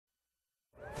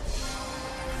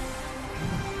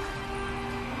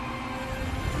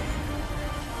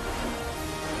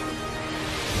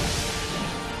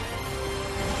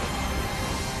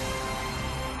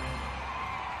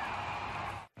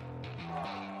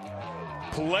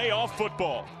Playoff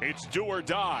football. It's do or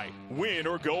die, win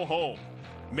or go home.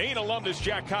 Maine alumnus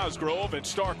Jack Cosgrove and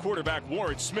star quarterback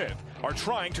Warren Smith are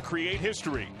trying to create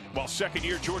history, while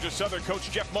second-year Georgia Southern coach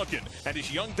Jeff Monken and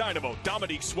his young dynamo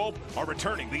Dominique Swope are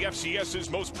returning the FCS's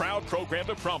most proud program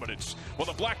to prominence. Will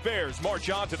the Black Bears march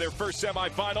on to their first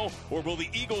semifinal, or will the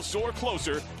Eagles soar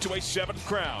closer to a seventh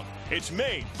crown? It's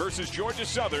Maine versus Georgia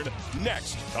Southern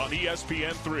next on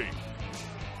ESPN3.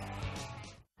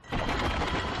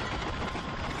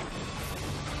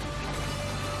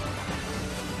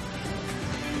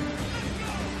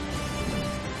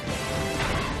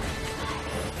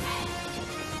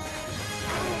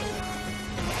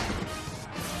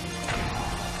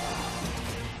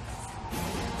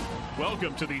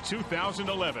 Welcome to the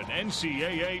 2011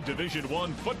 NCAA Division I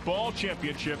Football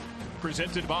Championship,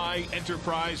 presented by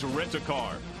Enterprise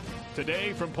Rent-A-Car.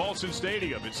 Today from Paulson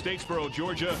Stadium in Statesboro,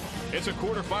 Georgia, it's a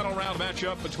quarterfinal round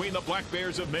matchup between the Black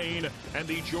Bears of Maine and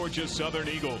the Georgia Southern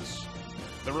Eagles.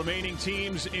 The remaining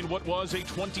teams in what was a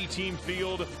 20-team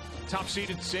field.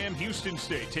 Top-seeded Sam Houston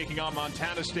State taking on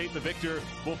Montana State. The victor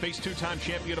will face two-time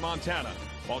champion Montana,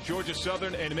 while Georgia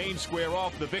Southern and Maine square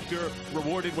off. The victor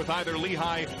rewarded with either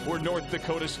Lehigh or North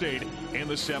Dakota State in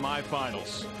the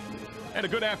semifinals. And a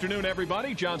good afternoon,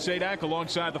 everybody. John Sadak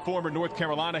alongside the former North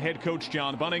Carolina head coach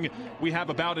John Bunning. We have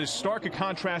about as stark a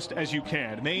contrast as you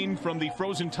can. Maine, from the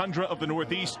frozen tundra of the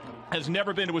Northeast, has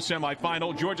never been to a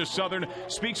semifinal. Georgia Southern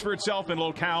speaks for itself in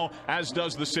locale, as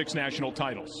does the 6 national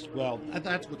titles. Well,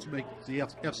 that's what makes the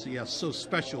FCS so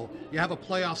special. You have a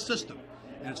playoff system,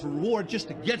 and it's a reward just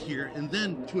to get here, and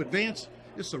then to advance.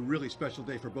 It's a really special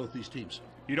day for both these teams.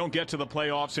 You don't get to the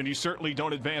playoffs, and you certainly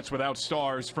don't advance without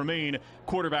stars. For Maine,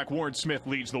 quarterback Warren Smith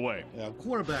leads the way.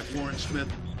 Quarterback Warren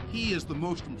Smith, he is the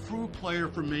most improved player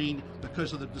for Maine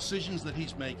because of the decisions that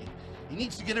he's making. He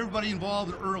needs to get everybody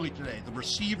involved early today. The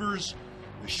receivers,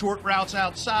 the short routes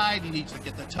outside. He needs to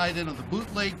get the tight end on the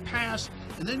bootleg pass,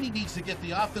 and then he needs to get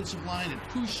the offensive line and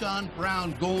Pushan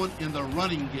Brown going in the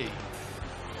running game.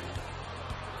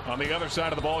 On the other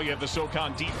side of the ball, you have the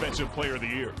SoCon Defensive Player of the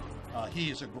Year.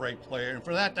 He is a great player, and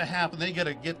for that to happen, they got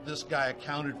to get this guy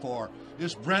accounted for.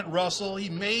 This Brent Russell, he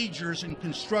majors in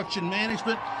construction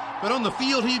management, but on the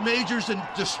field, he majors in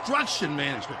destruction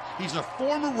management. He's a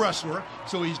former wrestler,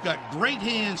 so he's got great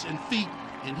hands and feet,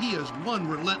 and he is one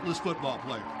relentless football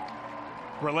player.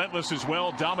 Relentless as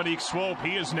well, Dominique Swope.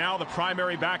 He is now the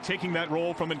primary back, taking that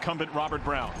role from incumbent Robert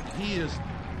Brown. He is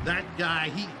that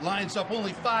guy. He lines up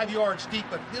only 5 yards deep,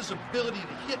 but his ability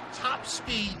to hit top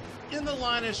speed in the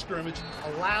line of scrimmage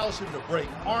allows him to break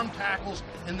arm tackles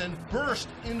and then burst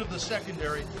into the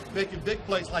secondary, making big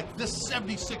plays like this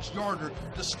 76-yarder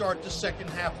to start the second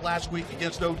half last week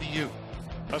against ODU.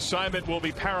 Assignment will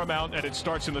be paramount, and it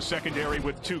starts in the secondary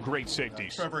with 2 great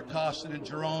safeties. Trevor Costin and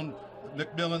Jerome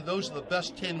McMillan, those are the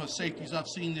best tandem of safeties I've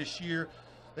seen this year.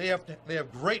 They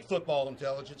have great football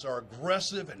intelligence, are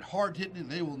aggressive and hard-hitting, and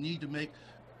they will need to make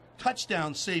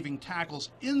touchdown-saving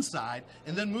tackles inside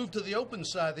and then move to the open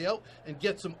side and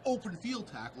get some open field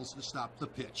tackles to stop the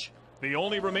pitch. The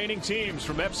only remaining teams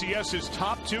from FCS's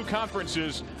top 2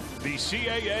 conferences, the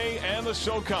CAA and the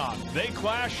SoCon. They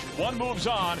clash, one moves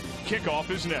on,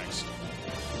 kickoff is next.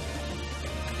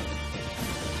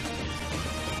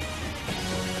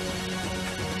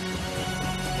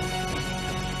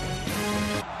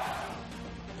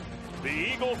 The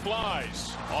Eagle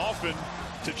flies, often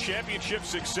to championship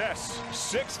success.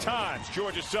 6 times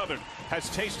Georgia Southern has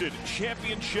tasted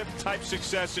championship-type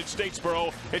success at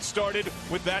Statesboro. It started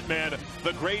with that man,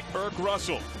 the great Irk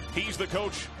Russell. He's the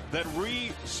coach that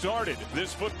restarted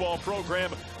this football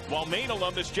program, while Maine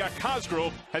alumnus Jack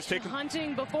Cosgrove has taken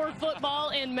hunting before football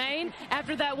in Maine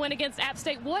after that win against App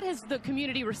State. What has the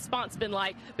community response been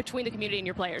like between the community and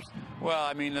your players? Well,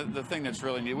 I mean, the thing that's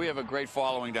really neat, we have a great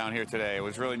following down here today. It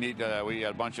was really neat. We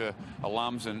had a bunch of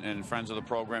alums and friends of the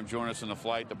program join us in the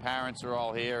flight. The parents are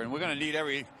all here, and we're going to need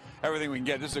everything we can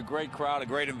get. This is a great crowd, a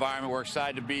great environment. We're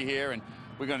excited to be here, and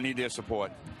we're going to need their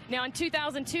support. Now, in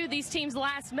 2002, these teams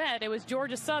last met. It was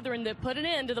Georgia Southern that put an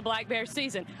end to the Black Bear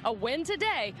season. A win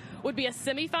today would be a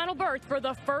semifinal berth for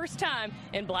the first time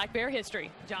in Black Bear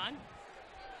history. John?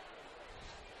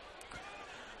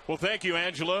 Well, thank you,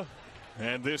 Angela.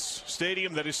 And this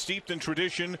stadium that is steeped in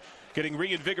tradition getting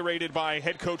reinvigorated by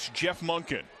head coach Jeff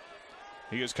Monken.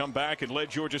 He has come back and led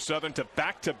Georgia Southern to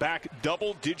back-to-back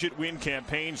double-digit win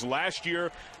campaigns. Last year,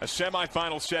 a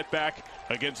semifinal setback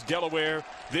against Delaware.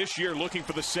 This year, looking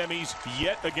for the semis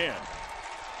yet again.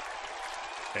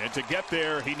 And to get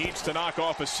there, he needs to knock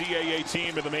off a CAA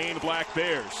team in the Maine Black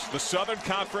Bears. The Southern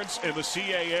Conference and the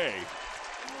CAA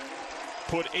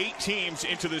put 8 teams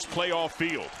into this playoff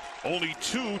field. Only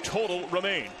 2 total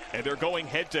remain, and they're going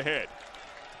head-to-head.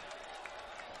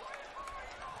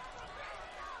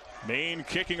 Maine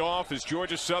kicking off as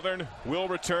Georgia Southern will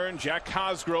return. Jack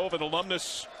Cosgrove, an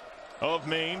alumnus of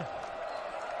Maine.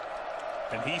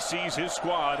 And he sees his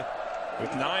squad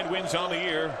with 9 wins on the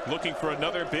year, looking for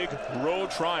another big road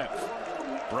triumph.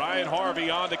 Brian Harvey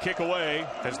on to kick away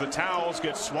as the towels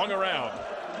get swung around.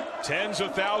 Tens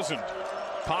of thousands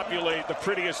populate the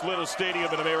prettiest little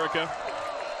stadium in America.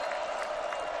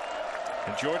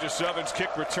 And Georgia Southern's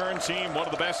kick return team, one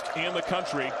of the best in the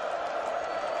country.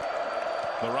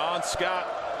 LaRon Scott,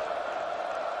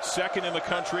 second in the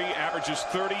country, averages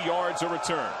 30 yards a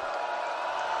return.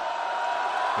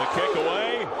 The kick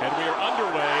away, and we are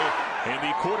underway in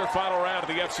the quarterfinal round of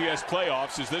the FCS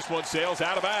playoffs as this one sails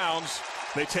out of bounds.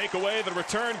 They take away the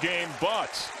return game,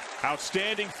 but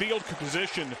outstanding field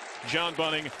position, John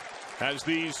Bunning, as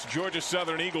these Georgia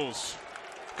Southern Eagles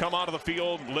come onto the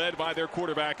field led by their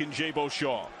quarterback in Jabo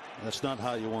Shaw. That's not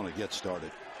how you want to get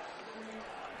started.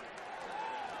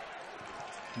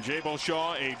 Jabo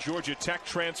Shaw, a Georgia Tech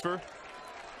transfer,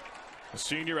 a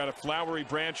senior out of Flowery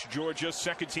Branch, Georgia,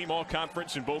 second team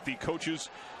all-conference in both the coaches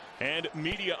and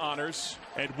media honors,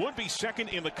 and would be second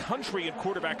in the country in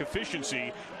quarterback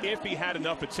efficiency if he had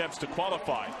enough attempts to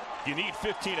qualify. You need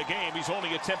 15 a game. He's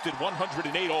only attempted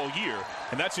 108 all year,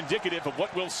 and that's indicative of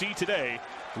what we'll see today.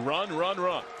 Run, run,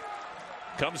 run.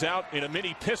 Comes out in a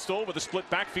mini pistol with a split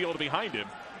backfield behind him,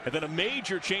 and then a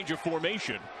major change of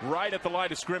formation right at the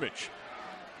line of scrimmage.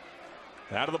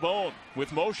 Out of the bone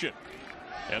with motion,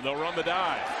 and they'll run the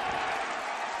dive.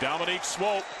 Dominique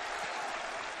Swope,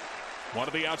 one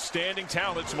of the outstanding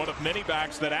talents, one of many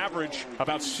backs that average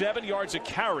about 7 yards a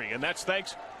carry, and that's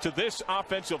thanks to this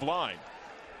offensive line.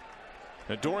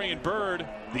 Now Dorian Bird,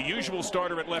 the usual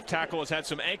starter at left tackle, has had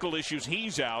some ankle issues.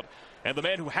 He's out. And the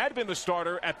man who had been the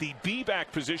starter at the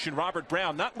B-back position, Robert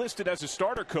Brown, not listed as a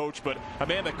starter coach, but a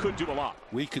man that could do a lot.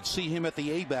 We could see him at the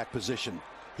A-back position.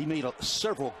 He made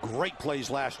several great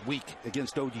plays last week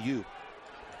against ODU.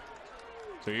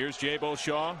 So here's Jabo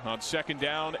Shaw on second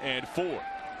down and 4.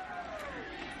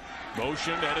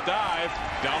 Motion and a dive.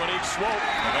 Dominique Swope,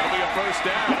 and that'll be a first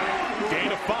down.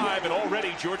 Gain of 5, and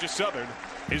already Georgia Southern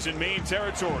is in Maine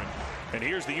territory. And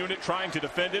here's the unit trying to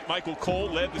defend it. Michael Cole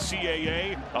led the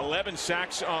CAA, 11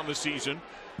 sacks on the season.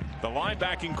 The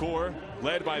linebacking core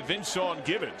led by Vincent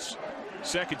Gibbons.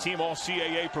 Second team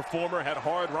All-CAA performer, had a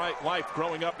hard life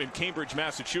growing up in Cambridge,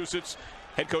 Massachusetts.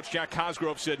 Head coach Jack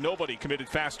Cosgrove said nobody committed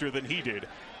faster than he did.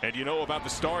 And you know about the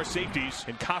star safeties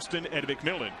in Costin and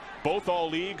McMillan. Both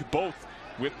all-league, both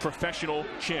with professional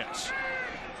chance.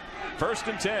 First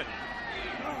and 10.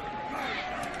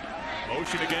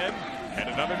 Motion again. And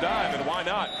another dive, and why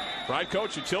not? Right,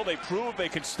 coach, until they prove they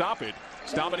can stop it,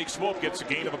 Dominique Swope gets a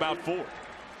gain of about 4.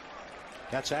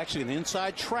 That's actually an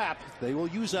inside trap. They will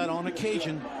use that on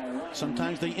occasion.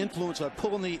 Sometimes they influence by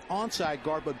pulling the onside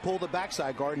guard, but pull the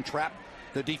backside guard and trap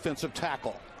the defensive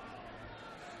tackle.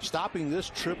 Stopping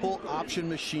this triple option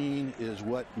machine is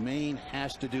what Maine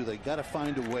has to do. They got to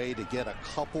find a way to get a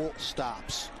couple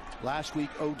stops. Last week,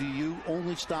 ODU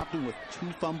only stopped him with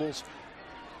 2 fumbles.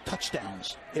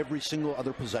 Touchdowns every single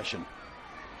other possession.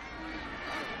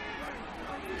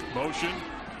 Motion,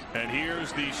 and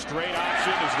here's the straight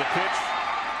option as the pitch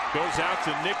goes out to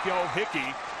Nico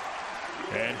Hickey.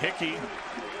 And Hickey,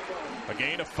 a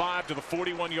gain of 5 to the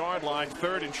 41-yard line,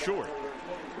 3rd and short.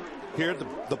 Here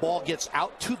the ball gets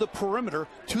out to the perimeter,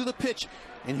 to the pitch,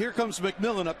 and here comes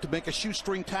McMillan up to make a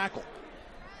shoestring tackle.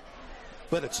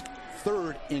 But it's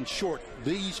 3rd and short.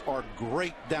 These are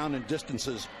great down and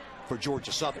distances for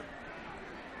Georgia Southern.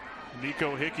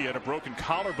 Nico Hickey had a broken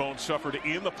collarbone suffered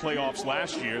in the playoffs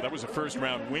last year. That was a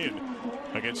first-round win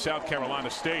against South Carolina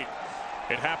State.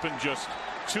 It happened just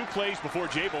 2 plays before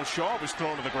Jabo Shaw was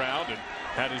thrown to the ground and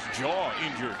had his jaw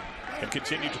injured and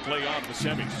continued to play on to the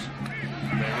semis.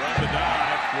 They run the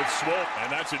dive with Swope,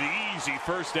 and that's an easy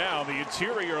first down. The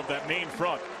interior of that main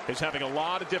front is having a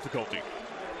lot of difficulty.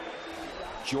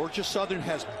 Georgia Southern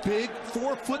has big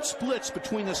 4-foot splits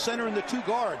between the center and the 2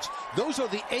 guards. Those are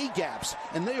the A gaps,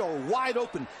 and they are wide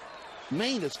open.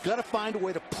 Maine has got to find a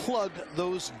way to plug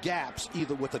those gaps,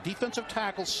 either with a defensive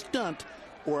tackle stunt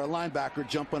or a linebacker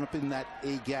jumping up in that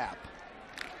A gap.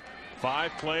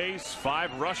 5 plays,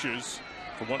 5 rushes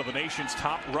for one of the nation's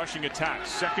top rushing attacks.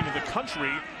 Second in the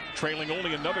country, trailing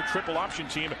only another triple option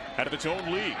team out of its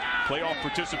own league. Playoff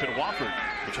participant Wofford,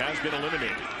 which has been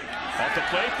eliminated. Off the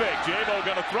play fake, Jabo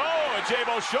gonna throw, and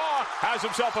Jabo Shaw has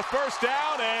himself a first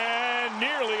down and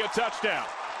nearly a touchdown.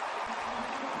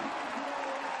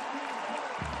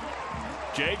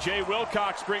 J.J.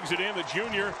 Wilcox brings it in, the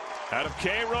junior Out of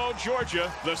Cairo, Georgia,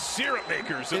 the syrup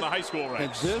makers in the high school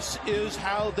ranks. And this is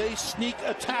how they sneak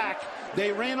attack.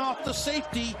 They ran off the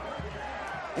safety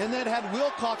and then had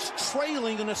Wilcox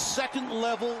trailing in a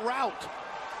second-level route.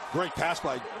 Great pass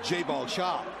by J-Ball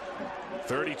Shaw.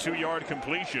 32-yard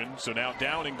completion, so now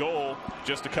down and goal,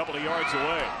 just a couple of yards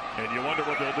away. And you wonder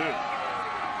what they'll do.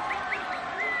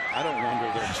 I don't wonder.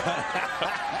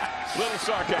 Little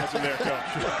sarcasm there,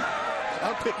 Coach.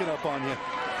 I'm picking up on you.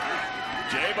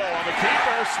 J-Bo on the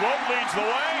keeper. Swope leads the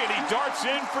way, and he darts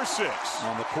in for 6.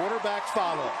 On the quarterback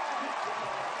follow.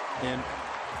 And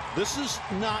this is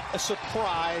not a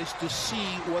surprise to see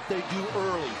what they do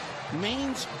early.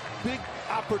 Maine's big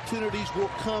opportunities will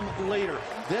come later.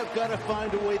 They've got to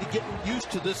find a way to get used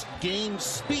to this game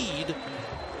speed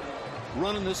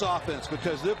running this offense,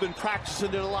 because they've been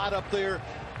practicing it a lot up there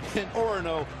in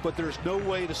Orono, but there's no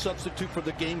way to substitute for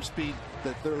the game speed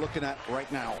that they're looking at right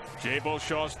now. J-Bo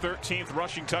Shaw's 13th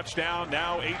rushing touchdown.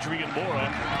 Now Adrian Mora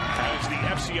has the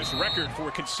FCS record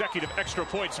for consecutive extra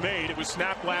points made. It was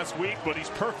snapped last week, but he's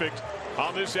perfect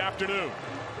on this afternoon.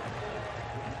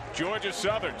 Georgia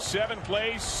Southern, 7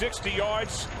 plays, 60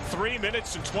 yards, 3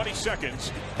 minutes and 20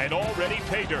 seconds, and already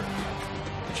pay dirt.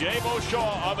 J-Bo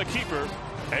Shaw on the keeper,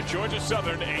 and Georgia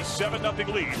Southern a 7-0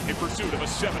 lead in pursuit of a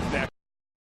 7th next.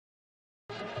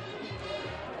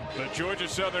 The Georgia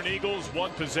Southern Eagles,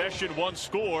 1 possession, 1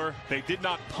 score. They did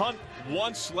not punt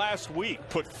once last week.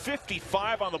 Put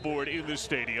 55 on the board in this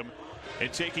stadium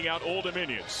and taking out Old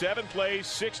Dominion. 7 plays,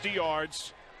 60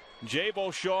 yards.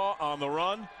 J-Bo Shaw on the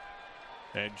run.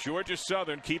 And Georgia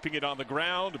Southern keeping it on the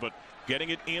ground, but getting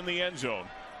it in the end zone.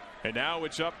 And now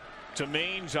it's up to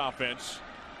Maine's offense.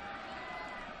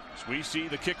 As we see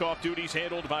the kickoff duties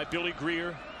handled by Billy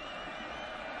Greer.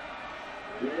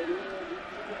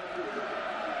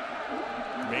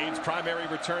 Maine's primary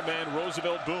return man,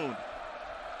 Roosevelt Boone.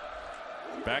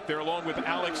 Back there along with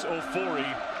Alex Ofori,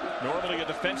 normally a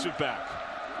defensive back.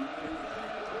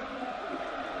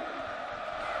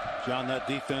 John, that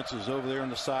defense is over there on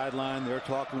the sideline. They're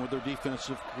talking with their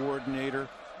defensive coordinator,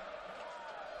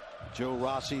 Joe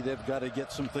Rossi. They've got to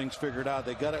get some things figured out.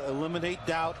 They've got to eliminate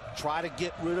doubt, try to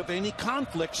get rid of any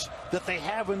conflicts that they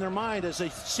have in their mind as they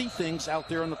see things out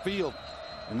there on the field.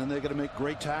 And then they've got to make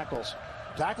great tackles.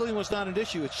 Tackling was not an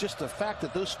issue. It's just the fact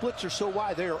that those splits are so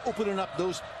wide. They are opening up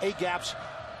those A-gaps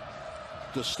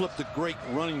to slip the great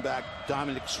running back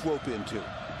Dominic Swope into.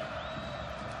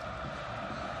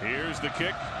 Here's the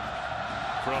kick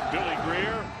from Billy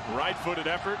Greer. Right-footed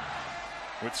effort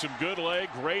with some good leg,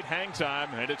 great hang time,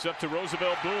 and it's up to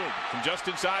Roosevelt Boone from just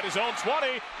inside his own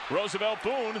 20. Roosevelt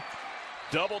Boone,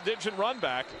 double-digit run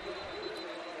back.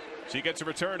 So he gets a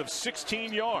return of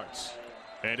 16 yards.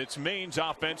 And it's Maine's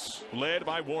offense led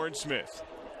by Warren Smith.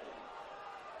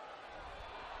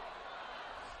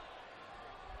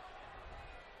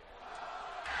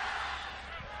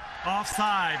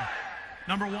 Offside,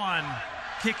 number 1,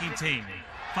 kicking team.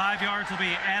 5 yards will be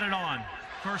added on.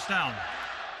 First down.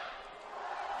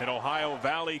 An Ohio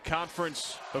Valley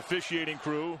Conference officiating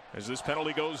crew as this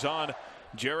penalty goes on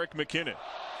Jarek McKinnon.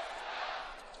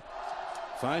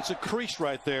 Finds a crease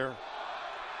right there.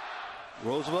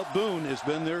 Roosevelt Boone has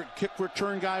been their kick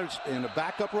return guy and a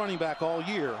backup running back all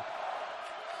year.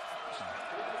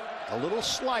 A little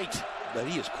slight, but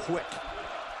he is quick.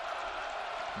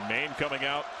 Maine coming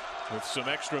out with some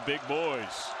extra big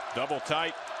boys. Double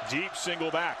tight, deep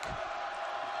single back.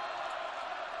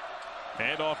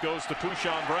 Handoff goes to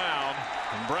Pushan Brown,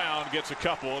 and Brown gets a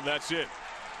couple, and that's it.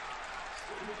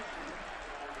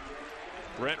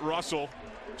 Brent Russell,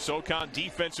 SoCon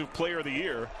Defensive Player of the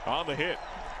Year, on the hit.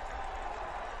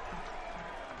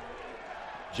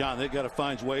 John, they've got to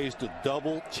find ways to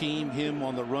double team him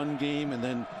on the run game and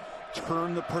then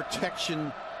turn the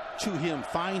protection to him.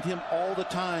 Find him all the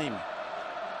time.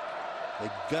 They've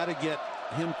got to get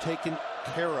him taken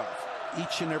care of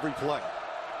each and every play.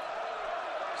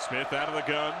 Smith out of the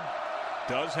gun.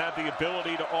 Does have the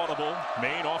ability to audible.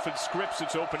 Maine often scripts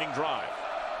its opening drive.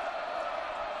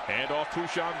 Hand off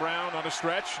Pushan Brown on a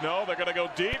stretch. No, they're going to go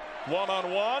deep.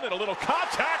 One-on-one and a little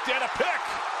contact and a pick.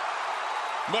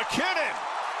 McKinnon.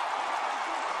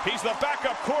 He's the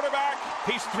backup quarterback.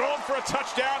 He's thrown for a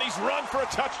touchdown. He's run for a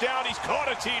touchdown. He's caught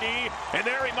a TD. And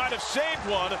there he might have saved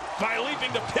one by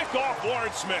leaving the pick off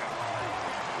Warren Smith.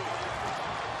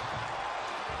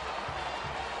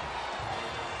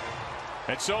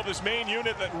 And so this Maine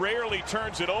unit that rarely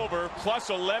turns it over, plus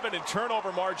 11 in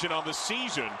turnover margin on the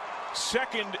season,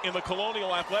 second in the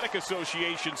Colonial Athletic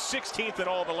Association, 16th in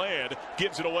all the land,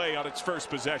 gives it away on its first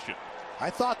possession.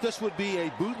 I thought this would be a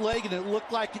bootleg, and it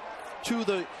looked like to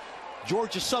the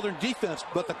Georgia Southern defense,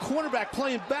 but the cornerback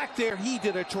playing back there, he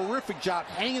did a terrific job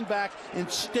hanging back and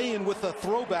staying with the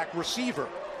throwback receiver.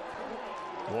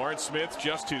 Warren Smith,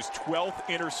 just his 12th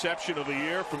interception of the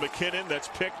year from McKinnon. That's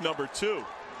pick number 2.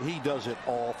 He does it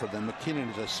all for them. McKinnon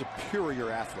is a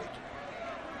superior athlete.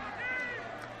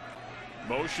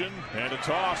 Motion and a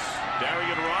toss.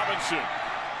 Darian Robinson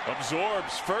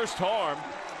absorbs first harm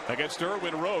against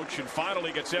Erwin Roach and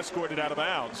finally gets escorted out of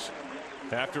bounds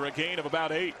after a gain of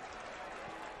about 8.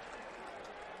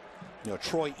 You know,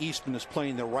 Troy Eastman is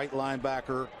playing the right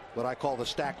linebacker, what I call the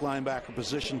stack linebacker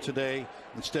position today.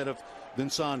 Instead of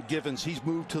Vincent Givens, he's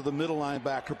moved to the middle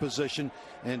linebacker position.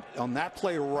 And on that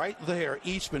play right there,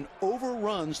 Eastman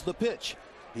overruns the pitch.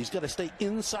 He's got to stay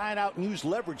inside out and use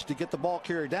leverage to get the ball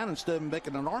carried down instead of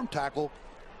making an arm tackle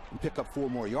and pick up 4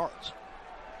 more yards.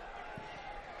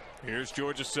 Here's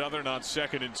Georgia Southern on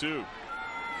 2nd and 2.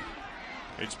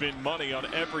 It's been money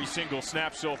on every single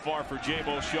snap so far for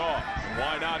J-Mo Shaw.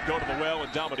 Why not go to the well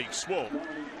and Dominique Swope?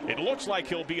 It looks like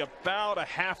he'll be about a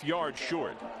half yard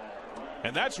short.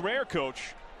 And that's rare,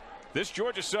 Coach. This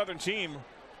Georgia Southern team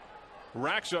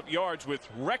racks up yards with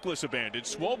reckless abandon.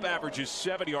 Swope averages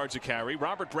 7 yards a carry.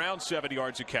 Robert Brown 7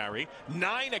 yards a carry.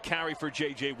 9 a carry for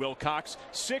J.J. Wilcox.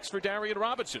 6 for Darian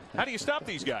Robinson. How do you stop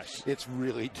these guys? It's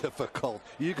really difficult.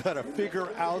 You got to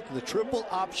figure out the triple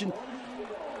option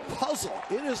puzzle.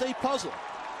 It is a puzzle,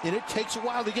 and it takes a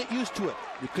while to get used to it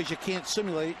because you can't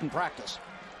simulate it in practice.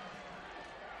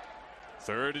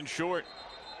 3rd and short,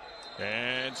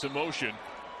 and some motion.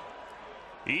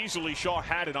 Easily Shaw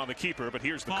had it on the keeper, but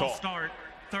here's the call. Start,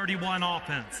 31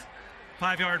 offense.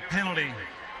 5-yard penalty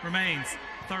remains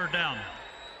 3rd down.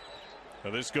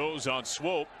 Now this goes on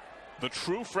Swope, the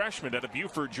true freshman out of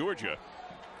Buford, Georgia,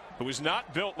 who is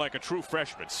not built like a true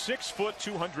freshman. 6 foot,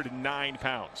 209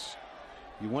 pounds.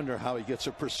 You wonder how he gets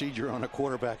a procedure on a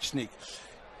quarterback sneak.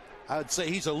 I would say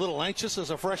he's a little anxious as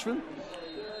a freshman.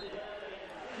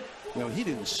 You know, he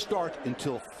didn't start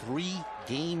until 3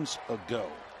 games ago.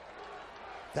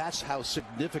 That's how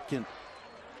significant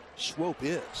Swope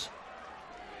is.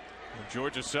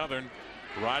 Georgia Southern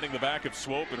riding the back of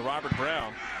Swope and Robert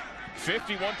Brown.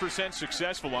 51%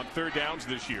 successful on 3rd downs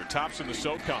this year. Tops in the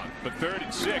SoCon. But 3rd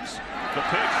and 6. The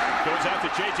pitch goes out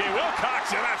to J.J.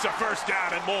 Wilcox, and that's a 1st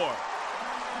down and more.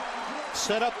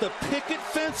 Set up the picket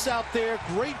fence out there.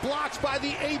 Great blocks by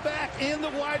the A-back and the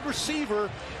wide receiver.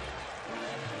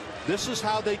 This is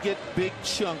how they get big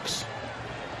chunks.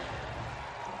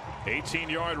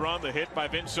 18-yard run, the hit by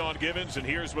Vincent Givens, and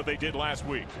here's what they did last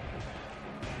week.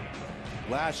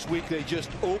 Last week they just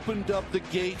opened up the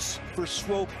gates for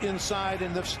Swope inside,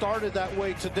 and they've started that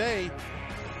way today.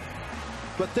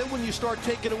 But then when you start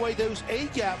taking away those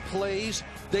A-gap plays,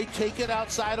 they take it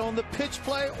outside on the pitch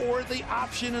play or the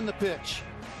option in the pitch.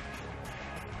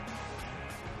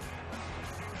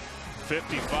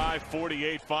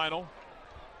 55-48 final.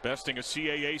 Besting a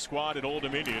CAA squad at Old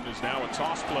Dominion is now a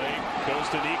toss play. Goes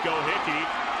to Nico Hickey.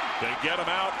 They get him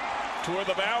out toward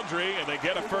the boundary, and they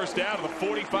get a 1st down to the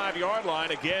 45-yard line.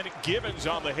 Again, Givens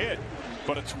on the hit.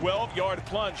 But a 12-yard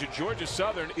plunge, and Georgia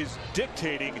Southern is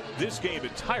dictating this game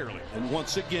entirely. And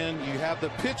once again, you have the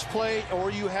pitch play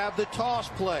or you have the toss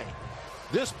play.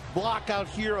 This block out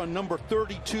here on number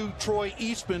 32, Troy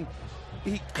Eastman,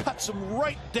 he cuts him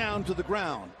right down to the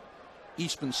ground.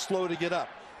 Eastman's slow to get up.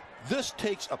 This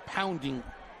takes a pounding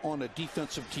on a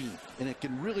defensive team, and it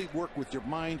can really work with your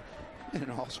mind, and it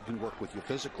also can work with you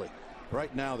physically.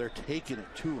 Right now, they're taking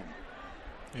it to him.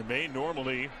 And Maine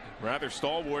normally rather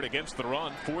stalwart against the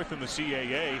run. 4th in the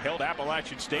CAA. Held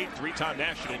Appalachian State, 3-time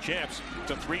national champs,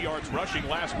 to 3 yards rushing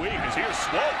last week. As here's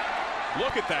Swope.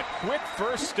 Look at that quick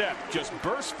first step. Just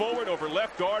burst forward over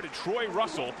left guard, and Troy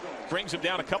Russell brings him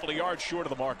down a couple of yards short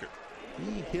of the marker.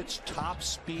 He hits top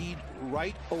speed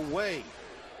right away.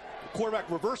 The quarterback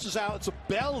reverses out. It's a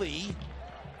belly.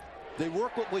 They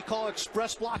work what we call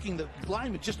express blocking. The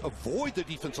linemen just avoid the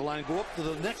defensive line, go up to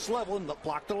the next level and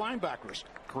block the linebackers.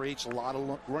 Creates a lot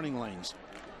of running lanes.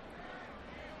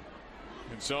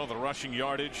 And so the rushing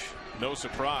yardage, no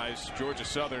surprise. Georgia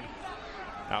Southern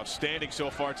outstanding so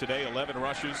far today. 11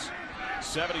 rushes,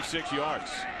 76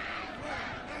 yards.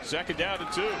 2nd down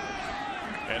and 2.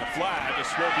 And a flag.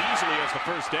 Just Swope easily as the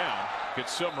 1st down.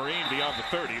 Gets submarine beyond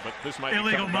the 30, but this might be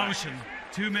illegal motion.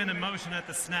 2 men in motion at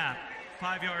the snap.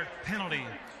 5-yard penalty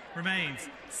remains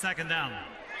 2nd down.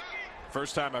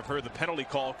 First time I've heard the penalty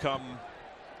call come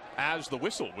as the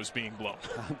whistle was being blown.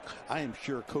 I am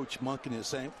sure Coach Monken is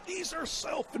saying, these are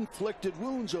self-inflicted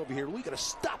wounds over here. We got to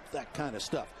stop that kind of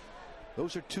stuff.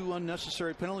 Those are 2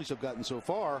 unnecessary penalties I've gotten so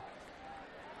far.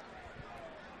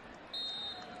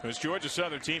 This Georgia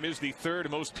Southern team is the third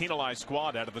most penalized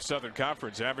squad out of the Southern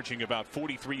Conference, averaging about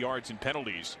 43 yards in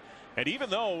penalties. And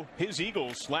even though his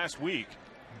Eagles last week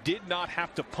did not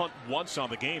have to punt once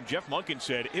on the game, Jeff Monken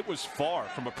said it was far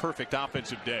from a perfect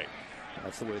offensive day.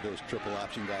 That's the way those triple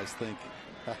option guys think.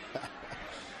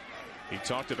 He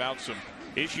talked about some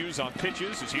issues on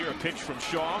pitches. Is here a pitch from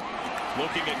Shaw,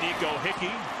 looking at Nico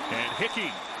Hickey, and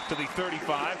Hickey to the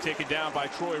 35, taken down by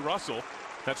Troy Russell.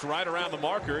 That's right around the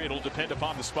marker. It'll depend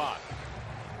upon the spot.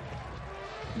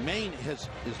 Maine is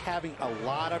having a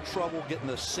lot of trouble getting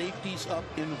the safeties up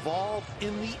involved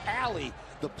in the alley,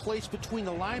 the place between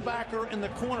the linebacker and the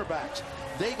cornerbacks.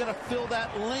 They got to fill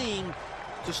that lane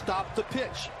to stop the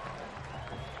pitch.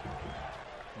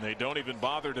 They don't even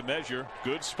bother to measure.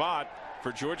 Good spot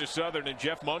for Georgia Southern and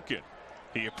Jeff Monken.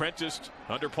 He apprenticed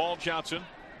under Paul Johnson.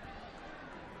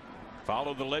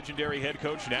 Followed the legendary head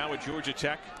coach now at Georgia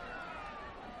Tech.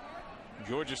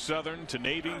 Georgia Southern to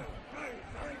Navy.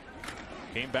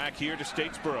 Came back here to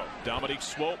Statesboro. Dominique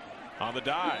Swope on the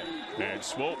dive. And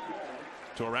Swope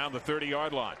to around the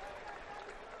 30-yard line.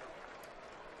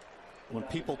 When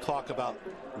people talk about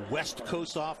West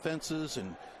Coast offenses,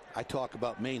 and I talk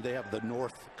about Maine, they have the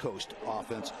North Coast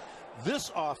offense.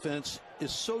 This offense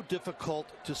is so difficult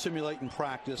to simulate in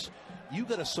practice. You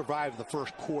got to survive the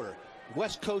first quarter.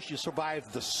 West Coast, you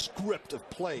survive the script of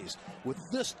plays. With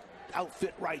this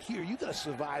outfit right here, you got to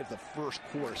survive the first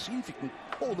quarter. See if you can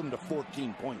hold them to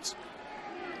 14 points.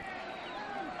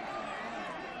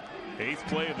 8th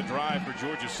play of the drive for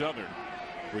Georgia Southern,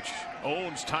 which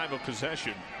owns time of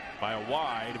possession by a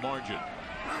wide margin.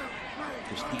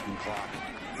 Just eating clock.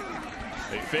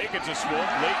 They fake it to Swope.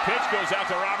 Late pitch goes out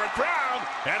to Robert Brown,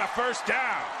 and a first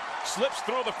down. Slips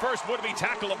through the first would-be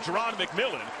tackle of Jerron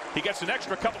McMillan. He gets an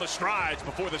extra couple of strides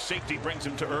before the safety brings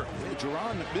him to earth. Yeah,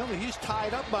 Jerron McMillan, he's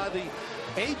tied up by the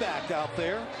A-back out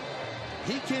there.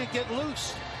 He can't get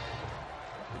loose.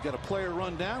 We got a player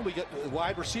run down. We got a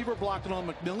wide receiver blocking on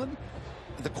McMillan.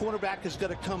 The cornerback is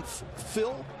going to come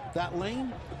fill that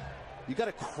lane. You got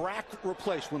to crack,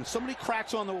 replace. When somebody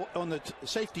cracks on the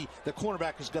safety, the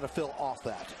cornerback has got to fill off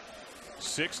that.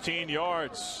 16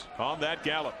 yards on that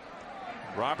gallop.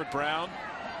 Robert Brown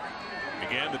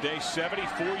began the day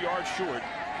 74 yards short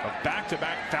of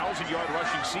back-to-back 1,000-yard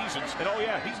rushing seasons. And oh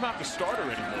yeah, he's not the starter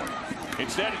anymore.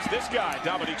 Instead, it's this guy,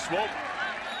 Dominique Swope.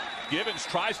 Givens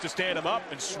tries to stand him up,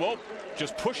 and Swope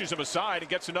just pushes him aside and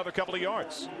gets another couple of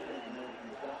yards.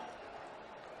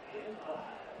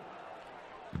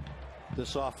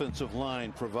 This offensive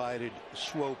line provided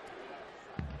Swope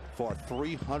for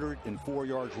 304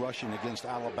 yards rushing against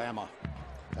Alabama.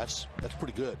 That's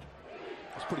pretty good.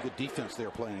 That's pretty good defense they're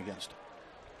playing against.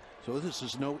 So this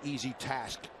is no easy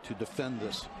task to defend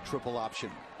this triple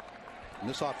option. And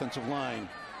this offensive line,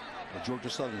 Georgia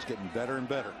Southern is getting better and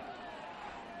better.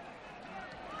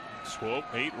 Swope,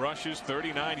 8 rushes,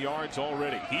 39 yards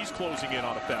already. He's closing in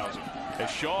on 1,000. As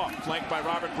Shaw, flanked by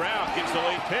Robert Brown, gets the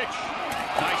late pitch.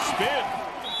 Nice spin.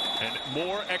 And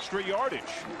more extra yardage.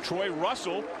 Troy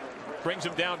Russell brings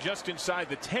him down just inside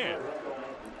the 10.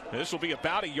 This will be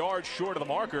about a yard short of the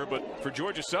marker, but for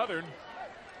Georgia Southern,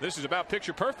 this is about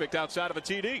picture perfect outside of a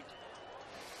TD.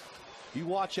 You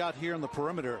watch out here on the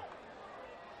perimeter.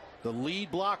 The lead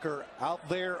blocker out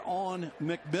there on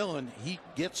McMillan, he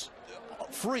gets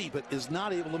free but is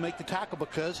not able to make the tackle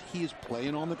because he is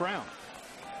playing on the ground.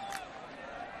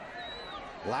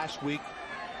 Last week,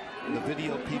 the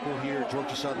video people here at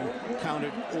Georgia Southern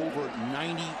counted over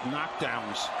 90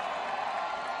 knockdowns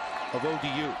of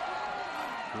ODU.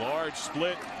 Large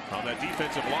split on that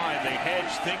defensive line. They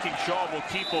hedge thinking Shaw will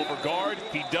keep over guard.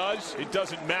 He does. It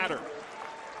doesn't matter.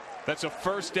 That's a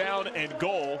first down and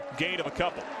goal, gain of a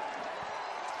couple.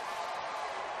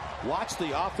 Watch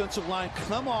the offensive line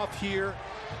come off here,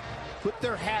 put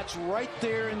their hats right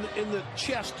there in the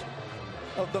chest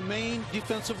of the Maine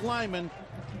defensive lineman.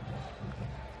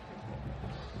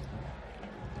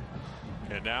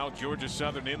 And now Georgia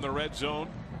Southern in the red zone.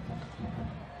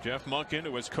 Jeff Monken,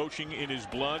 who has coaching in his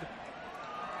blood.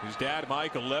 His dad,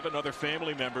 Mike, 11 other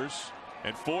family members,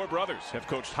 and 4 brothers have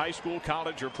coached high school,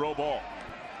 college, or pro ball.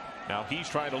 Now he's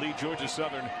trying to lead Georgia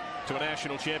Southern to a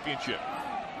national championship.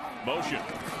 Motion.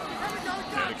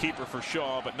 And a keeper for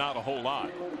Shaw, but not a whole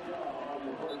lot.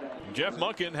 Jeff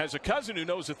Monken has a cousin who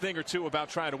knows a thing or two about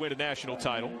trying to win a national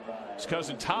title. His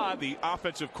cousin Todd, the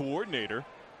offensive coordinator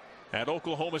at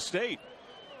Oklahoma State,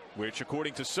 which,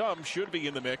 according to some, should be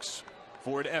in the mix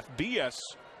for an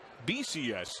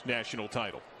BCS national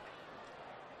title.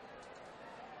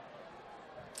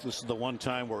 This is the one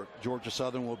time where Georgia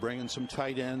Southern will bring in some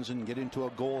tight ends and get into a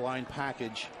goal line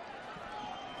package.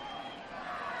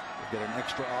 We'll get an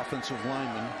extra offensive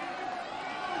lineman.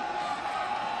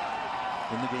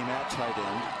 in the game at tight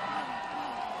end.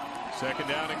 Second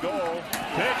down and goal.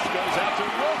 Pitch goes out to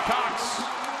Wilcox.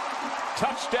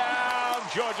 Touchdown,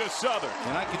 Georgia Southern.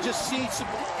 And I could just see some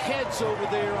heads over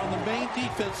there on the Maine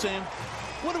defense saying,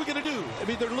 what are we going to do? I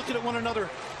mean, they're looking at one another.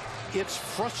 It's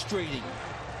frustrating.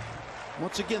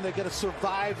 Once again, they've got to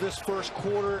survive this first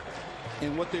quarter.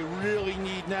 And what they really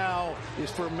need now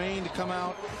is for Maine to come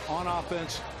out on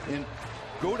offense and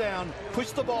go down,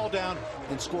 push the ball down,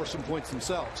 and score some points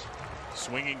themselves.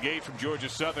 Swinging gate from Georgia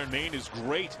Southern. Maine is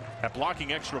great at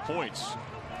blocking extra points.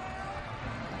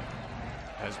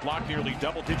 Has blocked nearly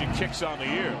double-digit kicks on the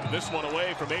year. This one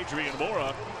away from Adrian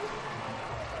Mora.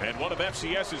 And one of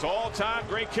FCS's all-time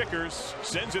great kickers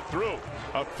sends it through.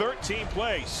 A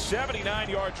 13-play,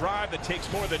 79-yard drive that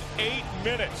takes more than 8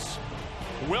 minutes.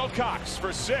 Wilcox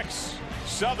for 6.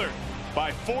 Southern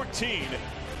by 14.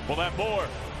 We'll have more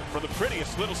from the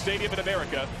prettiest little stadium in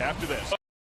America after this.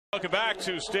 Welcome back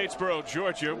to Statesboro,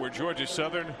 Georgia, where Georgia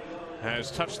Southern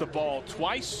has touched the ball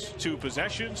twice. 2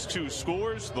 possessions, 2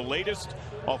 scores. The latest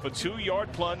off a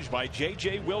 2-yard plunge by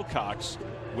J.J. Wilcox.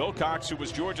 Wilcox, who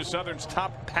was Georgia Southern's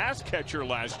top pass catcher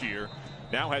last year,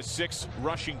 now has 6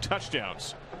 rushing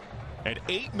touchdowns. And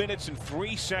 8 minutes and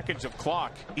 3 seconds of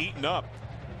clock eaten up.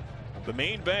 The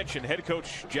Maine bench and head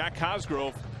coach Jack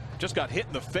Cosgrove just got hit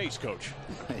in the face, Coach.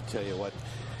 I tell you what,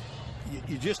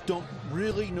 you just don't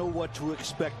really know what to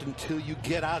expect until you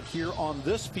get out here on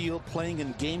this field playing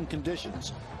in game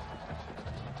conditions.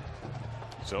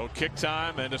 So kick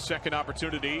time and a second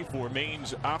opportunity for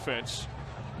Maine's offense.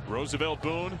 Roosevelt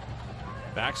Boone,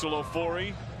 Axel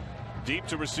Ofori, deep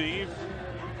to receive.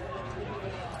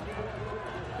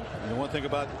 And the one thing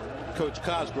about Coach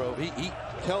Cosgrove, he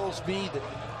tells me that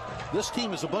this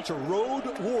team is a bunch of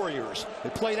road warriors. They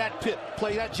played at Pitt,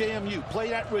 played at JMU,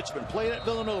 played at Richmond, played at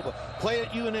Villanova, played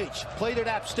at UNH, played at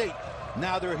App State.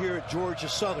 Now they're here at Georgia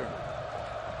Southern.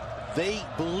 They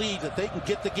believe that they can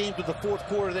get the game to the fourth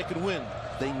quarter, they can win.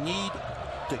 They need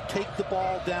to take the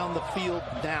ball down the field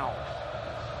now.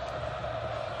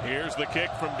 Here's the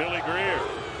kick from Billy Greer.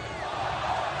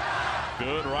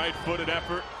 Good right-footed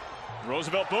effort.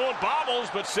 Roosevelt Boone bobbles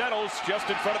but settles just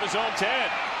in front of his own 10.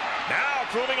 Now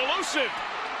proving elusive.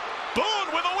 Boone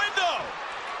with a window.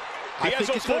 He has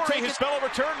Ofori, his fellow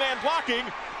return man, blocking.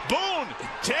 Boone,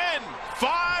 10,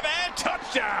 5, and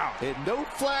touchdown. And no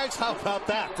flags. How about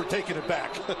that for taking it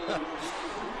back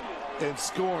and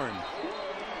scoring?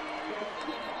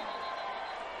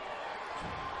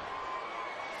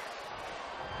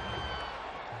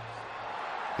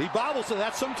 He bobbles, so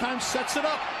that sometimes sets it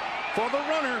up for the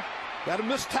runner. Got a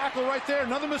missed tackle right there,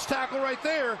 another missed tackle right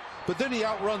there, but then he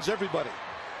outruns everybody.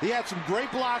 He had some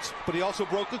great blocks, but he also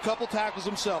broke a couple tackles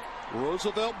himself.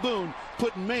 Roosevelt Boone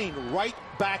putting Maine right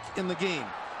back in the game.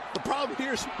 The problem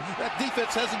here is that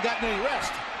defense hasn't gotten any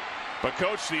rest. But,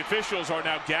 Coach, the officials are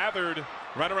now gathered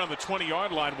right around the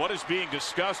 20-yard line. What is being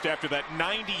discussed after that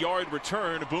 90-yard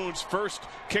return, Boone's first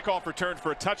kickoff return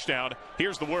for a touchdown?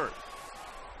 Here's the word.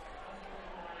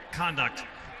 Conduct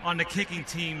on the kicking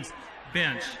team's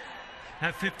bench.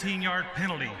 That 15-yard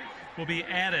penalty will be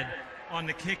added on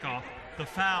the kickoff. The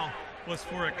foul was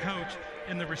for a coach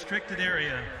in the restricted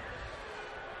area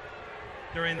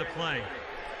during the play,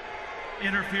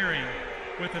 interfering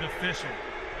with an official.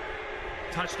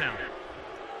 Touchdown.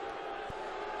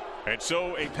 And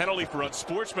so a penalty for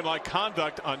unsportsmanlike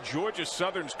conduct on Georgia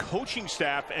Southern's coaching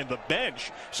staff and the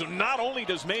bench. So not only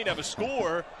does Maine have a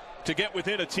score to get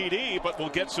within a TD, but will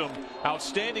get some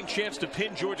outstanding chance to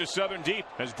pin Georgia Southern deep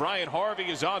as Brian Harvey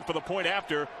is on for the point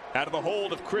after out of the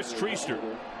hold of Chris Treaster.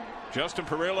 Justin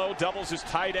Perillo doubles his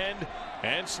tight end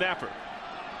and snapper.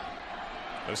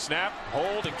 The snap,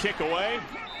 hold, and kick away.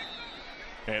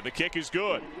 And the kick is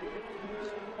good.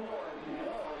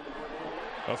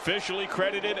 Officially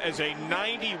credited as a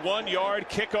 91-yard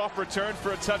kickoff return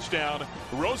for a touchdown.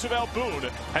 Roosevelt Boone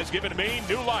has given Maine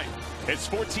new life. It's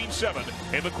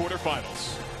 14-7 in the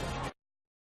quarterfinals.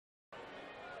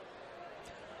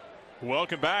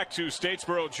 Welcome back to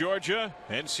Statesboro, Georgia.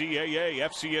 NCAA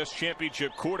FCS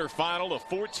Championship quarterfinal, a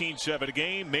 14-7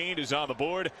 game. Maine is on the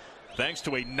board thanks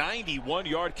to a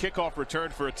 91-yard kickoff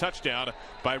return for a touchdown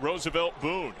by Roosevelt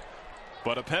Boone.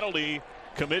 But a penalty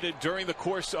committed during the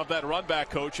course of that run back,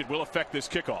 Coach. It will affect this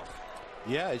kickoff.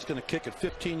 Yeah, he's going to kick it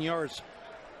 15 yards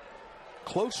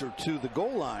closer to the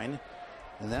goal line.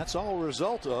 And that's all a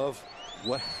result of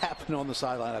what happened on the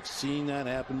sideline. I've seen that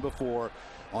happen before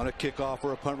on a kickoff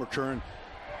or a punt return.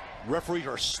 Referees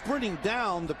are sprinting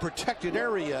down the protected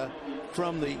area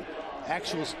from the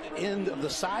actual end of the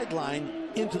sideline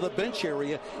into the bench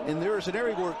area. And there is an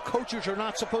area where coaches are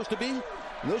not supposed to be.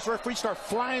 And those referees start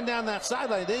flying down that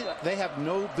sideline. They have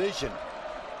no vision.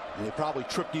 And they probably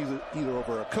tripped either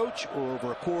over a coach or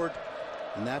over a cord.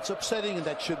 And that's upsetting, and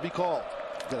that should be called.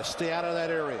 Got to stay out of that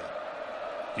area.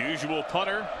 Usual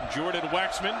punter, Jordan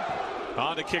Waxman,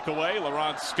 on to kick away.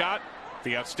 Laron Scott,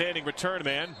 the outstanding return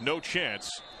man, no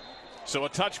chance. So a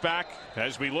touchback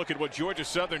as we look at what Georgia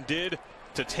Southern did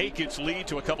to take its lead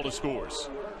to a couple of scores.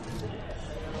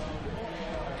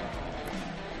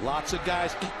 Lots of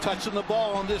guys keep touching the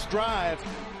ball on this drive.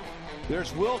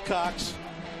 There's Wilcox.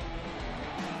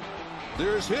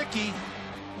 There's Hickey.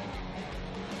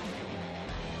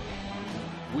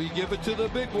 We give it to the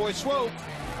big boy, Swope.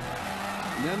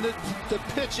 And then the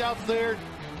pitch out there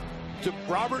to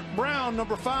Robert Brown,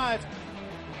 number 5.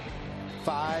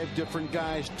 5 different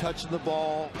guys touching the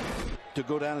ball to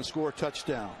go down and score a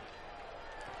touchdown.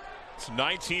 It's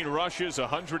 19 rushes,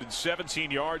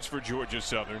 117 yards for Georgia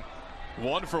Southern.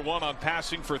 1 for 1 on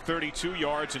passing for 32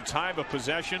 yards, and time of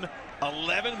possession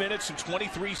 11 minutes and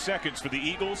 23 seconds for the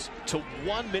Eagles to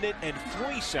 1 minute and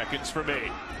 3 seconds for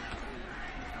Maine.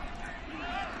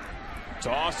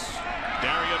 Toss,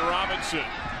 Darian Robinson.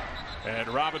 And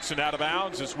Robinson out of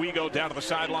bounds as we go down to the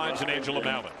sidelines and Angela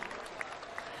Mallon.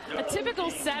 A typical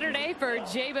Saturday for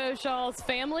Jabo Shaw's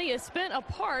family is spent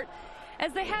apart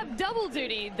as they have double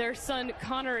duty. Their son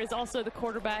Connor is also the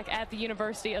quarterback at the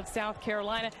University of South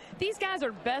Carolina. These guys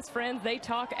are best friends. They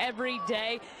talk every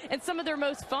day, and some of their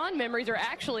most fond memories are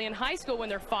actually in high school when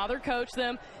their father coached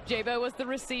them. Jabo was the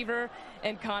receiver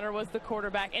and Connor was the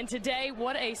quarterback. And today,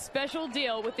 what a special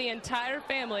deal with the entire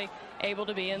family able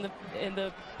to be in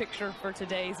the picture for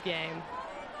today's game.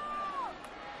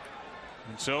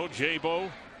 And so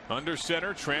Jabo, under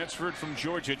center, transferred from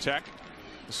Georgia Tech.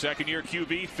 The second-year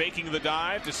QB faking the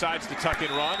dive, decides to tuck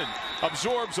and run and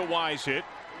absorbs a wise hit.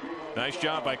 Nice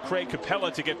job by Craig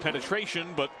Capella to get penetration,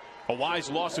 but a wise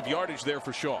loss of yardage there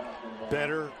for Shaw.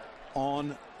 Better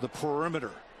on the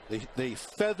perimeter. They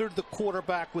feathered the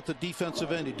quarterback with the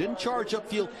defensive end. He didn't charge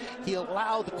upfield. He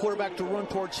allowed the quarterback to run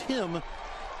towards him,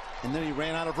 and then he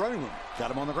ran out of running room.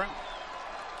 Got him on the ground.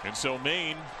 And so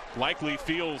Maine likely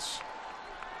feels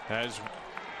as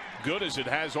good as it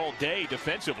has all day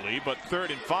defensively, but 3rd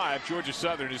and 5, Georgia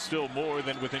Southern is still more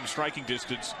than within striking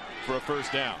distance for a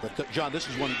first down. But John, this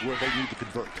is one where they need to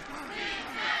convert.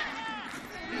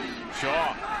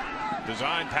 Shaw,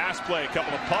 design pass play, a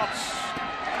couple of pumps.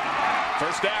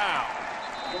 First down.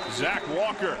 Zach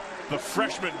Walker, the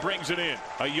freshman, brings it in.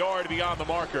 A yard beyond the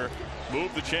marker.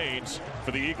 Move the chains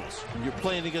for the Eagles. When you're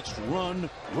playing against run,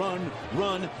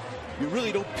 you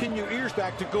really don't pin your ears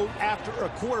back to go after a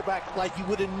quarterback like you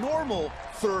would in normal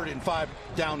 3rd and 5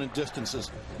 down and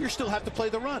distances. You still have to play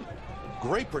the run.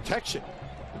 Great protection.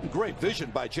 Great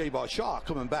vision by Jabo Shaw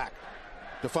coming back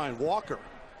to find Walker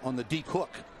on the deep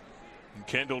hook. And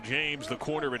Kendall James, the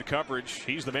corner in coverage.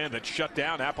 He's the man that shut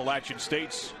down Appalachian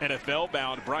State's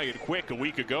NFL-bound Brian Quick a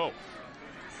week ago.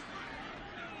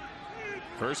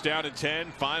 First down and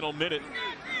 10, final minute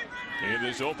in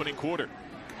this opening quarter.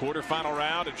 Quarterfinal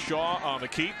round, and Shaw on the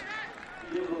keep.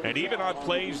 And even on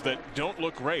plays that don't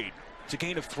look great, it's a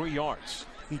gain of 3 yards.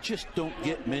 You just don't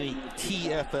get many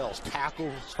TFLs,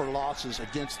 tackles for losses,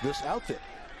 against this outfit.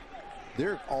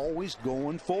 They're always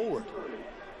going forward.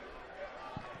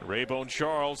 Raybone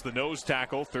Charles, the nose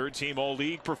tackle, 3rd-team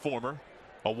All-League performer.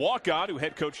 A walk-on who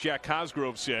head coach Jack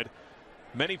Cosgrove said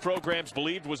many programs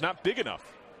believed was not big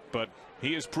enough. But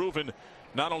he has proven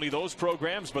not only those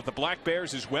programs, but the Black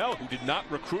Bears as well, who did not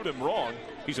recruit him wrong.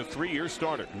 He's a 3-year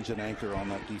starter. He's an anchor on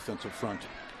that defensive front.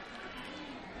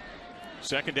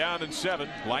 2nd down and 7,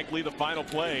 likely the final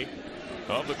play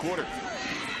of the quarter.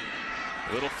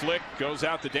 Little flick goes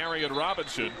out to Darian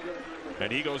Robinson, and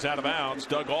he goes out of bounds.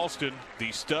 Doug Alston,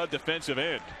 the stud defensive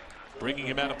end, bringing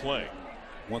him out of play.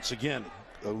 Once again,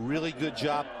 a really good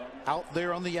job out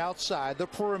there on the outside, the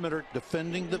perimeter,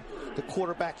 defending the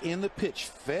quarterback in the pitch,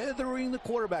 feathering the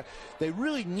quarterback. They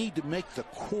really need to make the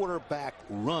quarterback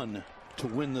run to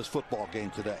win this football game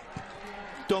today.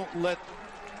 Don't let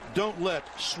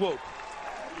Swope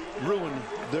ruin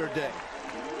their day.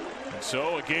 And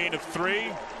so a gain of 3.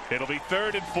 It'll be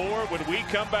 3rd and 4 when we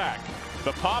come back.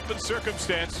 The pomp and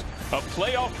circumstance of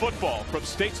playoff football from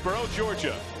Statesboro,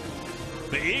 Georgia.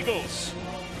 The Eagles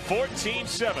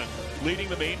 14-7 leading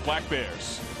the Maine Black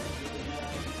Bears.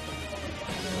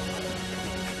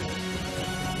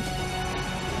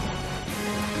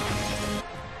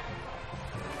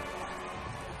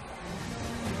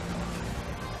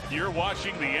 You're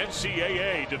watching the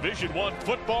NCAA Division I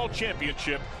Football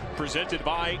Championship presented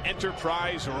by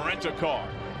Enterprise Rent-A-Car.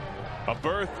 A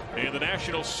berth in the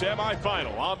national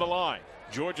semifinal on the line.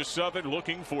 Georgia Southern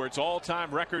looking for its all-time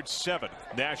record 7th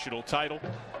national title,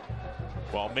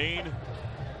 while Maine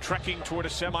trekking toward a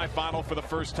semifinal for the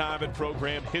first time in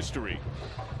program history.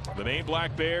 The Maine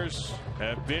Black Bears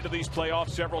have been to these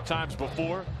playoffs several times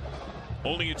before.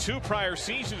 Only in 2 prior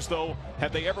seasons, though,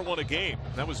 have they ever won a game.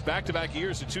 That was back-to-back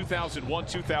years in 2001,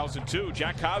 2002.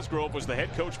 Jack Cosgrove was the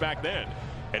head coach back then.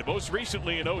 And most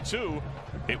recently in 2002,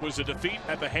 it was a defeat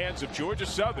at the hands of Georgia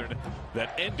Southern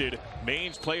that ended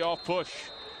Maine's playoff push.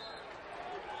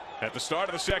 At the start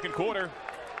of the second quarter,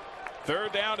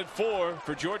 3rd down and 4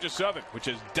 for Georgia Southern, which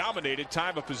has dominated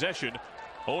time of possession,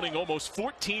 owning almost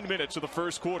 14 minutes of the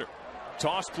first quarter.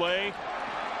 Toss play,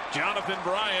 Jonathan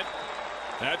Bryant.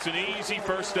 That's an easy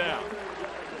first down.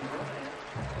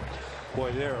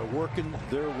 Boy, they're working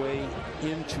their way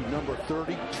into number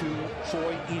 32,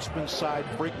 Troy Eastman's side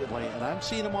frequently, and I'm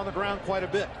seeing him on the ground quite a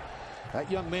bit.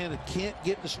 That young man that can't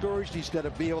get discouraged. He's got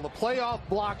to be able to play off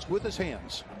blocks with his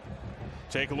hands.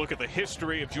 Take a look at the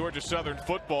history of Georgia Southern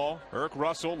football. Irk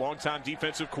Russell, longtime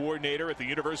defensive coordinator at the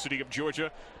University of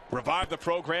Georgia, revived the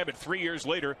program, and 3 years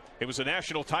later, it was a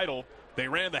national title. They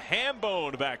ran the ham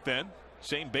bone back then.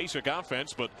 Same basic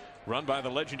offense, but run by the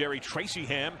legendary Tracy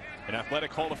Ham, an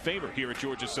athletic Hall of Famer here at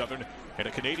Georgia Southern and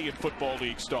a Canadian Football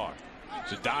League star.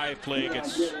 It's a dive play,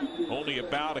 gets only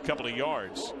about a couple of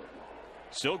yards.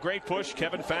 Still great push.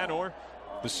 Kevin Fanor,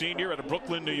 the senior out of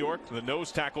Brooklyn, New York, the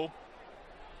nose tackle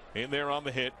in there on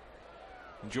the hit.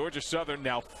 And Georgia Southern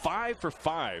now 5 for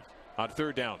 5 on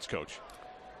 3rd downs, Coach.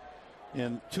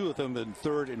 And 2 of them in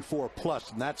 3rd and 4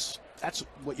 plus, and that's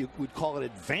what you would call an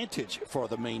advantage for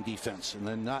the Maine defense, and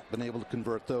then not been able to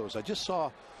convert those. I just saw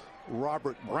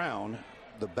Robert Brown,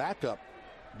 the backup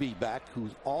B-back, who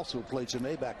also played some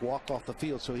A-back, walk off the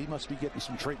field, so he must be getting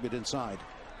some treatment inside.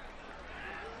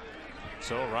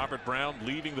 So Robert Brown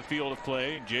leaving the field of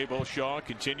play. Jay Beauchamp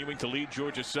continuing to lead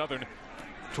Georgia Southern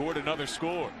toward another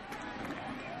score.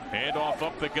 Handoff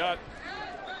up the gut.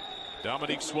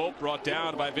 Dominique Swope brought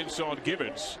down by Vincent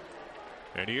Gibbons.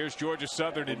 And here's Georgia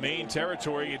Southern in Maine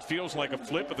territory. It feels like a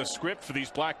flip of the script for these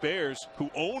Black Bears,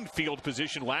 who owned field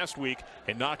position last week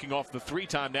and knocking off the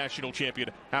 3-time national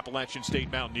champion Appalachian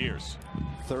State Mountaineers.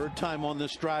 3rd time on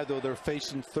this drive, though. They're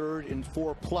facing 3rd and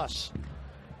 4 plus.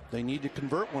 They need to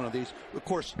convert one of these. Of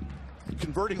course,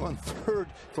 converting on 3rd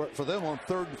for them on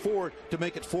 3rd and 4 to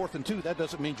make it 4th and 2. That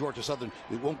doesn't mean Georgia Southern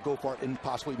won't go for it and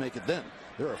possibly make it then.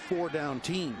 They're a 4-down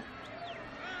team.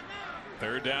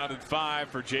 3rd down and 5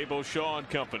 for Jay Beauchamp and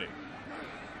company.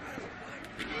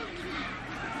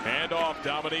 Hand off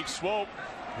Dominique Swope.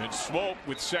 And Swope,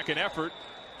 with second effort,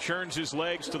 churns his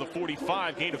legs to the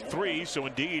 45, gain of 3. So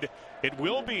indeed, it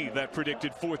will be that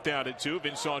predicted 4th down and 2.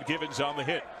 Vincent Gibbons on the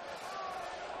hit.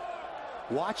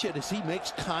 Watch it as he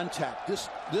makes contact. This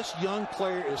young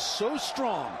player is so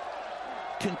strong,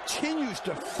 continues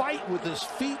to fight with his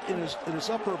feet and his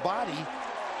upper body.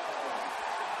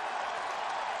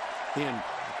 And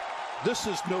this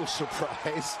is no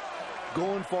surprise.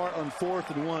 Going for it on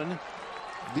 4th and 1.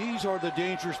 These are the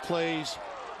dangerous plays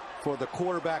for the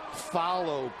quarterback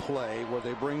follow play, where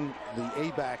they bring the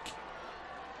A-back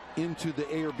into the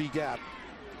A or B gap.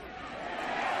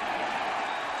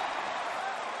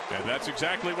 And that's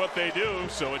exactly what they do.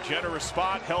 So a generous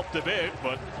spot helped a bit,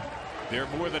 but they're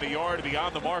more than a yard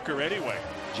beyond the marker anyway.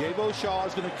 Jay Beauchamp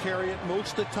is going to carry it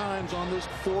most of the times on those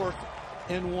 4th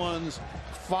and 1s,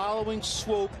 following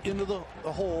Swope into the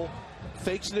hole,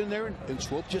 fakes it in there, and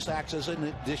Swope just acts as an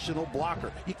additional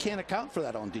blocker. You can't account for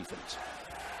that on defense.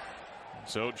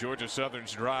 So Georgia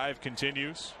Southern's drive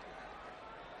continues.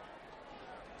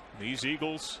 These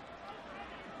Eagles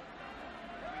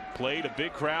play to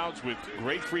big crowds with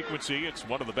great frequency. It's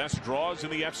one of the best draws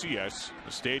in the FCS,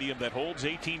 a stadium that holds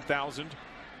 18,000,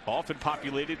 often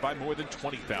populated by more than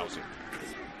 20,000.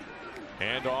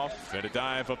 Handoff and a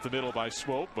dive up the middle by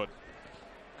Swope, but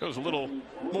goes a little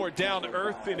more down to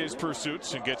earth in his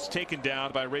pursuits and gets taken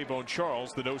down by Raybone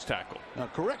Charles, the nose tackle. Now,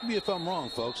 correct me if I'm wrong,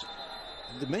 folks.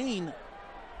 The Maine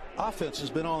offense has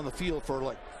been on the field for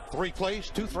like 3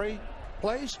 plays, 2-3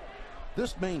 plays.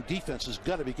 This Maine defense has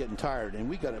got to be getting tired, and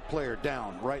we got a player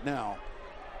down right now.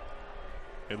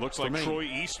 It looks like Troy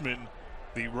Eastman,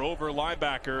 the Rover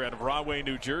linebacker out of Rahway,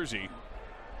 New Jersey,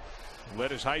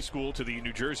 led his high school to the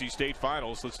New Jersey State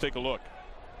Finals. Let's take a look.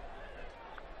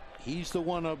 He's the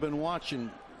one I've been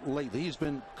watching lately. He's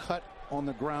been cut on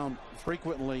the ground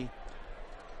frequently.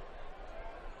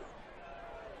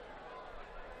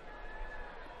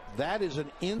 That is an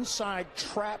inside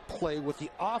trap play with the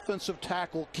offensive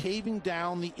tackle caving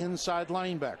down the inside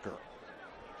linebacker.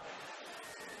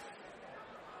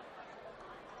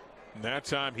 And that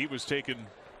time he was taken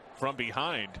from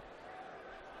behind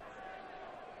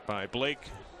by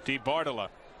Blake DeBartola.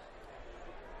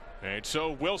 And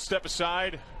so we'll step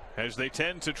aside as they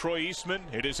tend to Troy Eastman.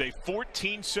 It is a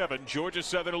 14-7 Georgia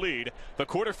Southern lead. The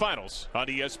quarterfinals on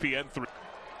ESPN3.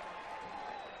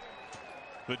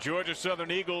 The Georgia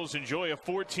Southern Eagles enjoy a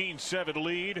 14-7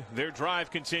 lead. Their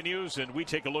drive continues, and we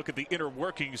take a look at the inner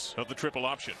workings of the triple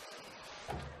option.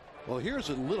 Well, here's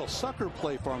a little sucker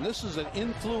play for him. This is an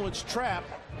influence trap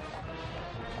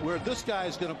where this guy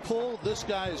is going to pull, this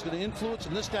guy is going to influence,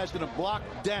 and this guy's going to block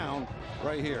down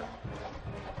right here.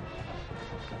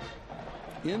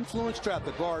 Influence trap.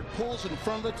 The guard pulls in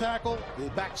front of the tackle. The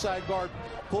backside guard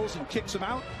pulls and kicks him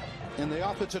out. And the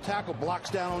offensive tackle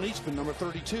blocks down on Eastman, number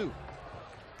 32.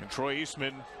 And Troy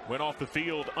Eastman went off the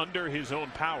field under his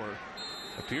own power.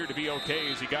 Appeared to be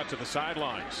okay as he got to the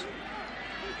sidelines.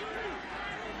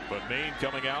 But Maine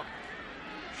coming out,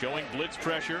 showing blitz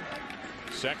pressure.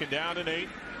 2nd down and 8.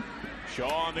 Shaw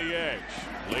on the edge.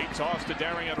 Late toss to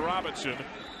Darian Robinson.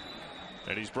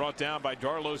 And he's brought down by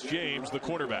Darlos James, the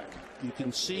quarterback. You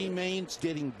can see Maine's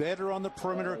getting better on the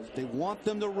perimeter. They want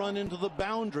them to run into the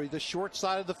boundary, the short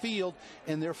side of the field,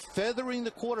 and they're feathering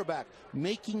the quarterback,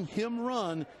 making him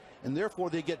run, and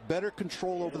therefore they get better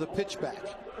control over the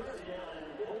pitchback.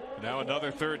 Now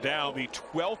another 3rd down, the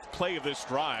 12th play of this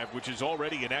drive, which is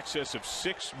already in excess of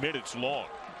 6 minutes long.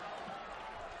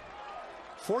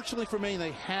 Fortunately for Maine,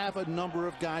 they have a number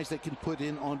of guys that can put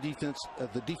in on defense,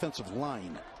 the defensive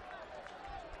line.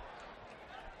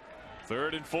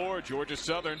 3rd and 4, Georgia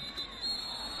Southern,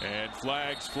 and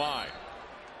flags fly.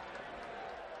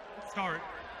 Start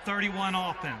 31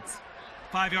 offense,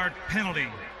 5-yard penalty,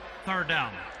 3rd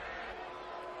down.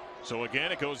 So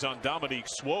again, it goes on Dominique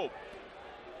Swope.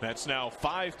 That's now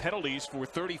 5 penalties for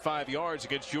 35 yards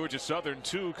against Georgia Southern,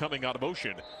 2 coming out of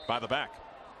motion by the back.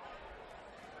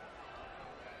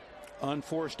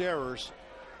 Unforced errors.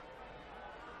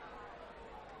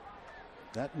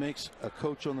 That makes a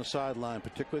coach on the sideline,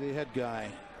 particularly the head guy,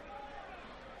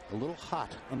 a little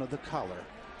hot under the collar.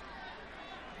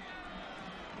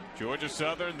 Georgia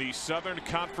Southern, the Southern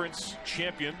Conference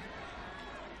champion.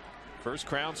 First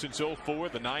crown since 04,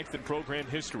 the 9th in program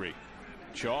history.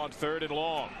 Shaw on 3rd and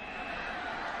long.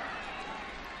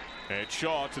 And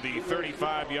Shaw to the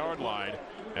 35-yard line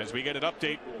as we get an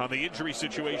update on the injury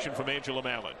situation from Angela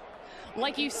Mallon.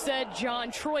 Like you said,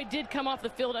 John, Troy did come off the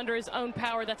field under his own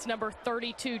power. That's number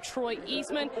 32, Troy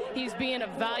Eastman. He's being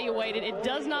evaluated. It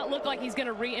does not look like he's going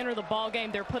to re-enter the ball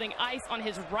game. They're putting ice on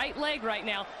his right leg right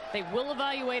now. They will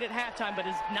evaluate at halftime, but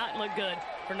it does not look good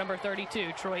for number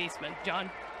 32, Troy Eastman. John?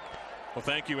 Well,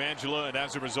 thank you, Angela. And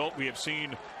as a result, we have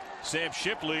seen Sam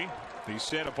Shipley, the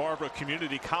Santa Barbara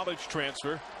Community College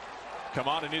transfer, come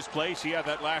on in his place. He had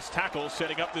that last tackle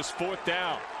setting up this 4th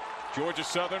down. Georgia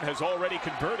Southern has already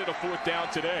converted a 4th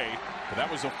down today, but that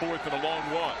was a 4th and a long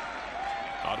one.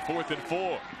 On 4th and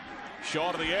 4,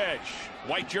 Shaw to the edge.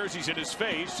 White jerseys in his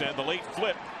face, and the late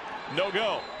flip, no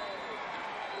go.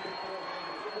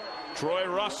 Troy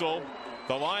Russell,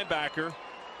 the linebacker,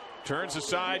 turns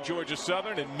aside Georgia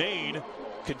Southern, and Maine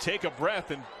can take a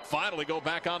breath and finally go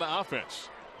back on the offense.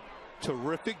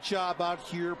 Terrific job out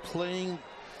here playing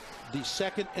the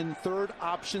 2nd and 3rd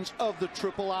options of the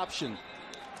triple option.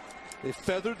 They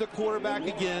feathered the quarterback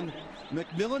again.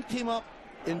 McMillan came up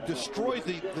and destroyed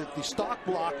the stock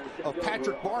block of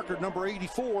Patrick Barker, number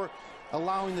 84,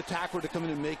 allowing the tackler to come in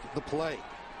and make the play.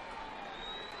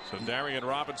 So Darian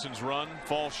Robinson's run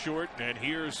falls short, and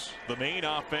here's the Maine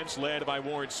offense led by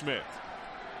Warren Smith.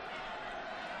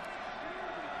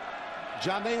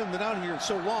 John, they haven't been out here in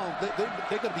so long. They're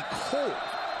going to be cold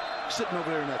sitting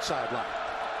over there in that sideline.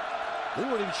 They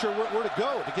weren't even sure where to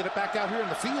go to get it back out here in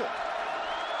the field.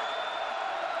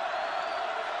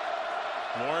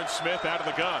 Warren Smith out of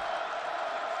the gun.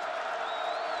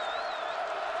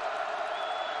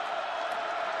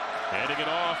 Handing it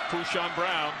off, Pushan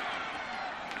Brown.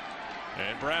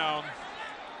 And Brown,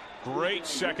 great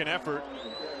second effort.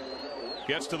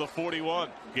 Gets to the 41,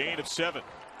 gain of 7.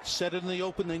 Set it in the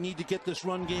open. They need to get this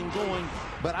run game going,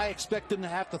 but I expect them to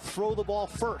have to throw the ball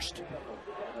first.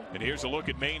 And here's a look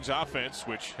at Maine's offense,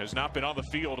 which has not been on the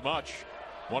field much.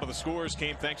 One of the scores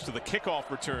came thanks to the kickoff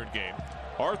return game.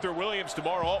 Arthur Williams,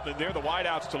 DeMar Altman, they're the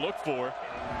wideouts to look for.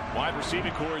 Wide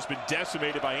receiving core has been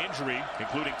decimated by injury,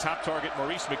 including top target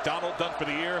Maurice McDonald, done for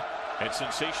the year, and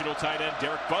sensational tight end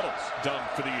Derek Buttles, done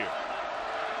for the year.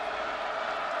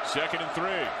 2nd and 3.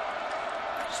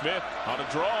 Smith on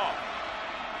a draw,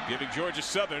 giving Georgia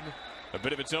Southern a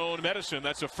bit of its own medicine.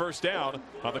 That's a 1st down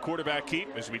on the quarterback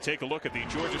keep as we take a look at the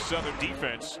Georgia Southern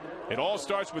defense. It all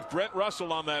starts with Brent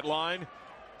Russell on that line.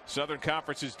 Southern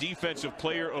Conference's Defensive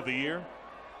Player of the Year.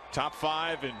 Top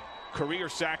 5 in career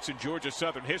sacks in Georgia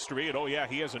Southern history, and oh yeah,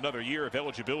 he has another year of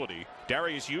eligibility.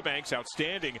 Darius Eubanks,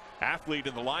 outstanding athlete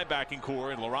in the linebacking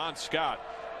core, and Laron Scott,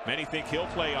 many think he'll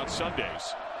play on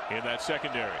Sundays in that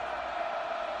secondary.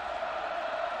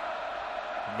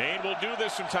 Maine will do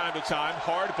this from time to time.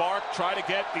 Hard bark, try to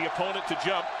get the opponent to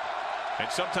jump, and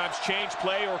sometimes change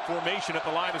play or formation at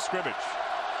the line of scrimmage.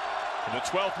 And the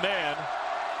 12th man,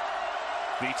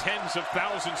 the tens of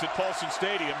thousands at Paulson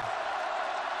Stadium,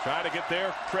 try to get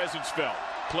their presence felt.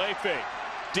 Play fake,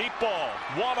 deep ball,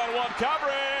 one-on-one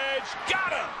coverage,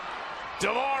 got him!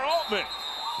 DeVar Altman.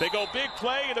 They go big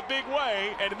play in a big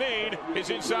way, and Maine is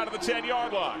inside of the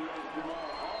 10-yard line.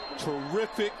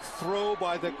 Terrific throw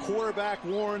by the quarterback,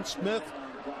 Warren Smith.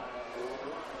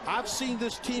 I've seen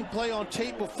this team play on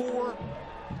tape before.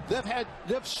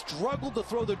 They've struggled to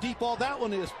throw the deep ball. That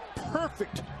one is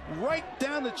perfect, right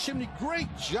down the chimney.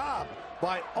 Great job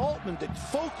by Altman to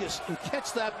focus and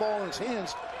catch that ball in his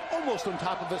hands, almost on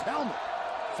top of his helmet.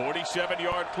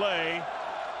 47-yard play.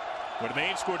 When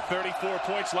Maine scored 34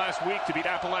 points last week to beat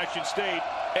Appalachian State,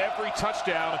 every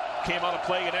touchdown came on a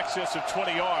play in excess of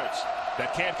 20 yards.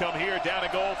 That can't come here. Down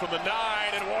a goal from the 9,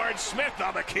 and Warren Smith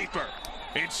on the keeper.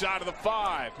 Inside of the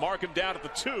 5. Mark him down at the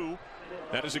 2.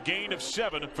 That is a gain of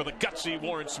 7 for the gutsy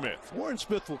Warren Smith. Warren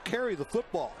Smith will carry the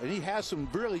football, and he has some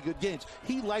really good games.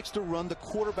 He likes to run the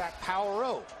quarterback power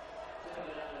O.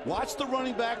 Watch the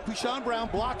running back, Pushawn Brown,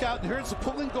 block out, and here's the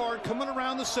pulling guard coming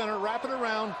around the center, wrap it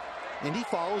around, and he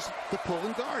follows the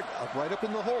pulling guard right up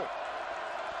in the hole.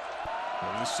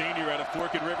 And the senior out of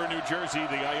Forked River, New Jersey,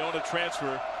 the Iona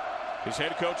transfer. His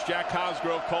head coach, Jack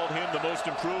Cosgrove, called him the most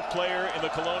improved player in the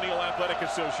Colonial Athletic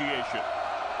Association.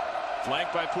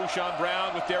 Flanked by Pushawn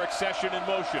Brown with Derek Session in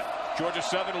motion. Georgia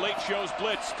Southern late shows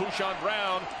blitz. Pushawn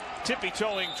Brown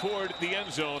tippy-toeing toward the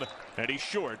end zone, and he's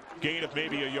short. Gain of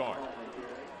maybe a yard.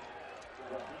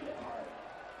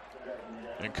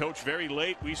 And coach, very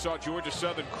late, we saw Georgia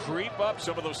Southern creep up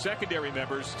some of those secondary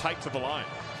members tight to the line.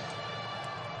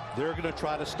 They're going to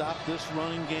try to stop this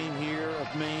running game here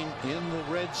of Maine in the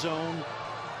red zone.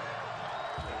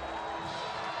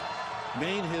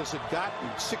 Maine has gotten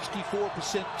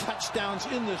 64% touchdowns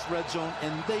in this red zone,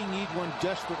 and they need one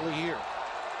desperately here.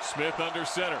 Smith under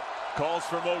center, calls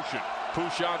for motion.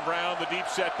 Pushawn Brown, the deep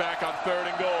setback on 3rd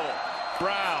and goal.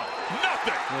 Brown,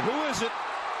 nothing. And who is it?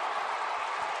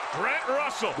 Brent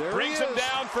Russell there brings him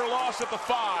down for a loss at the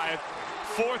 5.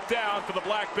 4th down for the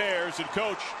Black Bears. And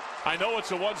coach, I know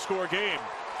it's a one-score game,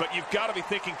 but you've got to be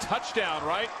thinking touchdown,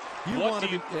 right?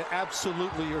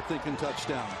 Absolutely, you're thinking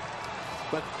touchdown.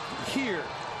 But here,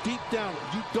 deep down,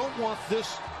 you don't want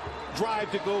this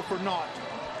drive to go for naught.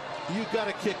 You've got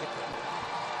to kick it.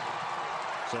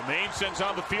 So Maine sends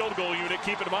on the field goal unit.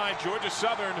 Keep in mind, Georgia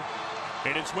Southern,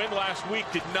 in its win last week,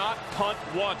 did not punt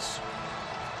once.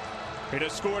 It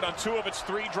has scored on 2 of its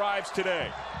 3 drives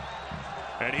today.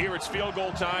 And here it's field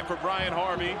goal time for Brian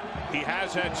Harvey. He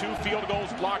has had 2 field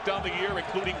goals blocked on the year,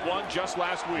 including 1 just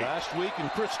last week. And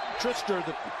Chris Trister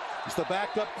is the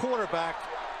backup quarterback.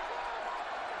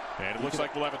 And it looks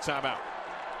like we'll have a timeout.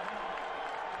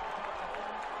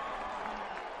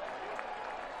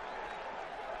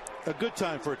 A good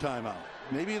time for a timeout.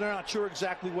 Maybe they're not sure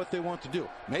exactly what they want to do.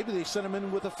 Maybe they sent him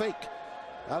in with a fake.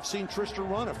 I've seen Trister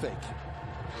run a fake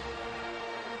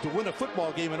to win a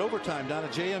football game in overtime down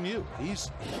at JMU.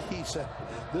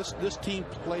 This team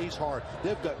plays hard.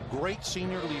 They've got great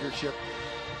senior leadership,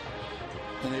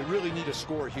 and they really need a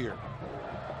score here.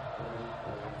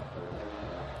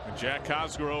 And Jack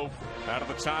Cosgrove out of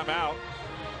the timeout.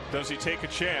 Does he take a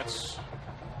chance?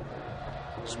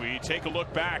 As we take a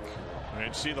look back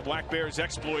and see the Black Bears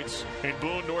exploits in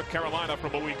Boone, North Carolina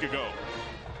from a week ago.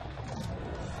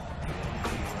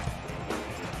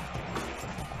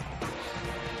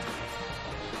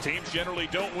 Teams generally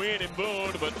don't win in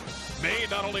Boone, but Maine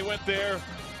not only went there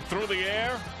through the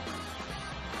air,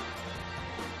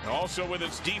 also with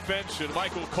its defense and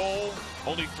Michael Cole,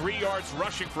 only 3 yards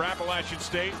rushing for Appalachian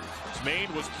State.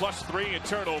 Maine was +3 in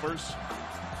turnovers,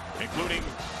 including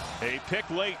a pick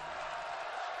late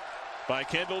by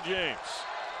Kendall James.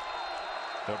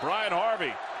 So Brian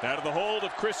Harvey out of the hold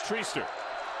of Chris Trister.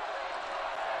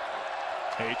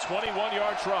 A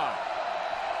 21-yard try.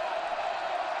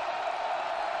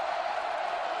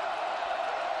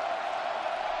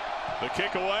 The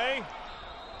kick away,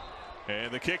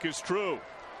 and the kick is true.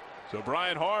 So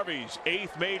Brian Harvey's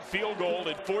 8th made field goal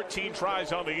in 14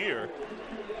 tries on the year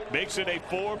makes it a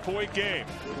 4-point game.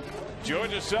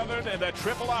 Georgia Southern and that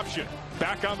triple option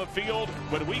back on the field.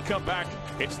 When we come back,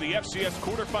 it's the FCS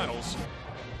quarterfinals.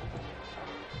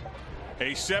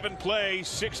 A 7-play,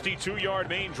 62-yard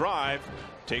Maine drive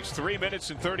Takes 3 minutes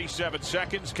and 37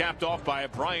 seconds, capped off by a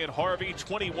Brian Harvey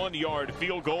 21-yard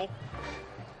field goal.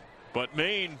 But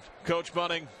Maine, Coach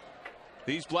Bunning,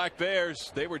 these Black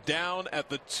Bears, they were down at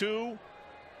the 2,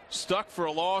 stuck for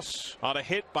a loss on a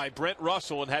hit by Brent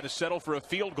Russell, and had to settle for a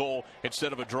field goal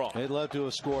instead of a draw. They'd love to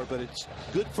have scored, but it's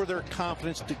good for their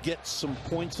confidence to get some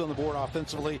points on the board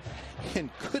offensively, and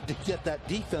good to get that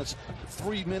defense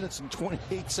 3 minutes and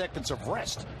 28 seconds of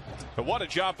rest. But what a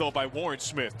job, though, by Warren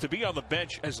Smith to be on the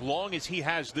bench as long as he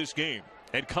has this game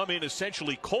and come in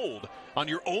essentially cold on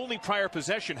your only prior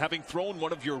possession, having thrown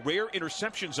one of your rare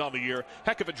interceptions on the year.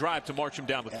 Heck of a drive to march him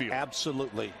down the field.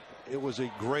 Absolutely. It was a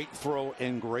great throw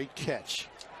and great catch.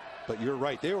 But you're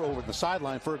right. They were over the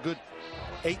sideline for a good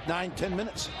 8, 9, 10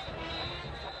 minutes.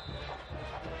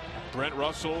 Brent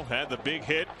Russell had the big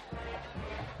hit.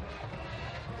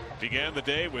 Began the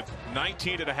day with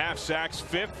 19.5 sacks,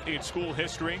 5th in school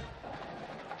history.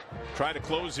 Try to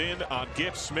close in on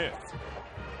Gibbs Smith.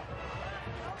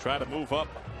 Try to move up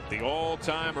the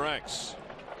all-time ranks.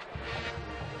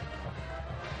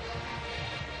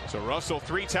 So Russell,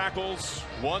 3 tackles,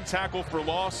 1 tackle for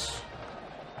loss.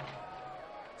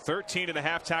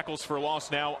 13.5 tackles for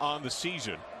loss now on the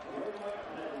season,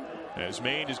 as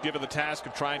Maine is given the task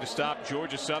of trying to stop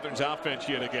Georgia Southern's offense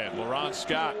yet again. LaRon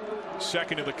Scott,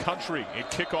 2nd in the country in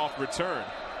kickoff return.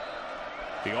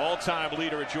 The all-time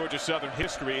leader in Georgia Southern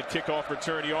history in kickoff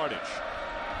return yardage.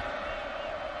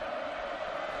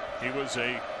 He was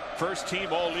a first-team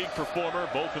All-League performer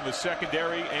both in the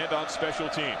secondary and on special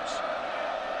teams.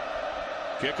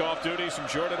 Kickoff duties from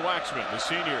Jordan Waxman, the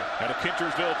senior out of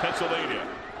Kintersville, Pennsylvania.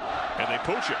 And they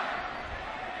pooch it.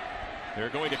 They're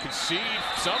going to concede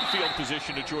some field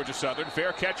position to Georgia Southern.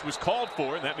 Fair catch was called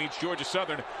for, and that means Georgia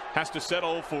Southern has to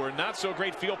settle for not so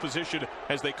great field position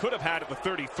as they could have had at the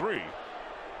 33.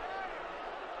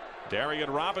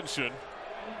 Darian Robinson,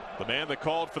 the man that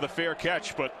called for the fair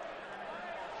catch, but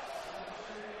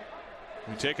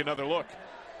we take another look.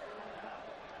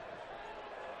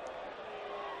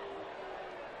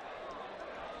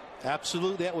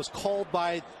 Absolutely. That was called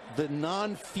by the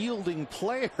non-fielding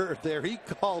player there. He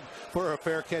called for a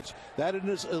fair catch. That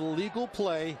is an illegal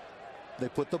play. They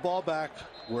put the ball back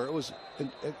where it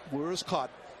was caught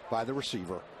by the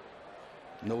receiver.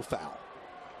 No foul.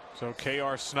 So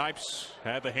K.R. Snipes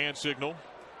had the hand signal,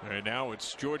 and now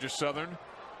it's Georgia Southern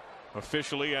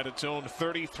officially at its own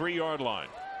 33-yard line.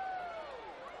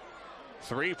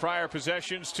 3 prior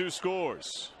possessions, 2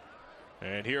 scores.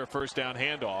 And here a first down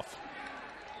handoff.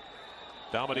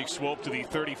 Dominique Swope to the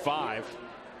 35.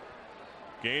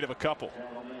 Gain of a couple.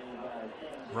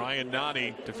 Ryan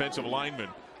Nani, defensive lineman.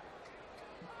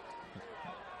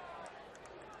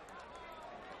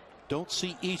 Don't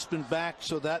see Eastman back,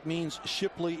 so that means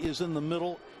Shipley is in the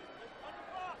middle.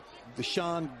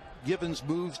 Deshaun Givens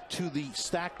moves to the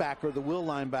stack backer, the will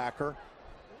linebacker.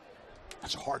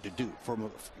 That's hard to do from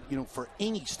for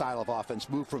any style of offense.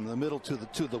 Move from the middle to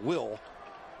the will,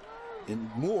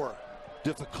 and more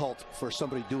difficult for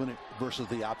somebody doing it versus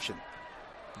the option.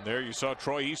 There you saw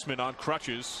Troy Eastman on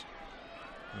crutches.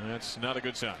 That's not a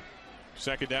good sign.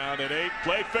 2nd down and 8.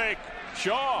 Play fake.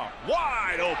 Shaw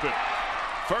wide open.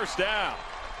 First down.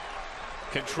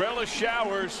 Contrella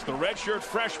Showers, the redshirt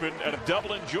freshman out of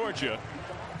Dublin, Georgia.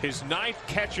 His 9th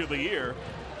catch of the year.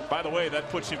 By the way, that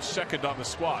puts him 2nd on the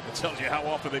squad. It tells you how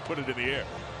often they put it in the air.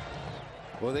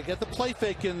 Well, they get the play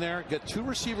fake in there. Get 2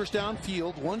 receivers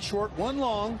downfield. 1 short, 1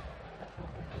 long.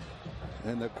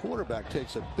 And the quarterback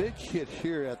takes a big hit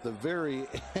here at the very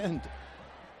end.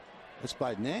 It's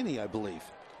by Nanny, I believe.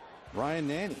 Ryan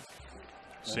Nanny.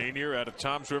 Senior out of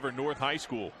Toms River North High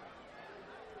School.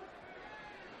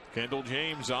 Kendall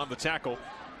James on the tackle.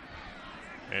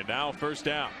 And now first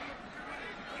down.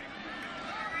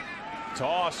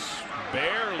 Toss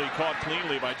barely caught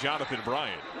cleanly by Jonathan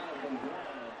Bryant.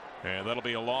 And that'll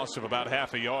be a loss of about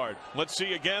half a yard. Let's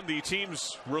see again the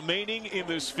teams remaining in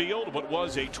this field. What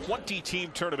was a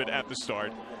 20-team tournament at the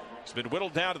start. It's been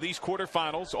whittled down to these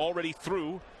quarterfinals. Already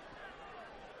through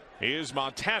is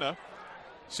Montana.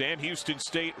 Sam Houston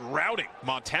State routing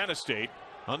Montana State.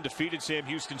 Undefeated Sam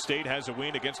Houston State has a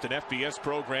win against an FBS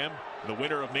program. The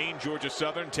winner of Maine, Georgia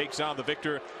Southern, takes on the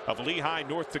victor of Lehigh,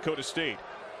 North Dakota State.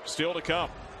 Still to come,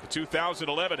 the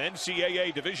 2011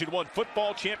 NCAA Division I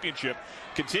Football Championship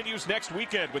continues next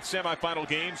weekend with semifinal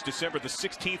games December the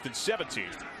 16th and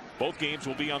 17th. Both games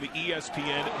will be on the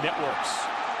ESPN networks.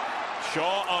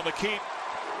 Shaw on the keep.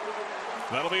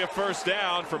 That'll be a first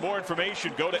down. For more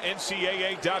information, go to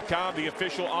NCAA.com, the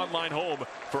official online home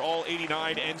for all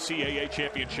 89 NCAA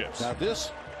championships. Now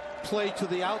this play to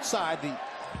the outside,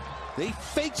 they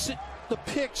fakes it the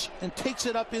pitch and takes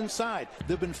it up inside.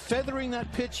 They've been feathering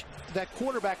that pitch, that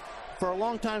quarterback, for a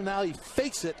long time now. He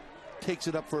fakes it, takes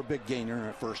it up for a big gainer and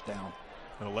a first down.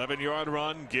 An 11-yard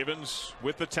run. Givens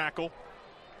with the tackle.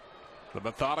 The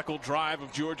methodical drive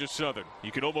of Georgia Southern.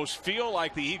 You can almost feel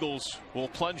like the Eagles will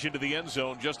plunge into the end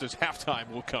zone just as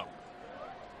halftime will come.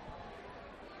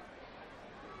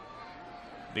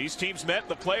 These teams met in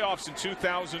the playoffs in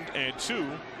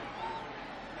 2002.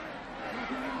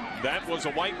 That was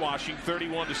a whitewashing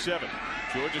 31-7.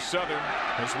 Georgia Southern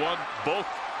has won both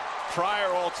prior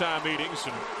all-time meetings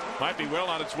and might be well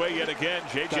on its way yet again.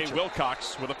 J.J.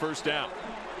 Wilcox with a first down.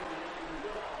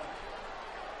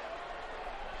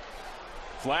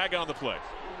 Flag on the play.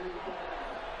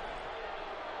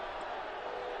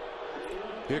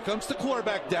 Here comes the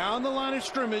quarterback down the line of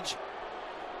scrimmage.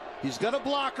 He's got a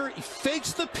blocker. He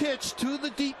fakes the pitch to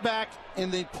the deep back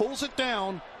and then pulls it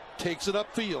down, takes it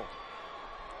upfield.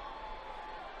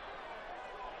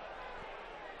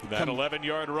 That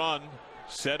 11-yard run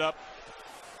set up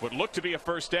what looked to be a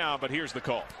first down, but here's the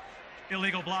call.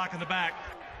 Illegal block in the back.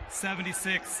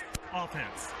 76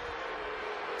 offense.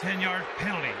 10-yard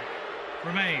penalty.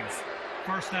 Remains.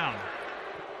 First down.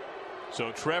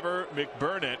 So Trevor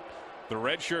McBurnett, the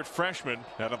redshirt freshman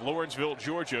out of Lawrenceville,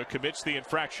 Georgia, commits the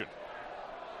infraction.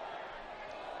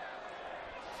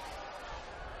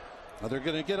 Now they're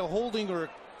going to get a holding or a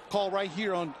call right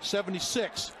here on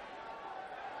 76.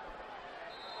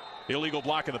 Illegal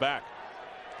block in the back.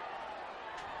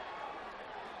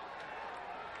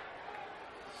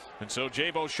 And so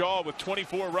Jabo Shaw with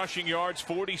 24 rushing yards,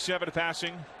 47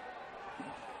 passing.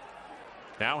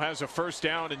 Now has a first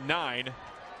down and 9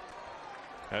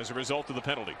 as a result of the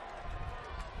penalty.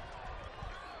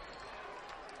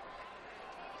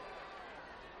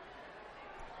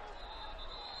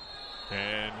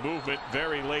 And movement,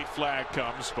 very late flag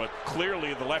comes, but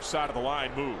clearly the left side of the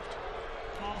line moved.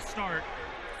 False start,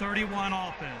 31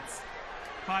 offense.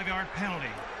 5-yard penalty.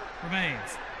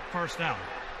 Remains. First down.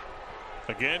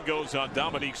 Again goes on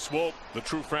Dominique Swope, the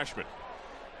true freshman.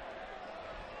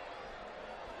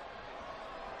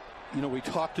 You know, we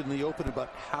talked in the open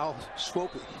about how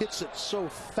Swope hits it so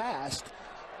fast,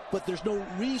 but there's no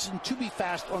reason to be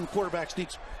fast on quarterback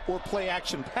sneaks or play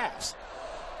action pass.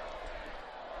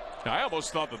 Now, I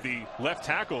almost thought that the left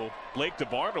tackle, Blake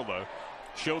DeBarnala,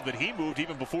 showed that he moved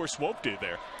even before Swope did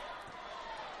there.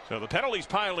 So the penalties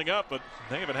piling up, but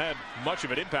they haven't had much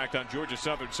of an impact on Georgia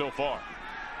Southern so far.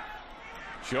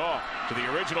 Shaw to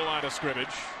the original line of scrimmage,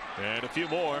 and a few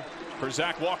more for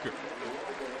Zach Walker.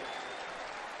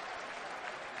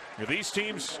 Now, these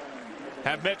teams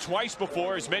have met twice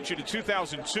before, as mentioned in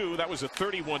 2002. That was a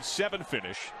 31-7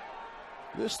 finish.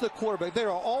 This is the quarterback. They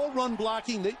are all run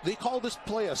blocking. They call this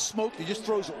play a smoke. He just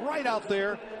throws it right out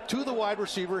there to the wide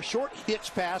receiver, short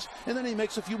hitch pass, and then he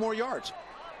makes a few more yards.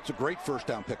 It's a great first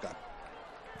down pickup.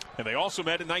 And they also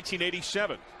met in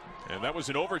 1987, and that was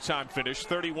an overtime finish,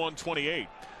 31-28,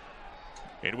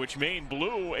 in which Maine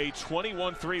blew a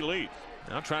 21-3 lead.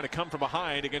 Now trying to come from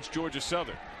behind against Georgia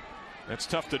Southern. That's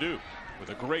tough to do with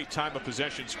a great time of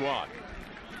possession squad.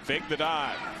 Fake the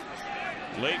dive.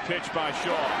 Late pitch by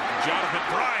Shaw. Jonathan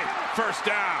Bryant, first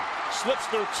down. Slips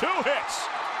through 2 hits.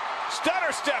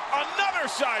 Stutter step, another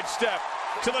side step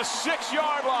to the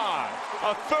 6-yard line.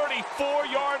 A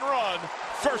 34-yard run,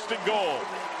 first and goal.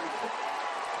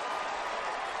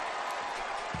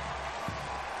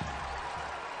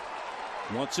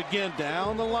 Once again,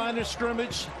 down the line of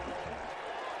scrimmage.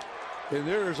 And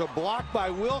there is a block by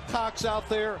Wilcox out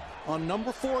there on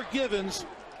number 4 Givens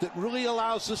that really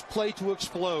allows this play to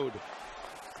explode.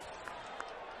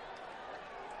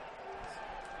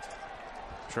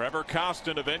 Trevor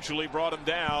Costin eventually brought him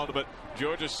down, but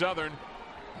Georgia Southern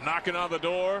knocking on the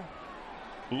door,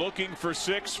 looking for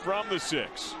 6 from the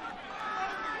 6.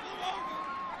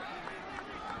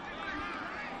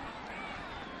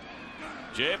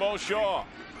 Jabo Shaw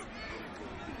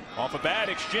off a bad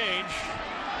exchange.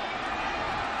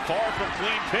 Far from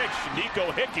clean pitch.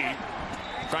 Nico Hickey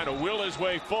trying to will his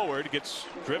way forward. Gets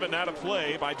driven out of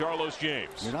play by Darlos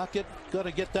James. You're not going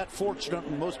to get that fortunate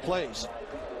in most plays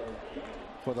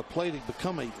for the play to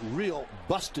become a real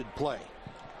busted play.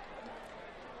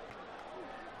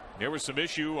 There was some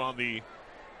issue on the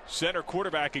center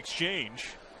quarterback exchange.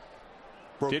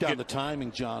 Broke down the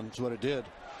timing, John, is what it did.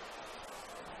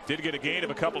 Did get a gain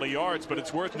of a couple of yards, but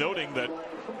it's worth noting that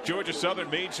Georgia Southern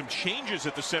made some changes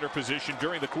at the center position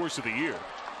during the course of the year.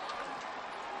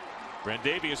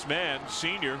 Brandavius Mann,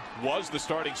 senior, was the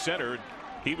starting center.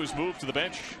 He was moved to the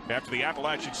bench after the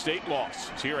Appalachian State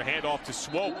loss. It's here a handoff to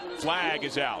Swope. Flag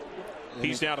is out.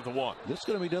 He's down at the 1. This is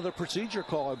going to be another procedure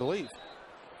call, I believe.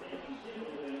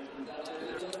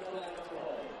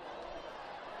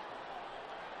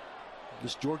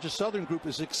 This Georgia Southern group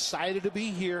is excited to be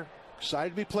here,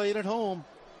 excited to be playing at home.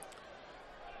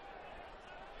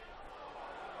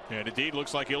 And indeed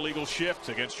looks like illegal shift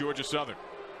against Georgia Southern.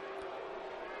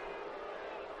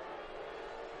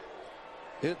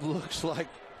 It looks like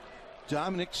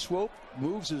Dominic Swope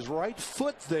moves his right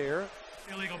foot there.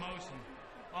 Illegal motion.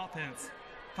 Offense.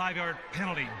 5-yard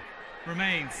penalty.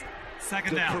 Remains.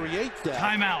 Second To down. create that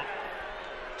timeout.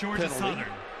 Georgia penalty. Southern.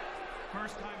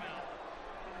 First timeout.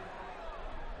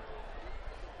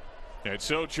 And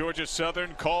so Georgia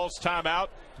Southern calls timeout.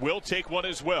 We'll take one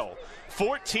as well.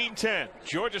 14-10.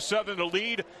 Georgia Southern to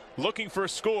lead, looking for a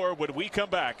score when we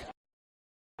come back.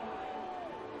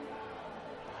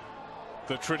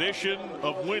 The tradition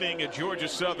of winning at Georgia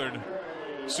Southern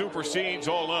supersedes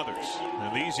all others.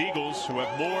 And these Eagles, who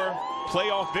have more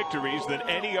playoff victories than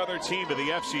any other team in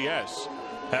the FCS,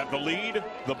 have the lead,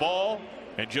 the ball,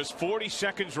 and just 40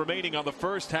 seconds remaining on the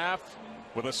first half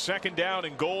with a second down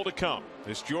and goal to come.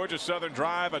 This Georgia Southern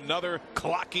drive, another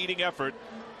clock-eating effort.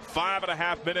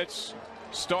 5.5 minutes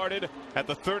started at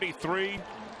the 33.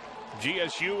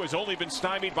 GSU has only been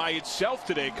stymied by itself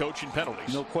today, Coach, in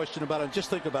penalties. No question about it. Just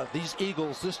think about it. These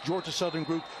Eagles, this Georgia Southern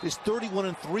group is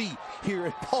 31-3 here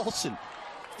at Paulson.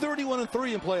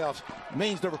 31-3 in playoffs.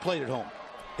 Maine's never played at home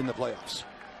in the playoffs.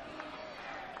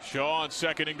 Shaw on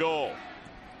 2nd and goal.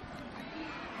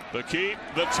 The keep,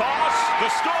 the toss, the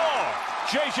score.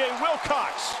 J.J.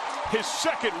 Wilcox, his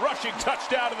second rushing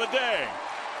touchdown of the day.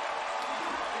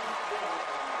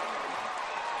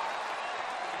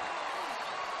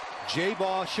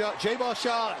 J-Ball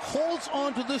Shaw holds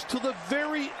on to this to the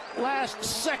very last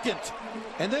second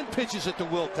and then pitches it to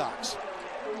Wilcox.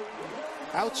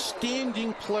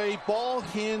 Outstanding play, ball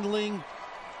handling,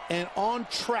 and on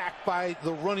track by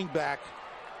the running back,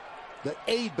 the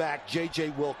A-back, J.J.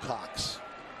 Wilcox.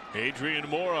 Adrian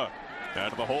Mora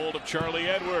out of the hold of Charlie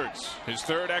Edwards. His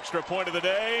third extra point of the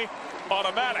day,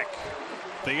 automatic.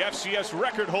 The FCS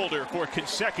record holder for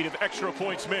consecutive extra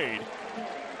points made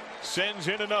sends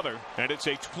in another, and it's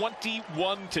a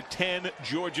 21-10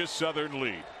 Georgia Southern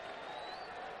lead.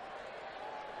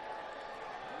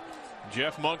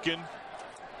 Jeff Monken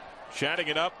chatting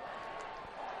it up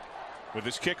with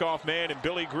his kickoff man and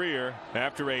Billy Greer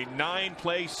after a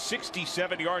 9-play,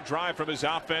 67-yard drive from his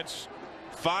offense.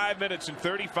 5 minutes and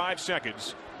 35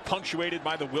 seconds, punctuated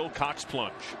by the Wilcox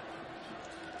plunge.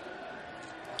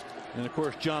 And of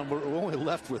course, John, we're only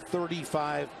left with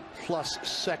 35+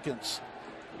 seconds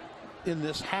in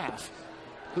this half.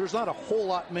 There's not a whole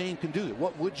lot Maine can do.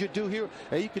 What would you do here?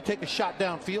 You could take a shot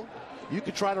downfield. You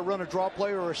could try to run a draw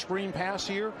play or a screen pass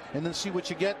here and then see what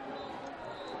you get.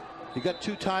 You got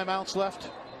 2 timeouts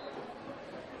left.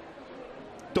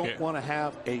 Don't want to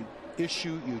have a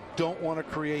issue. You don't want to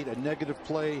create a negative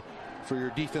play for your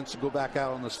defense to go back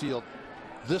out on this field.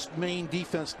 This Maine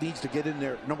defense needs to get in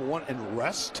there, number one, and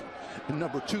rest, and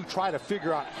number two, try to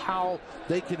figure out how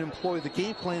they can employ the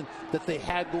game plan that they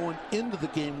had going into the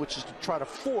game, which is to try to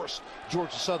force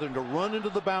Georgia Southern to run into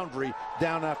the boundary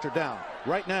down after down.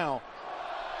 Right now,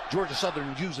 Georgia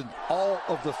Southern using all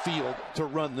of the field to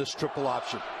run this triple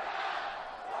option.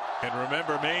 And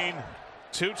remember, Maine,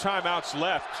 2 timeouts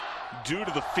left due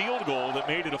to the field goal that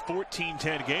made it a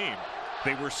 14-10 game.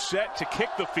 They were set to kick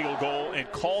the field goal and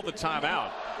call the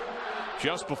timeout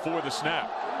just before the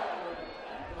snap.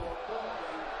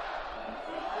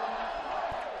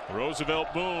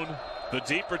 Roosevelt Boone, the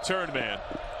deep return man.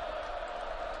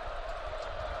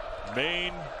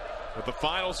 Maine with the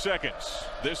final seconds.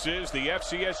 This is the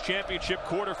FCS Championship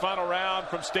quarterfinal round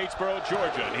from Statesboro,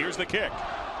 Georgia. And here's the kick,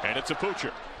 and it's a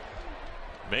poocher.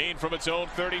 Maine from its own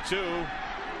 32,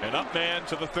 and up man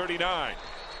to the 39.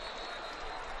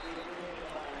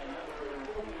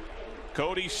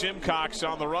 Cody Simcox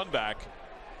on the run back.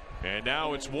 And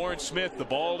now it's Warren Smith, the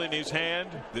ball in his hand.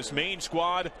 This Maine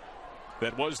squad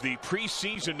that was the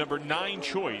preseason number 9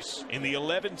 choice in the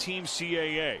 11-team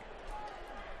CAA.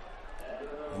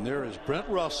 And there is Brent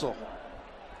Russell,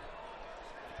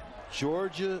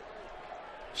 Georgia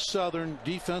Southern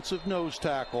defensive nose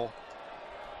tackle,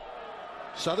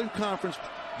 Southern Conference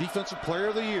Defensive Player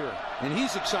of the Year, and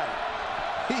he's excited.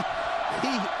 He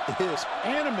is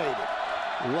animated.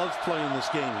 Loves playing this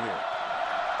game here.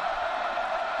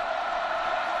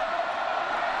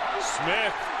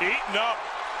 Smith eaten up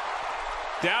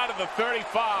down to the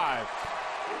 35.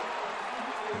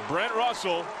 Brent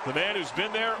Russell, the man who's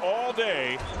been there all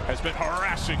day, has been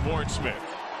harassing Warren Smith.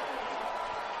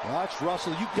 Watch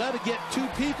Russell. You've got to get 2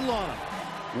 people on him.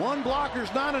 One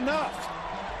blocker's not enough.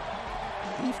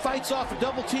 He fights off a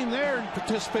double team there and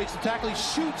participates in the tackle. He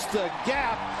shoots the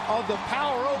gap of the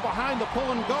power O behind the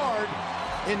pulling guard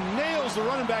and nails the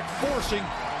running back, forcing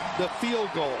the field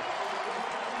goal.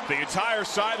 The entire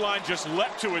sideline just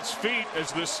leapt to its feet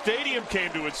as the stadium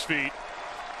came to its feet.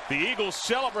 The Eagles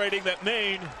celebrating that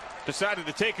Maine decided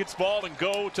to take its ball and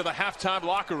go to the halftime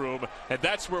locker room, and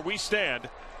that's where we stand.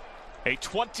 A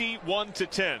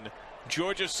 21-10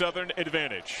 Georgia Southern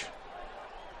advantage.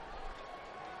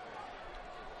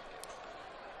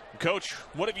 Coach,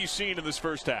 what have you seen in this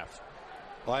first half?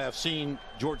 I have seen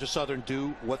Georgia Southern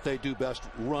do what they do best,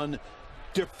 run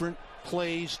different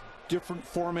plays, different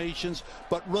formations,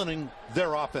 but running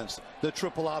their offense, the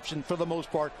triple option for the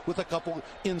most part, with a couple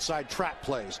inside trap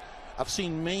plays. I've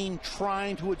seen Maine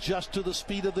trying to adjust to the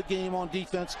speed of the game on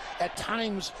defense, at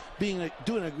times doing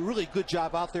a really good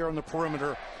job out there on the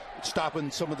perimeter, stopping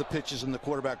some of the pitches and the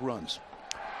quarterback runs.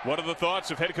 What are the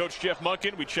thoughts of head coach Jeff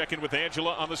Monken? We check in with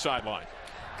Angela on the sideline.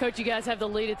 Coach, you guys have the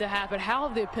lead at the half, but how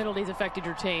have the penalties affected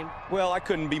your team? Well, I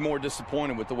couldn't be more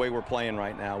disappointed with the way we're playing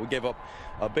right now. We gave up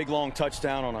a big, long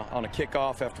touchdown on a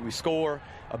kickoff after we score,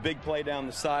 a big play down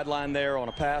the sideline there on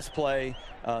a pass play,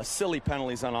 silly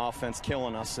penalties on offense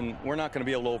killing us, and we're not going to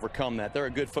be able to overcome that. They're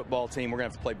a good football team. We're going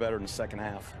to have to play better in the second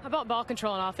half. How about ball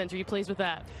control on offense? Are you pleased with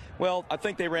that? Well, I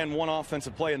think they ran one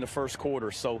offensive play in the first quarter,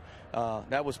 so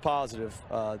that was positive.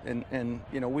 And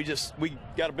you know, we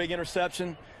got a big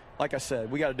interception. Like I said,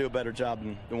 we got to do a better job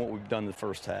than what we've done in the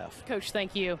first half. Coach,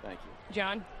 thank you. Thank you.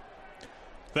 John?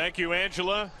 Thank you,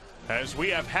 Angela. As we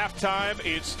have halftime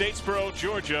in Statesboro,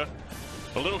 Georgia.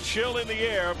 A little chill in the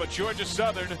air, but Georgia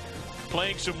Southern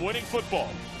playing some winning football.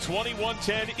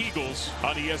 21-10 Eagles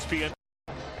on ESPN.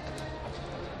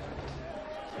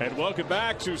 And welcome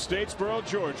back to Statesboro,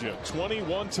 Georgia.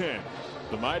 21-10.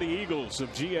 The mighty Eagles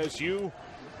of GSU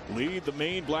lead the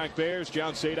Maine Black Bears.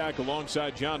 John Sadak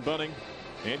alongside John Bunning.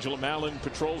 Angela Mallon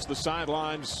patrols the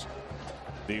sidelines.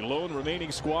 The lone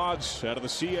remaining squads out of the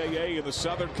CAA in the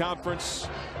Southern Conference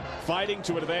fighting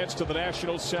to advance to the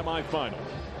national semifinal.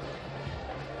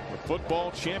 The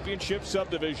football championship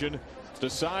subdivision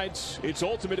decides its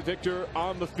ultimate victor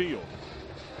on the field.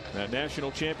 That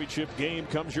national championship game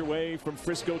comes your way from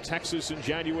Frisco, Texas in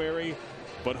January.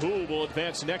 But who will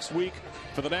advance next week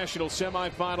for the national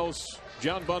semifinals?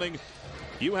 John Bunning,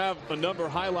 you have a number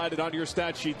highlighted on your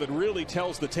stat sheet that really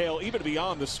tells the tale even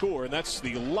beyond the score, and that's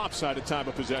the lopsided time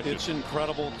of possession. It's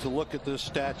incredible to look at this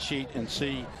stat sheet and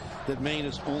see that Maine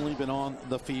has only been on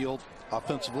the field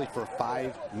offensively for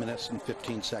 5 minutes and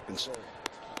 15 seconds.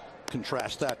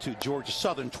 Contrast that to Georgia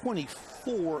Southern,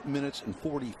 24 minutes and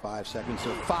 45 seconds.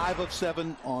 They're 5 of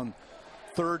 7 on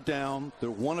third down. They're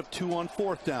 1 of 2 on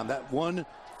fourth down. That one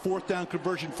fourth down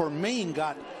conversion for Maine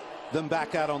got them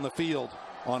back out on the field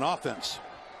on offense.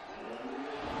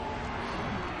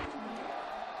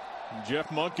 Jeff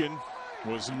Monken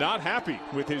was not happy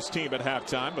with his team at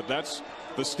halftime, but that's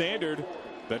the standard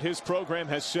that his program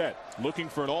has set. Looking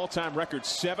for an all-time record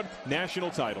 7th national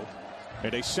title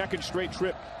and a second straight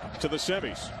trip to the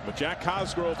semis. But Jack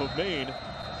Cosgrove of Maine,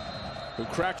 who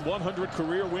cracked 100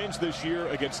 career wins this year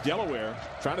against Delaware,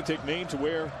 trying to take Maine to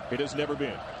where it has never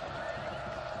been.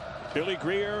 Billy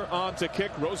Greer on to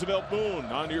kick. Roosevelt Boone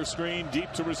on your screen, deep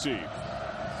to receive.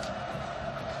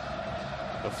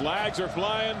 The flags are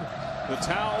flying. The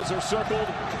towels are circled.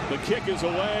 The kick is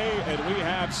away, and we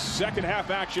have second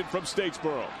half action from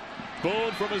Statesboro.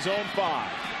 Boone from his own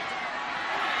 5.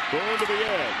 Boone to the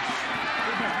edge.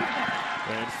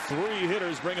 And 3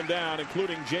 hitters bring him down,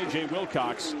 including J.J.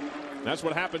 Wilcox. That's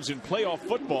what happens in playoff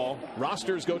football.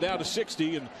 Rosters go down to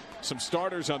 60, and some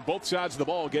starters on both sides of the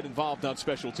ball get involved on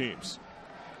special teams.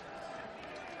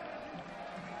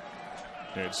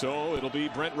 And so it'll be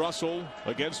Brent Russell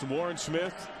against Warren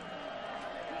Smith.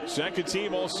 Second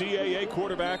team All-CAA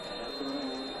quarterback.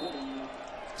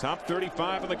 Top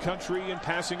 35 in the country in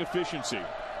passing efficiency.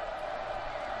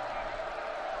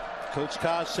 Coach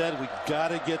Kaz said we got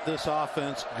to get this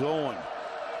offense going.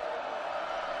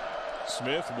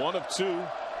 Smith 1 of 2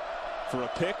 for a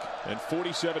pick and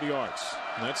 47 yards.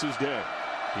 And that's his day.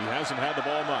 He hasn't had the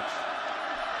ball much.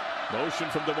 Motion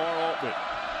from DeMar Altman.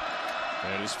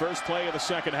 And his first play of the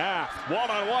second half.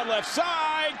 One-on-one left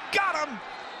side. Got him!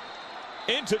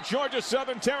 Into Georgia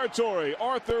Southern territory.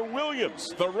 Arthur Williams,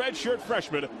 the redshirt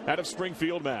freshman out of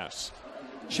Springfield, Mass.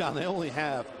 Sean, they only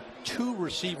have 2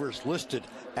 receivers listed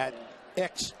at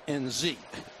X and Z.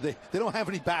 They don't have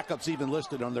any backups even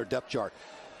listed on their depth chart.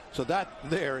 So that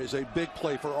there is a big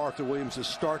play for Arthur Williams to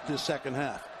start this second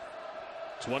half.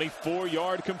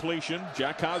 24-yard completion.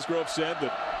 Jack Cosgrove said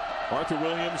that Arthur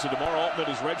Williams and DeMar Altman,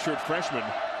 as redshirt freshmen,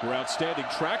 were outstanding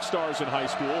track stars in high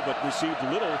school, but received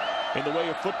little in the way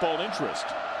of football interest.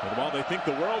 And while they think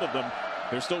the world of them,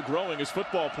 they're still growing as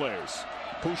football players.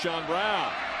 Pushan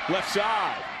Brown, left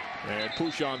side. And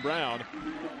Pushan Brown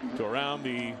to around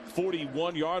the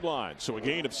 41-yard line. So a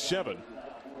gain of 7.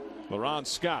 LaRon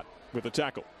Scott with the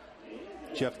tackle.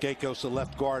 Jeff Gakos, the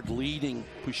left guard, leading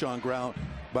Pushawn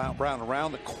Brown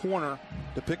around the corner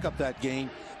to pick up that gain.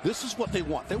 This is what they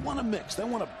want. They want a mix. They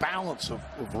want a balance of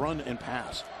run and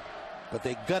pass. But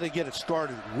they got to get it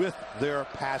started with their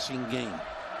passing game.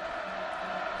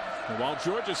 And while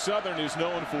Georgia Southern is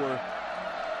known for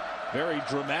very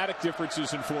dramatic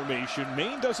differences in formation,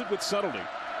 Maine does it with subtlety.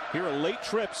 Here are late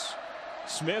trips.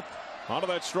 Smith onto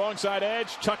that strong side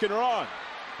edge, tuck and run.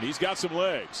 And he's got some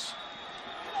legs.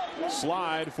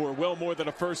 Slide for well more than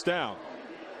a first down.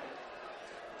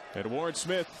 And Warren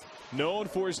Smith, known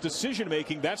for his decision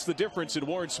making. That's the difference in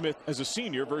Warren Smith as a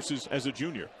senior versus as a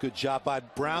junior. Good job by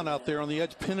Brown out there on the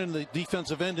edge, pinning the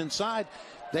defensive end inside.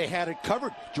 They had it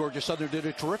covered. Georgia Southern did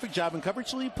a terrific job in coverage,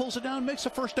 so he pulls it down and makes a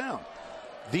first down.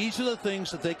 These are the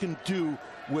things that they can do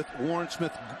with Warren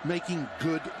Smith making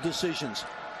good decisions.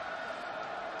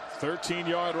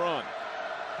 13-yard run.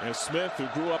 And Smith, who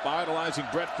grew up idolizing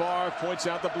Brett Favre, points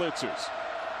out the blitzers.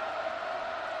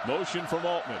 Motion from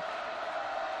Altman.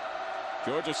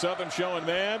 Georgia Southern showing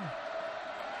man.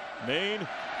 Maine,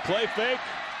 play fake.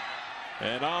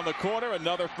 And on the corner,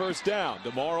 another first down.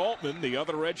 DeMar Altman, the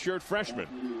other redshirt freshman.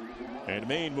 And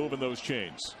Maine moving those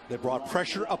chains. They brought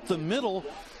pressure up the middle.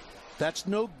 That's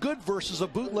no good versus a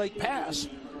bootleg pass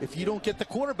if you don't get the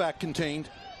quarterback contained.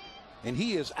 And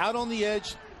he is out on the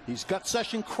edge. He's got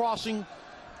Session crossing,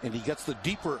 and he gets the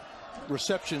deeper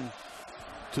reception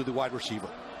to the wide receiver.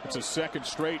 It's a second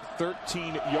straight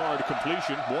 13-yard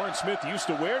completion. Warren Smith used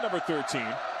to wear number 13.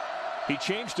 He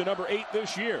changed to number 8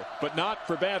 this year, but not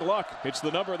for bad luck. It's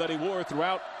the number that he wore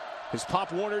throughout his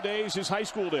Pop Warner days, his high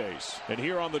school days. And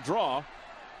here on the draw,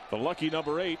 the lucky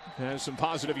number 8 has some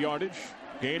positive yardage,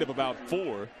 gain of about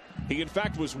 4. He, in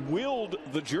fact, was willed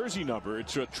the jersey number.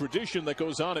 It's a tradition that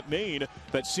goes on at Maine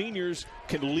that seniors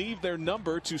can leave their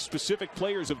number to specific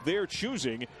players of their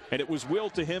choosing, and it was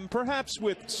willed to him, perhaps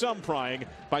with some prying,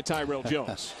 by Tyrell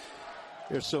Jones.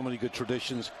 There's so many good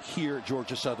traditions here at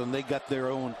Georgia Southern. They got their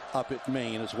own up at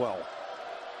Maine as well.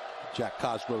 Jack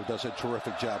Cosgrove does a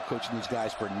terrific job coaching these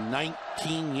guys for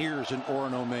 19 years in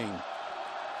Orono, Maine.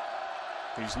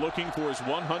 He's looking for his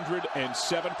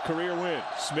 107th career win.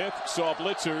 Smith saw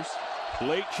blitzers.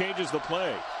 Late changes the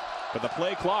play. But the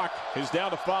play clock is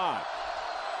down to 5.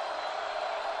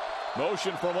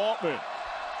 Motion from Altman.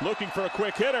 Looking for a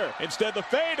quick hitter. Instead, the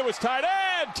fade to his tight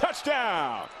end.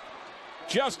 Touchdown.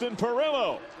 Justin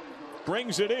Perillo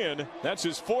brings it in. That's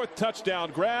his 4th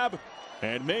touchdown grab.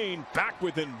 And Maine back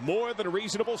within more than a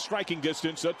reasonable striking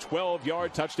distance. A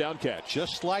 12-yard touchdown catch.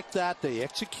 Just like that, they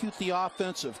execute the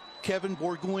offense of Kevin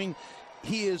Bourgoin.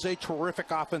 He is a terrific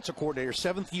offensive coordinator.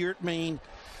 7th year at Maine.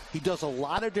 He does a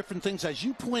lot of different things. As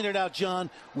you pointed out,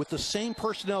 John, with the same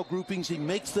personnel groupings, he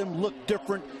makes them look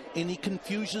different, and he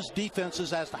confuses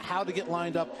defenses as to how to get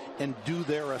lined up and do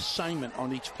their assignment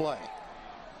on each play.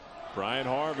 Brian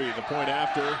Harvey, the point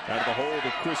after, out of the hold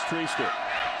of Chris Treaster.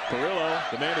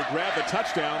 Perillo, the man who grabbed the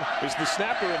touchdown, is the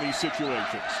snapper in these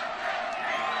situations.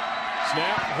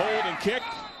 Snap, hold, and kick.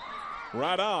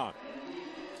 Right on.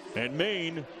 And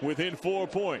Maine within 4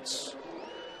 points.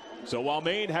 So while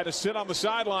Maine had to sit on the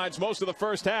sidelines most of the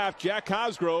first half, Jack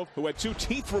Cosgrove, who had 2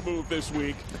 teeth removed this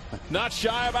week, not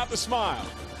shy about the smile.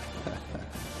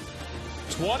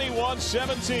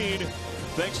 21-17,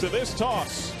 thanks to this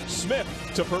toss. Smith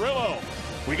to Perillo.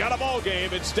 We got a ball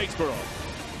game in Statesboro.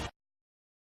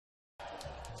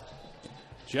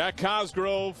 Jack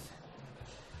Cosgrove,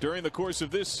 during the course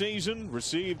of this season,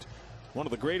 received one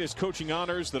of the greatest coaching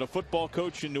honors that a football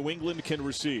coach in New England can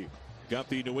receive. Got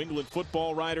the New England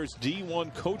Football Writers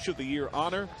D1 Coach of the Year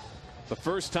honor. The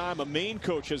first time a Maine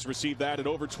coach has received that in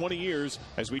over 20 years,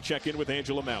 as we check in with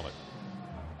Angela Mallett.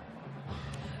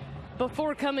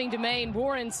 Before coming to Maine,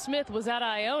 Warren Smith was at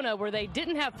Iona, where they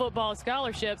didn't have football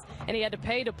scholarships and he had to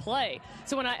pay to play.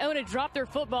 So when Iona dropped their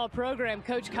football program,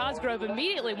 Coach Cosgrove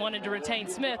immediately wanted to retain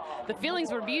Smith. The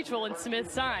feelings were mutual and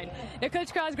Smith signed. Now,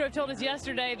 Coach Cosgrove told us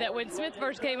yesterday that when Smith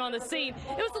first came on the scene,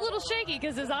 it was a little shaky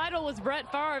because his idol was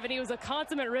Brett Favre and he was a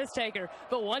consummate risk taker.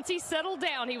 But once he settled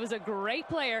down, he was a great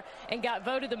player and got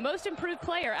voted the most improved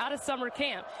player out of summer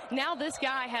camp. Now this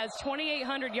guy has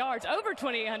 2,800 yards, over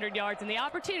 2,800 yards, and the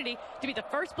opportunity to be the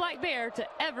first Black Bear to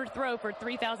ever throw for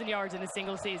 3,000 yards in a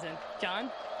single season.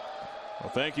 John? Well,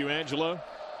 thank you, Angela.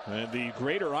 And the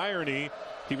greater irony,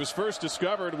 he was first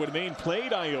discovered when Maine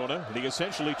played Iona, and he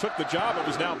essentially took the job and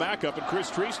was now backup in Chris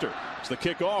Treaster. It's the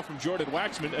kickoff from Jordan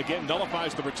Waxman. Again,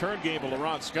 nullifies the return game of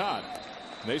LaRon Scott.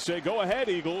 They say, go ahead,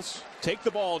 Eagles. Take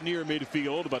the ball near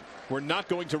midfield, but we're not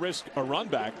going to risk a run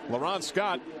back. LaRon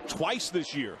Scott, twice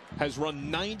this year, has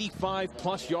run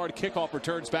 95-plus yard kickoff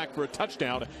returns back for a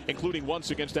touchdown, including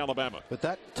once against Alabama. But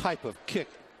that type of kick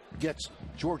gets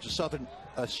Georgia Southern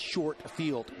a short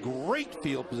field. Great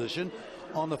field position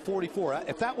on the 44.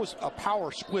 If that was a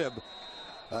power squib,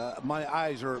 my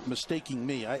eyes are mistaking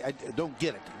me. I don't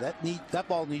get it. That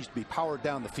ball needs to be powered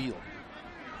down the field.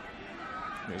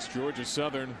 This Georgia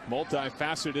Southern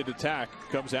multifaceted attack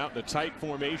comes out in a tight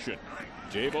formation.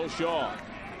 Jabo Shaw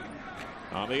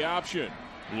on the option.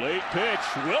 Late pitch.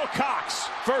 Wilcox.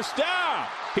 First down.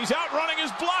 He's outrunning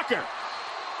his blocker.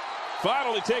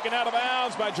 Finally taken out of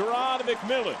bounds by Jerron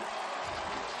McMillan.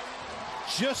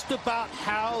 Just about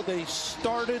how they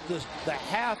started the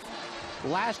half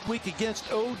last week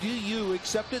against ODU,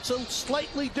 except it's a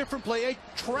slightly different play, a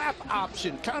trap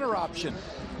option, counter option.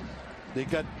 They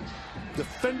got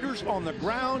defenders on the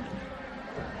ground,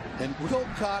 and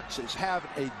Wilcox is having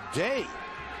a day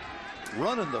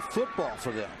running the football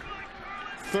for them.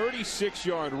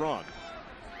 36-yard run.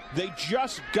 They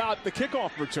just got the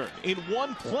kickoff return. In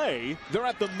one play, they're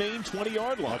at the Maine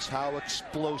 20-yard line. That's how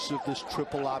explosive this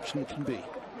triple option can be.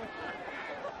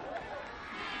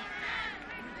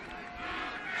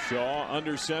 Shaw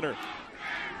under center.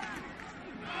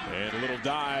 And a little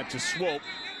dive to Swope.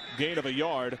 Gain of a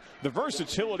yard. The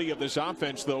versatility of this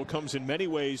offense, though, comes in many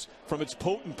ways from its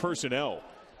potent personnel.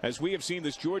 As we have seen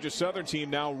this Georgia Southern team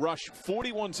now rush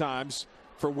 41 times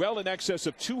for well in excess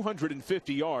of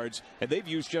 250 yards, and they've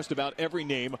used just about every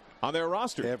name on their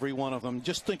roster. Every one of them.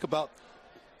 Just think about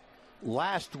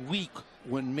last week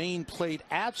when Maine played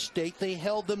App State. They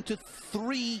held them to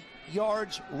 3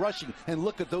 yards rushing, and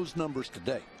look at those numbers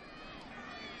today.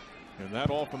 And that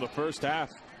all from the first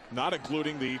half, not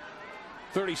including the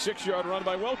 36-yard run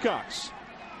by Wilcox.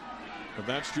 But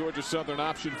that's Georgia Southern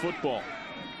option football.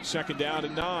 Second down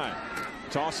and 9.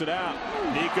 Toss it out.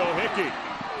 Nico Hickey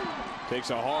takes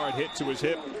a hard hit to his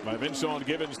hip by Vinson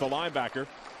Gibbons, the linebacker.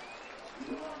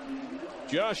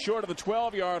 Just short of the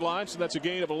 12-yard line, so that's a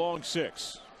gain of a long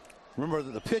 6. Remember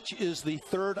that the pitch is the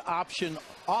third option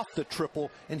off the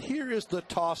triple, and here is the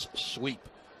toss sweep.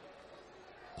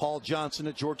 Paul Johnson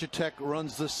at Georgia Tech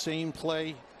runs the same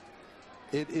play.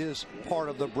 It is part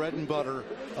of the bread and butter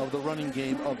of the running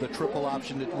game of the triple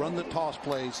option. To run the toss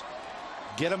plays,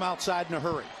 get them outside in a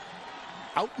hurry.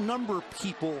 Outnumber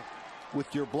people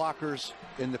with your blockers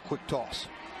in the quick toss.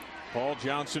 Paul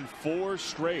Johnson 4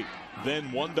 straight, then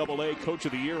 1AA Coach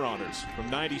of the Year honors from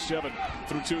 97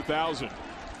 through 2000.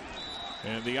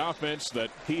 And the offense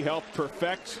that he helped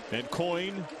perfect and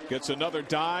coin gets another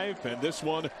dive, and this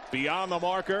one beyond the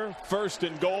marker. First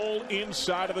and goal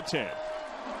inside of the 10.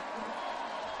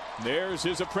 There's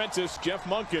his apprentice, Jeff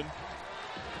Monken.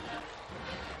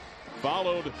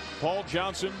 Followed Paul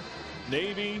Johnson,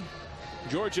 Navy,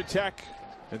 Georgia Tech,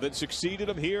 and then succeeded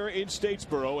him here in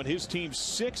Statesboro, and his team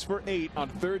 6 for 8 on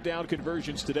third down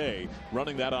conversions today,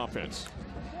 running that offense.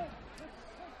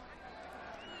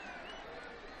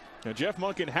 Now, Jeff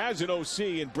Monken has an OC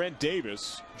in Brent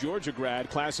Davis, Georgia grad,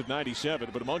 class of 97,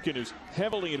 but Monken is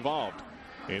heavily involved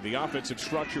in the offensive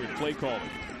structure and play calling.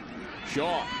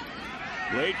 Shaw,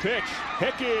 late pitch,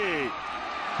 Hickey,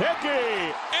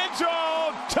 end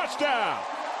zone, touchdown.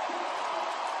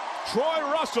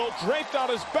 Troy Russell draped on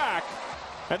his back,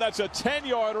 and that's a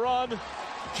 10-yard run.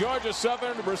 Georgia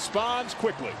Southern responds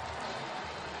quickly.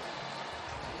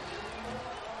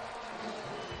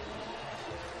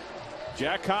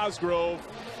 Jack Cosgrove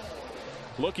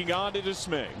looking on to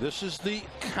dismay. This is the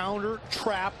counter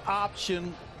trap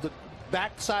option. The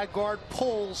backside guard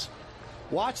pulls.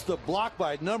 Watch the block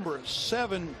by number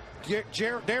 7,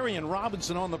 Darian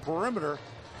Robinson on the perimeter.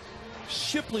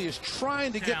 Shipley is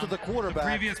trying to get to the quarterback. The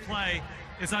previous play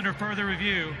is under further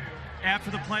review. After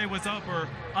the play was over,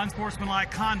 unsportsmanlike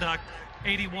conduct,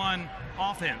 81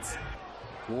 offense.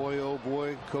 Boy, oh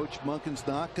boy, Coach Monken's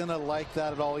not going to like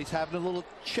that at all. He's having a little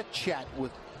chit-chat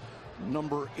with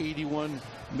number 81,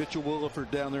 Mitchell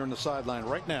Williford, down there on the sideline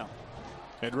right now.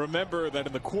 And remember that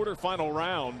in the quarterfinal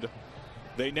round,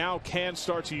 they now can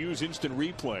start to use instant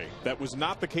replay. That was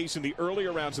not the case in the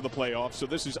earlier rounds of the playoffs, so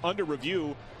this is under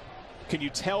review. Can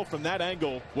you tell from that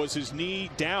angle, was his knee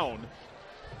down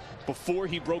before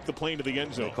he broke the plane to the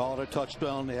end zone? They call it a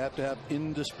touchdown. They have to have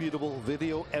indisputable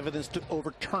video evidence to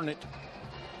overturn it.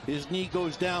 His knee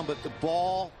goes down, but the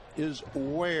ball is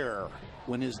where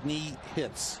when his knee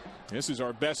hits. This is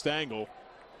our best angle.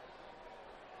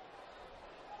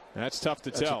 That's tough to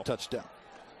tell. That's a touchdown.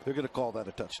 They're going to call that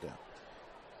a touchdown.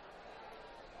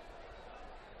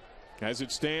 As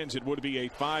it stands, it would be a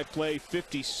 5-play,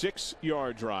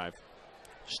 56-yard drive.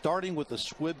 starting with a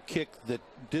squib kick that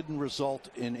didn't result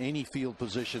in any field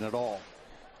position at all,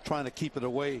 trying to keep it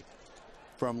away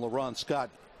from LaRon Scott.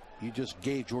 You just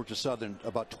gave Georgia Southern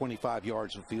about 25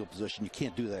 yards of field position. You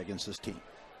can't do that against this team.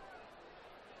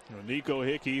 Nico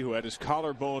Hickey, who had his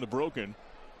collarbone broken,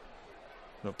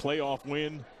 the playoff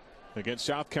win against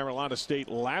South Carolina State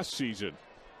last season,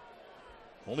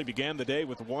 only began the day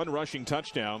with 1 rushing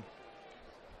touchdown.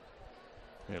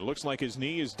 And it looks like his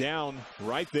knee is down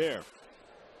right there.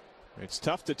 It's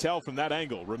tough to tell from that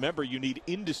angle. Remember, you need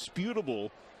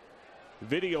indisputable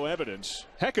video evidence.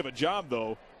 Heck of a job,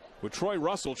 though, with Troy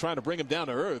Russell trying to bring him down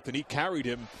to earth, and he carried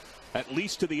him at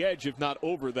least to the edge, if not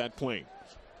over that plane.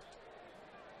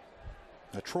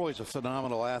 Now, Troy's a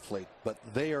phenomenal athlete, but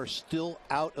they are still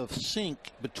out of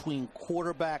sync between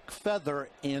quarterback feather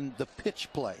and the pitch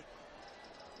play.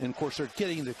 And, of course, they're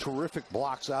getting the terrific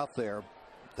blocks out there,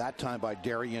 that time by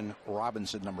Darian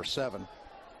Robinson, number 7.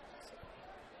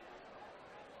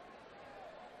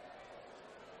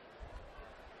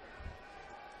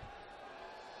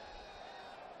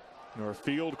 Our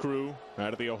field crew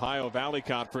out of the Ohio Valley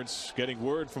Conference getting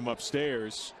word from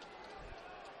upstairs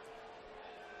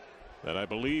that I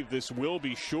believe this will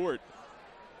be short,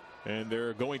 and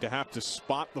they're going to have to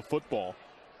spot the football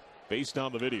based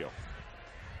on the video.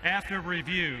 After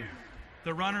review,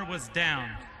 the runner was down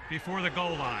before the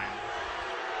goal line.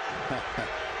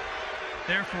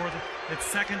 Therefore, it's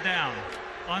second down.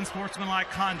 Unsportsmanlike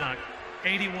conduct,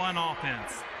 81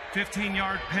 offense.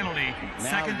 15-yard penalty,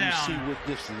 second down. Now you see what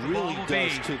this really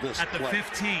does to this at the play.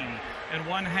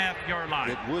 15.5 yard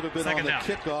line. It would have been second on the down.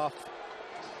 kickoff.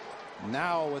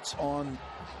 Now it's on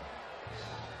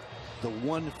the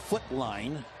 1 foot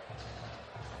line.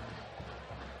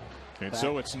 And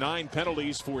so it's 9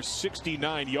 penalties for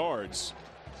 69 yards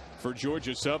for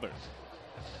Georgia Southern.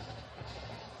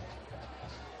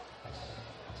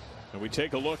 And we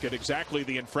take a look at exactly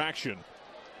the infraction.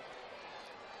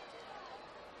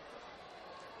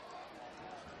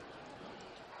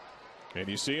 And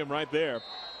you see him right there.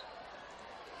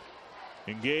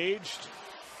 Engaged.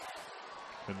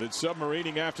 And then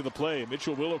submarining after the play.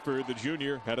 Mitchell Williford, the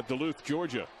junior, out of Duluth,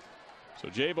 Georgia. So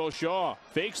Jabo Shaw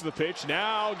fakes the pitch,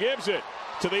 now gives it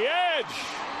to the edge.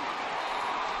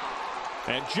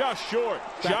 And just short,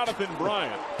 Jonathan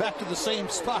Bryant. Back to the same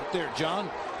spot there, John.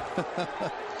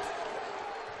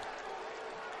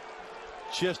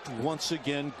 Just once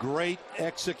again, great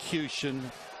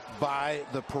execution by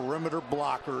the perimeter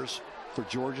blockers for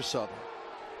Georgia Southern.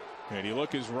 And you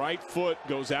look, his right foot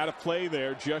goes out of play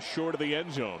there, just short of the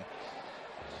end zone.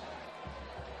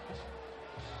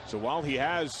 So while he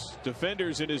has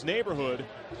defenders in his neighborhood,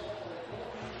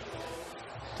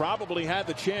 probably had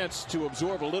the chance to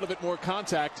absorb a little bit more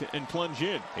contact and plunge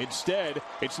in. Instead,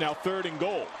 it's now 3rd and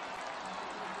goal.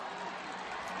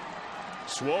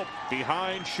 Swope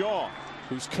behind Shaw,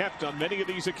 who's kept on many of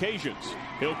these occasions.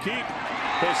 He'll keep,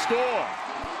 he'll score.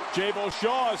 Jabo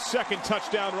Shaw's 2nd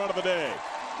touchdown run of the day.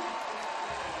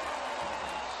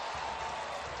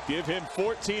 Give him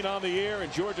 14 on the year,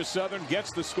 and Georgia Southern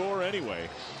gets the score anyway.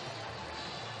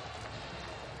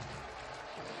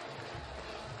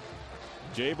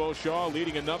 Jabo Shaw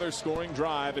leading another scoring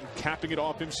drive and capping it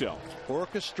off himself.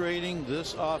 Orchestrating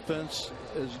this offense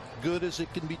as good as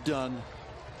it can be done.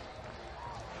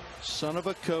 Son of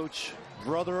a coach,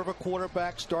 brother of a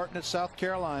quarterback, starting at South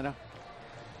Carolina.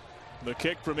 The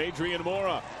kick from Adrian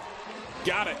Mora.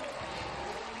 Got it.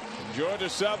 Georgia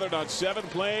Southern on 7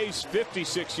 plays,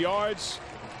 56 yards,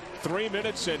 3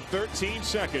 minutes and 13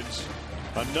 seconds.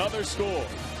 Another score.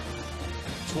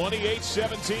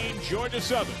 28-17, Georgia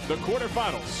Southern, the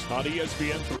quarterfinals on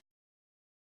ESPN3.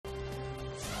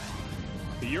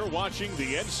 You're watching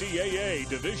the NCAA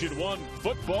Division I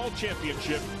Football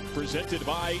Championship presented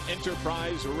by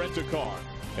Enterprise Rent-A-Car.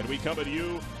 And we come to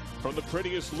you from the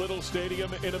prettiest little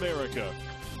stadium in America.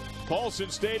 Paulson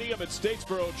Stadium at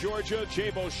Statesboro, Georgia.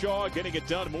 Jabo Shaw getting it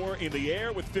done more in the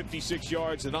air with 56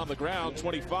 yards and on the ground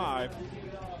 25.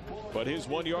 But his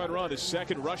 1-yard run, his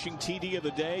 2nd rushing TD of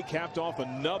the day, capped off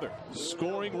another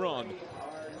scoring run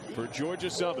for Georgia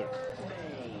Southern.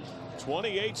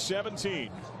 28-17.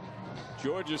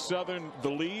 Georgia Southern the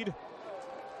lead.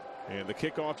 And the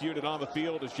kickoff unit on the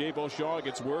field as Jabo Shaw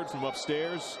gets word from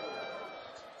upstairs.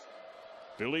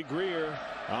 Billy Greer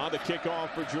on the kickoff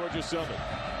for Georgia Southern.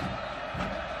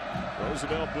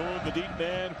 Roosevelt Boone, the deep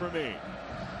man for Maine.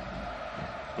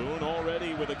 Boone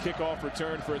already with a kickoff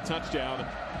return for a touchdown.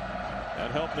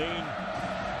 That helped Maine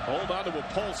hold on to a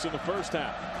pulse in the first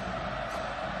half.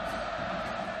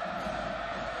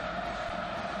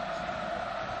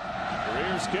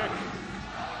 Greer's kick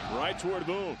right toward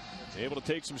Boone. Able to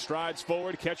take some strides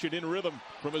forward, catch it in rhythm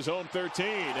from his own 13,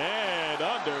 and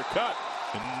undercut.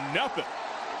 Nothing.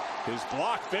 His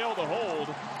block failed to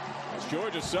hold. It's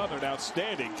Georgia Southern,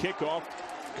 outstanding kickoff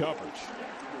coverage.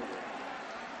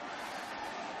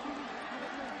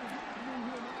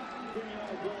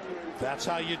 That's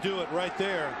how you do it right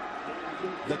there.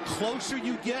 The closer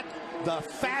you get, the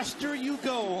faster you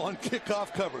go on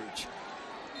kickoff coverage.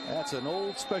 That's an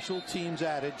old special teams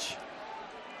adage.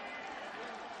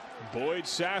 Boyd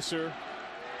Sasser,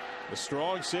 a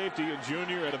strong safety, a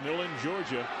junior out of Millen,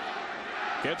 Georgia,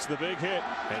 gets the big hit.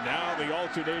 And now the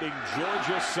alternating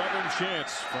Georgia Southern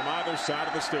chants from either side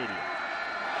of the stadium.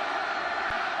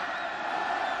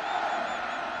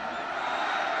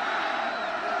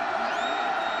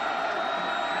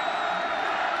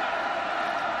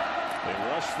 They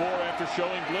rush 4 after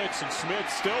showing blitz, and Smith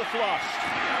still flushed.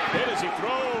 Hit as he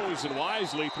throws, and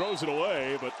wisely throws it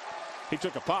away, but he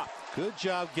took a pop. Good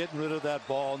job getting rid of that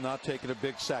ball, not taking a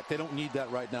big sack. They don't need that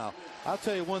right now. I'll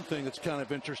tell you one thing that's kind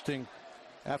of interesting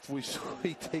after we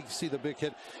see the big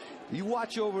hit. You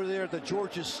watch over there the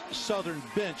Georgia Southern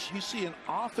bench, you see an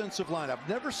offensive line. I've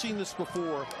never seen this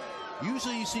before.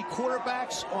 Usually you see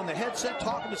quarterbacks on the headset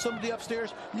talking to somebody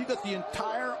upstairs. You got the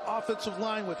entire offensive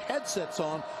line with headsets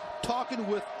on talking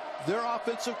with their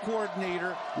offensive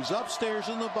coordinator who's upstairs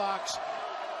in the box.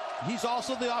 He's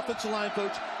also the offensive line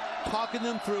coach, talking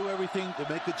them through everything to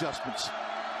make adjustments.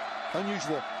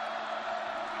 Unusual.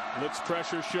 Blitz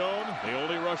pressure shown. They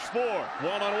only rush 4.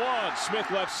 One-on-one. Smith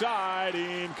left side.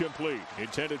 Incomplete.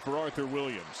 Intended for Arthur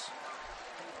Williams.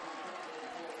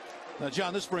 Now,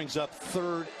 John, this brings up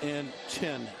 3rd and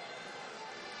 10.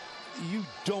 You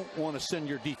don't want to send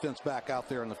your defense back out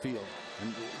there on the field.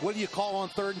 And what do you call on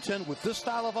 3rd and 10 with this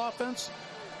style of offense?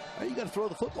 Well, you got to throw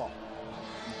the football.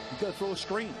 You got to throw a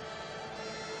screen.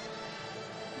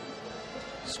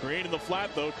 Screen in the flat,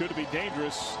 though, could be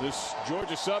dangerous. This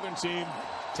Georgia Southern team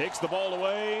takes the ball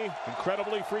away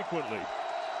incredibly frequently.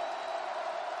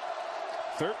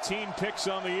 13 picks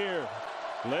on the year,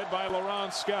 led by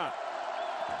LaRon Scott.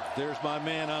 There's my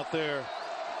man out there.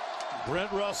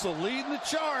 Brent Russell leading the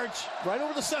charge right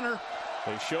over the center.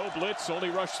 They show blitz, only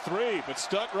rush 3, but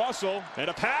stunt Russell, and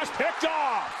a pass picked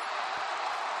off.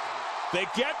 They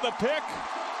get the pick.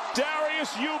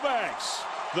 Darius Eubanks,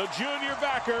 the junior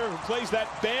backer who plays that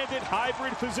bandit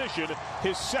hybrid position,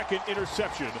 his 2nd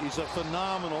interception. He's a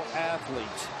phenomenal athlete.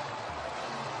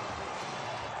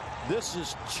 This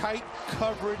is tight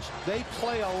coverage. They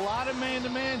play a lot of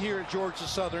man-to-man here at Georgia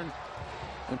Southern.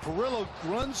 And Perillo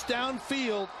runs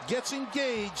downfield, gets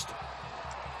engaged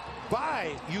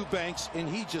by Eubanks, and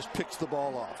he just picks the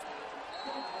ball off.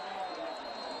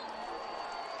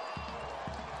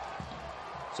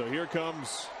 So here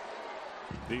comes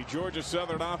the Georgia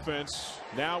Southern offense,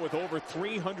 now with over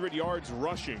 300 yards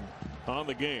rushing on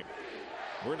the game.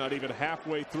 We're not even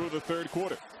halfway through the 3rd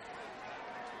quarter.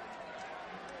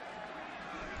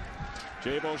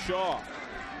 Jabo Shaw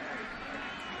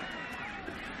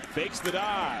fakes the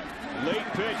dive. Late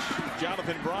pitch.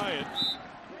 Jonathan Bryant.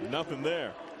 Nothing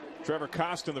there. Trevor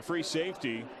Costin, the free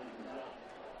safety,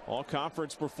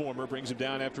 all-conference performer, brings him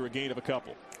down after a gain of a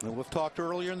couple. And we've talked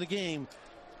earlier in the game,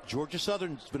 Georgia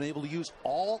Southern's been able to use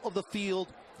all of the field.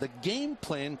 The game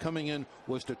plan coming in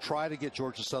was to try to get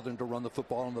Georgia Southern to run the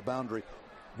football on the boundary,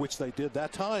 which they did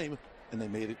that time, and they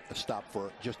made it a stop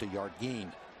for just a yard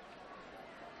gain.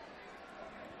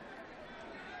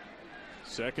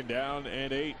 2nd down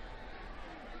and 8.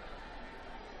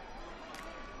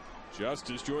 Just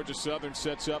as Georgia Southern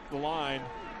sets up the line,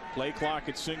 play clock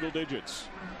at single digits.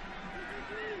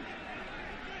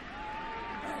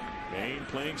 Maine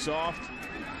playing soft.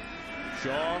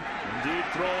 Shaw indeed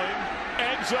throwing.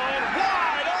 End zone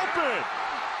wide open.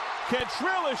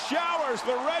 Kentrilla Showers,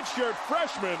 the redshirt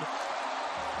freshman,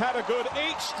 had a good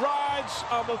 8 strides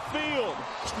on the field.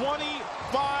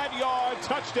 25-yard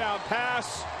touchdown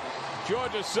pass.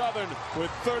 Georgia Southern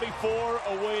with 34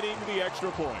 awaiting the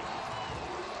extra point.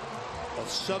 A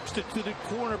substituted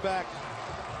cornerback,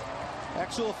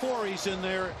 Axel Afori's in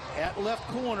there at left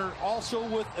corner, also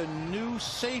with a new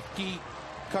safety,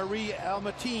 Kari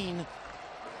Almatine.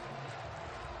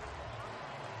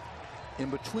 In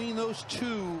between those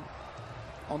two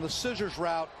on the scissors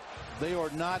route, they are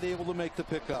not able to make the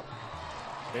pickup.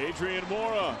 Adrian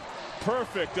Mora,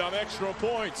 perfect on extra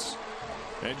points.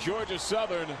 And Georgia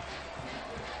Southern,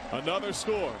 another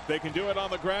score. They can do it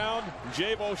on the ground.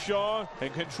 Jabo Shaw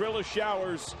and Kentrilla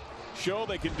Showers show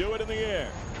they can do it in the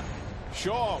air.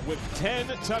 Shaw with 10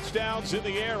 touchdowns in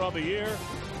the air on the year.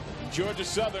 Georgia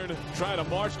Southern trying to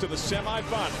march to the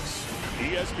semifinals.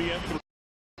 ESPN 3.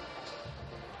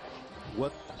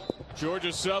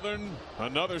 Georgia Southern,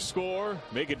 another score,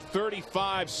 make it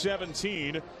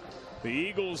 35-17. The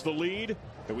Eagles the lead.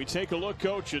 And we take a look,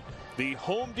 Coach, at the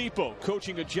Home Depot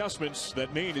coaching adjustments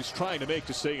that Maine is trying to make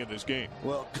to stay in this game.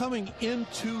 Well, coming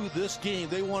into this game,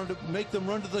 they wanted to make them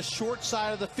run to the short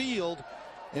side of the field.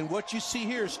 And what you see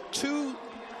here is two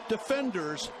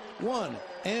defenders, 1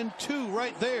 and 2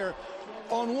 right there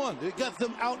on one. They got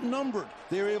them outnumbered.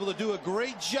 They were able to do a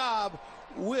great job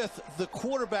with the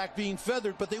quarterback being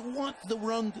feathered, but they want to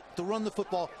run the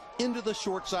football into the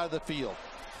short side of the field.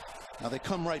 Now they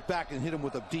come right back and hit him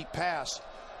with a deep pass.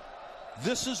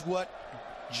 This is what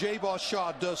J-Ball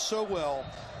Shaw does so well.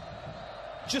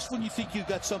 Just when you think you've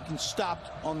got something stopped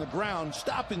on the ground,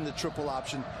 stopping the triple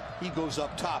option, he goes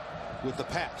up top with the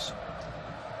pass.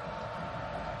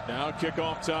 Now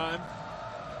kickoff time.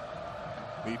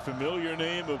 The familiar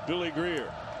name of Billy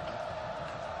Greer.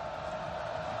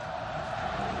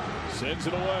 Sends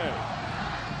it away.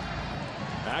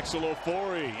 Axel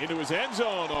Ofori into his end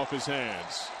zone off his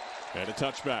hands. And a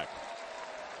touchback.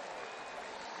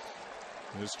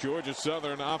 This Georgia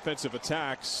Southern offensive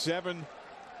attack, 7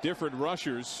 different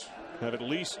rushers have at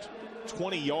least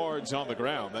 20 yards on the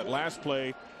ground. That last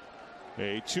play,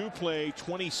 a 2-play,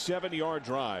 27-yard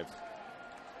drive.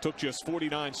 Took just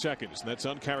 49 seconds, and that's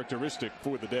uncharacteristic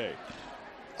for the day.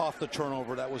 Off the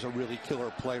turnover, that was a really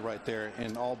killer play right there.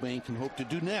 And all Maine can hope to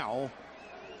do now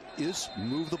is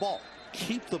move the ball,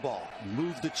 keep the ball,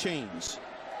 move the chains.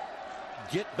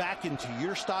 Get back into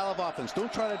your style of offense.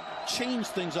 Don't try to change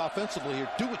things offensively here.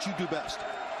 Do what you do best.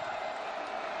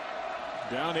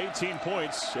 Down 18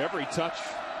 points. Every touch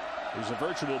is a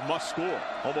virtual must score.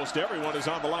 Almost everyone is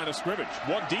on the line of scrimmage.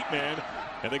 One deep man,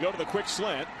 and they go to the quick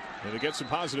slant, and they get some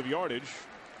positive yardage.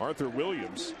 Arthur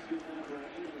Williams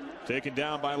taken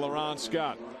down by LaRon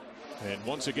Scott. And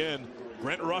once again,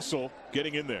 Brent Russell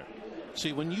getting in there.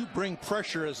 See, when you bring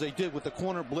pressure as they did with the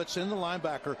corner blitz and the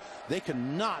linebacker, they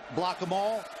cannot block them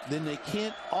all. Then they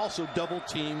can't also double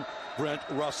team Brent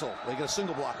Russell. They got to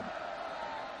single block him.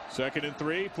 2nd and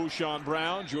 3. Pushawn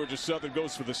Brown. Georgia Southern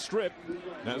goes for the strip.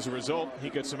 And as a result, he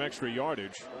gets some extra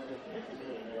yardage.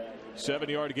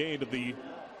 7-yard gain to the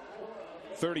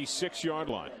 36-yard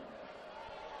line.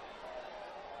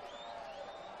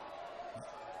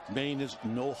 Maine is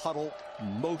no huddle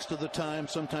most of the time.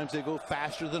 Sometimes they go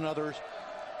faster than others.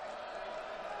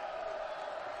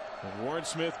 And Warren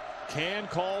Smith can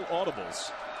call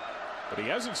audibles, but he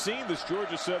hasn't seen this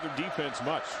Georgia Southern defense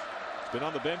much. He's been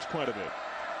on the bench quite a bit.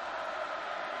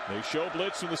 They show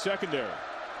blitz in the secondary.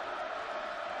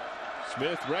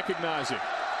 Smith recognizing.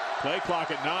 Play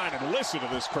clock at 9, and listen to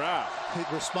this crowd.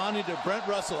 Responding to Brent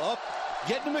Russell up,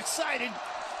 getting him excited.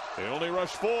 They only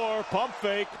rush 4. Pump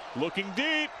fake. Looking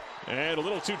deep. And a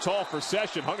little too tall for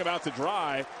Session. Hung him out to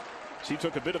dry. She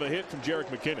took a bit of a hit from Jarek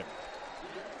McKinnon.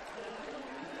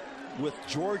 With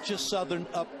Georgia Southern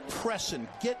up pressing,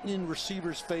 getting in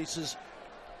receivers' faces,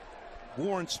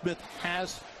 Warren Smith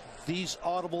has these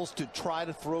audibles to try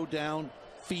to throw down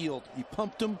field. He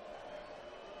pumped him.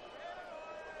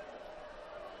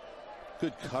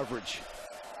 Good coverage.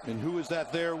 And who is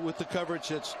that there with the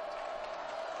coverage? It's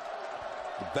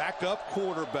the backup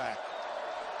quarterback,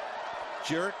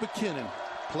 Jarek McKinnon,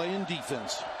 playing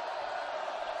defense.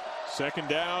 2nd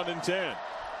down and 10.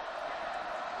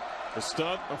 A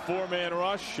stunt, a 4-man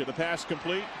rush, and the pass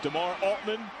complete. DeMar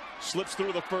Altman slips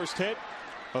through the first hit.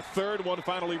 A 3rd one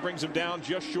finally brings him down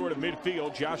just short of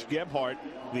midfield. Josh Gebhardt,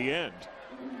 the end.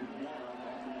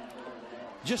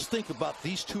 Just think about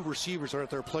these two receivers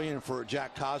out there playing for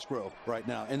Jack Cosgrove right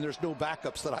now, and there's no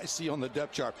backups that I see on the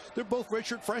depth chart. They're both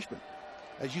redshirt freshmen.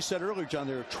 As you said earlier, John,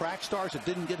 they're track stars that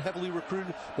didn't get heavily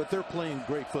recruited, but they're playing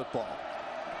great football.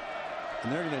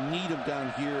 And they're going to need them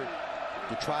down here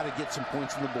to try to get some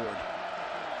points on the board.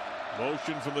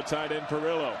 Motion from the tight end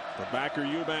Perillo. The backer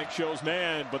Eubank shows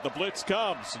man, but the blitz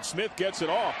comes, and Smith gets it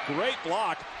off. Great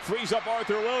block, frees up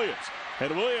Arthur Williams.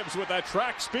 And Williams with that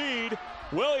track speed.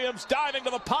 Williams diving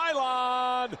to the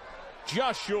pylon.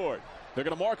 Just short. They're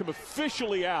going to mark him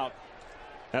officially out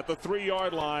at the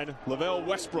 3-yard line. Lavelle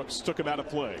Westbrooks took him out of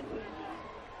play.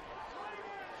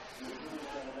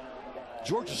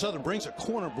 Georgia Southern brings a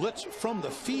corner blitz from the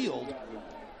field,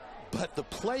 but the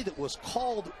play that was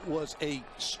called was a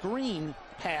screen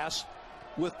pass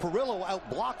with Perillo out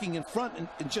blocking in front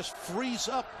and just frees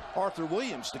up Arthur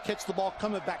Williams to catch the ball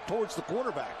coming back towards the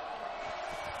quarterback.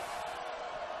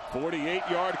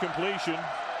 48-yard completion.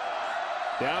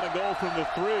 Down and goal from the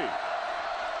 3.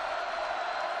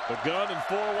 The gun and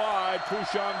 4 wide.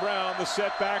 Pushawn Brown, the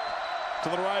setback to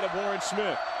the right of Warren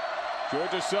Smith.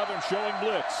 Georgia Southern showing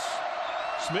blitz.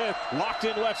 Smith locked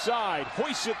in left side.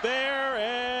 Hoists it there,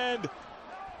 and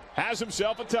has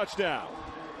himself a touchdown.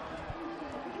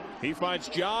 He finds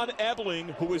John Ebling,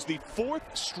 who is the 4th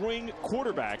string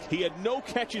quarterback. He had no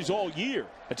catches all year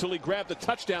until he grabbed the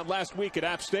touchdown last week at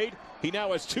App State. He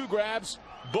now has 2 grabs.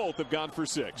 Both have gone for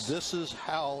 6. This is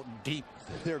how deep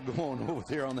they're going over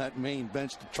there on that Maine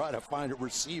bench to try to find a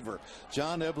receiver.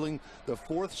 John Ebling, the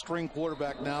 4th string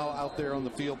quarterback, now out there on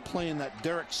the field playing that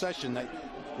Derek Session, that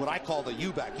what I call the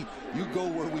U-back. You go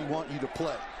where we want you to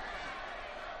play.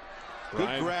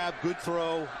 Good grab, good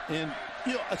throw, and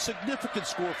a significant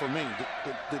score for Maine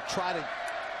to try to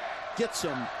get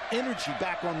some energy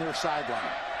back on their sideline.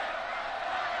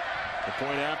 The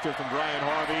point after from Brian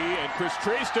Harvey, and Chris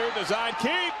Treaster, designed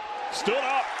keep, stood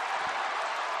up,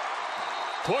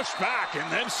 pushed back,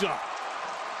 and then some.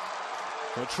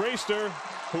 Well, Treaster,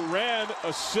 who ran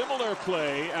a similar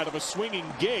play out of a swinging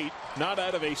gate, not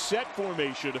out of a set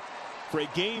formation, for a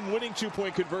game-winning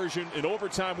 2-point conversion, an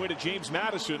overtime win at James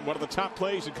Madison, one of the top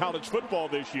plays in college football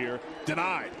this year,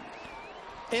 denied.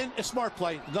 And a smart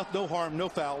play, no harm, no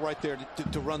foul right there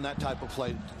to run that type of play,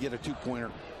 to get a 2-pointer.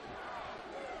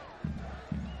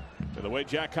 And the way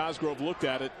Jack Cosgrove looked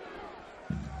at it,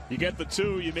 you get the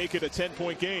 2, you make it a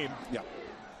 10-point game. Yeah.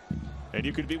 And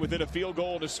you could be within a field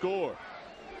goal to score.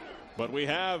 But we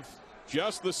have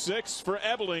just the 6 for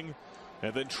Ebling,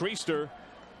 and then Treaster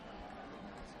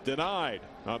denied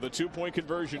on the 2-point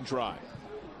conversion try.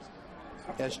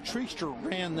 As Treaster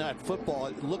ran that football,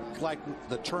 it looked like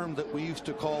the term that we used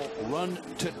to call run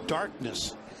to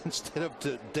darkness instead of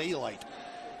to daylight.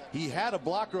 He had a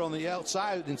blocker on the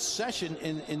outside in Session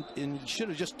and should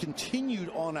have just continued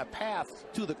on a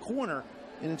path to the corner,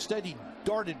 and instead he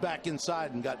darted back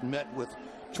inside and got met with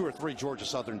 2 or 3 Georgia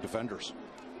Southern defenders.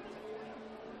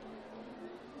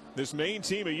 This Maine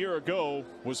team a year ago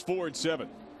was 4-7.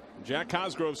 Jack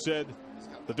Cosgrove said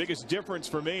the biggest difference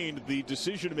for Maine, the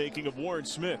decision making of Warren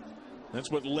Smith.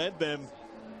 That's what led them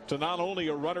to not only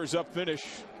a runners-up finish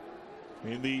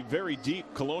in the very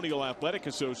deep Colonial Athletic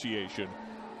Association,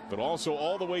 but also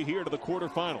all the way here to the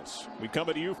quarterfinals. We come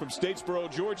to you from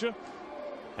Statesboro, Georgia.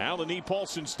 Alan E.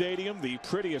 Paulson Stadium, the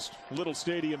prettiest little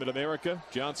stadium in America.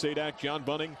 John Sadak, John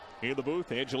Bunning in the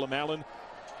booth. Angela Mallon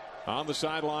on the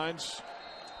sidelines.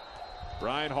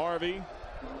 Brian Harvey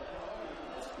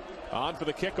on for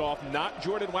the kickoff. Not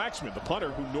Jordan Waxman, the punter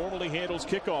who normally handles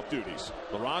kickoff duties.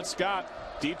 LaRon Scott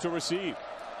deep to receive.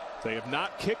 They have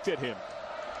not kicked at him.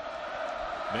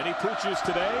 Many pooches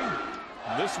today.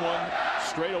 This one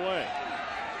straight away.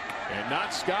 And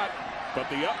not Scott, but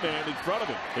the up man in front of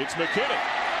him. It's McKinnon.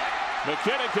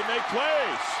 McKinnon can make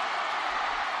plays.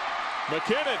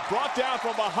 McKinnon brought down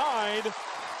from behind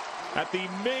at the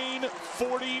Maine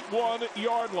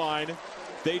 41-yard line.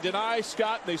 They deny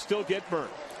Scott. They still get burned.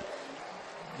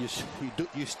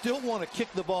 You still want to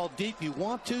kick the ball deep. You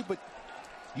want to, but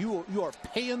you are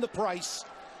paying the price.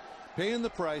 Paying the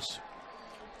price.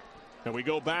 And we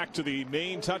go back to the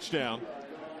Maine touchdown.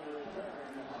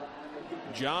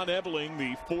 John Ebling,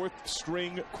 the 4th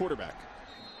string quarterback.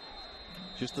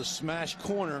 Just a smash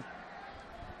corner.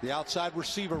 The outside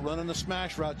receiver running the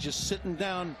smash route, just sitting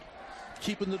down,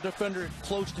 keeping the defender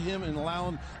close to him and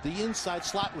allowing the inside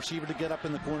slot receiver to get up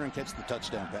in the corner and catch the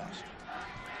touchdown pass.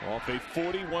 Off a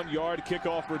 41-yard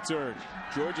kickoff return.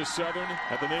 Georgia Southern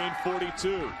at the Maine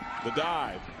 42. The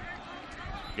dive.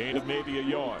 Gain of maybe a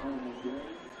yard.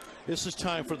 This is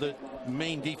time for the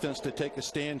Maine defense to take a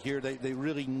stand here. They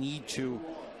really need to.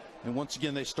 And once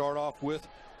again, they start off with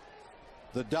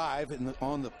the dive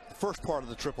on the first part of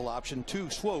the triple option. 2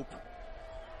 swope.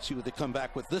 See what they come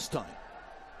back with this time.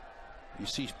 You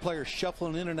see players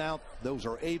shuffling in and out. Those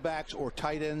are A-backs or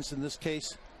tight ends in this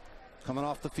case. Coming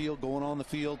off the field, going on the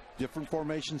field. Different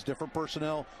formations, different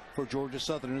personnel for Georgia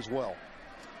Southern as well.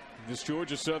 This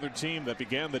Georgia Southern team that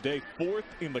began the day 4th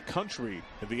in the country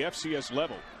at the FCS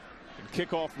level in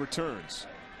kickoff returns.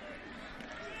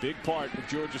 Big part of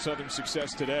Georgia Southern's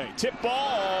success today. Tip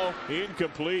ball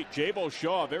incomplete. Jabo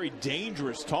Shaw, very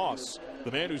dangerous toss.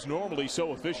 The man who's normally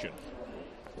so efficient.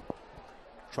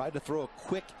 Tried to throw a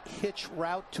quick hitch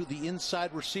route to the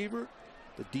inside receiver.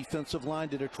 The defensive line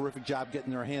did a terrific job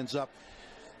getting their hands up.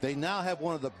 They now have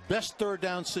one of the best 3rd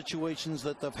down situations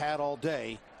that they've had all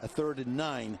day, a 3rd and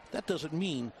 9. That doesn't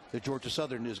mean that Georgia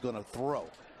Southern is going to throw.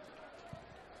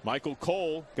 Michael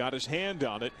Cole got his hand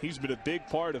on it. He's been a big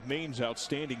part of Maine's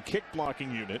outstanding kick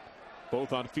blocking unit,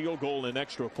 both on field goal and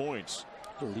extra points.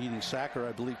 The leading sacker,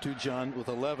 I believe, too, John, with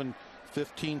 11,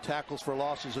 15 tackles for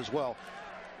losses as well.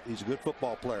 He's a good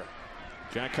football player.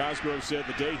 Jack Cosgrove said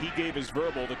the day he gave his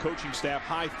verbal, the coaching staff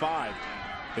high-fived.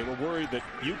 They were worried that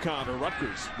UConn or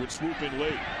Rutgers would swoop in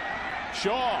late.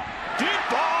 Shaw, deep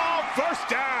ball, first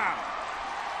down.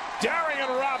 Darian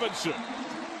Robinson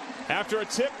After a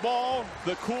tip ball,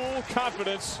 the cool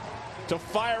confidence to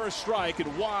fire a strike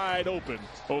and wide open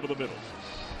over the middle.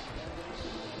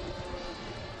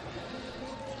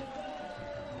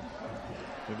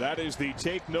 And that is the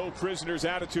take no prisoners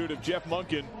attitude of Jeff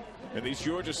Monken and these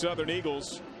Georgia Southern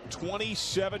Eagles.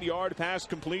 27-yard pass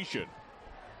completion.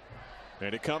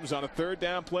 And it comes on a third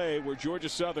down play where Georgia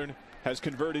Southern has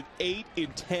converted 8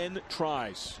 in 10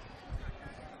 tries.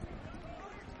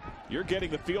 You're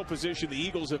getting the field position the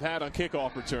Eagles have had on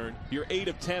kickoff return. You're 8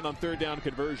 of 10 on third down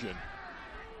conversion.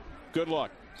 Good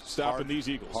luck stopping these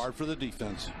Eagles. Hard for the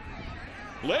defense.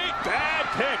 Late bad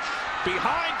pitch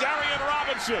behind Darian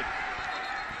Robinson.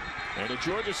 And a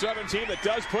Georgia Southern team that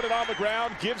does put it on the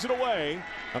ground gives it away.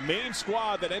 A Maine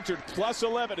squad that entered plus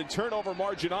 11 in turnover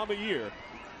margin on the year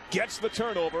gets the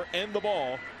turnover and the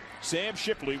ball. Sam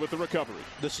Shipley with the recovery.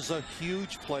 This is a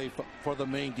huge play for the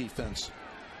Maine defense.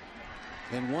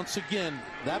 And once again,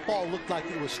 that ball looked like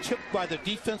it was tipped by the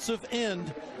defensive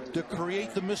end to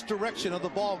create the misdirection of the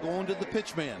ball going to the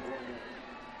pitch man.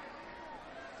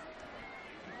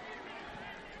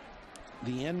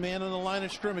 The end man on the line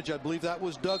of scrimmage, I believe that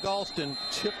was Doug Alston,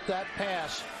 tipped that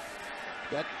pass,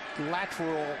 that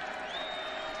lateral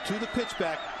to the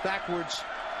pitchback backwards.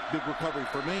 Big recovery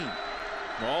for Maine.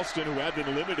 Alston, who had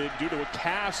been limited due to a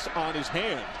cast on his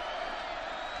hand,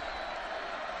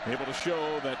 able to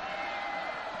show that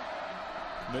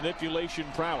manipulation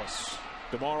prowess.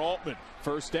 DeMar Altman,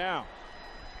 first down.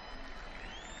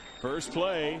 First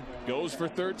play goes for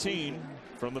 13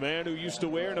 from the man who used to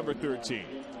wear number 13.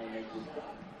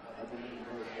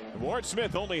 Warren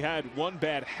Smith only had one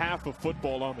bad half of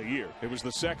football on the year. It was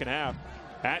the second half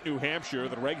at New Hampshire,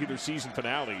 the regular season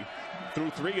finale.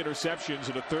 Threw 3 interceptions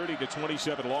in a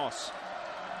 30-27 loss.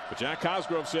 But Jack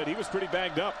Cosgrove said he was pretty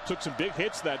banged up. Took some big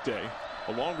hits that day,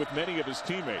 along with many of his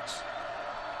teammates.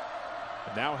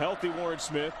 And now healthy Warren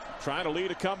Smith trying to lead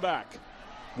a comeback.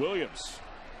 Williams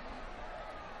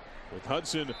with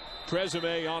Hudson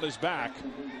Presume on his back.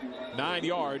 9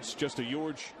 yards, just a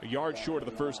yard short of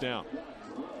the first down.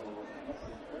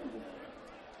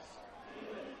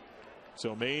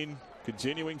 So Maine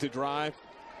continuing to drive.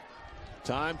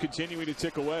 Time continuing to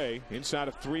tick away. Inside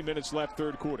of 3 minutes left,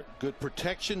 third quarter. Good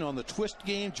protection on the twist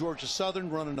game. Georgia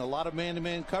Southern running a lot of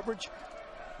man-to-man coverage.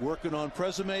 Working on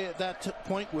Presume at that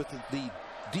point with the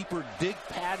deeper dig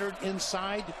pattern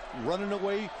inside. Running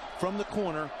away from the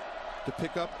corner to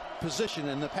pick up position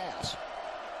in the pass.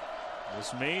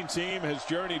 This Maine team has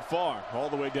journeyed far, all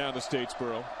the way down to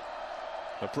Statesboro.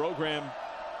 The program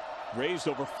raised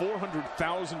over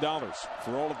 $400,000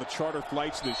 for all of the charter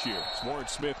flights this year. As Warren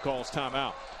Smith calls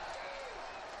timeout.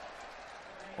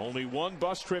 Only one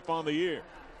bus trip on the year.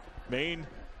 Maine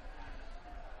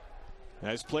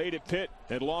has played at Pitt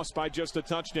and lost by just a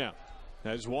touchdown.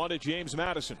 Has won at James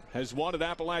Madison. Has won at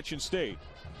Appalachian State.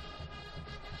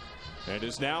 And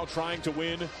is now trying to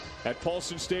win at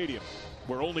Paulson Stadium,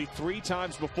 where only 3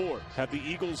 times before have the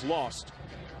Eagles lost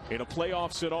in a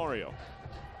playoff scenario.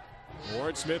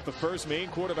 Warren Smith, the first Maine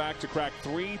quarterback to crack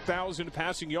 3,000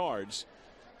 passing yards.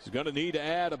 He's going to need to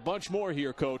add a bunch more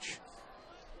here, Coach.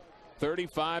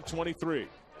 35-23.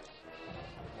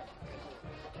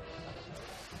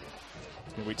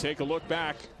 And we take a look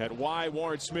back at why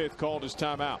Warren Smith called his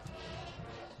timeout.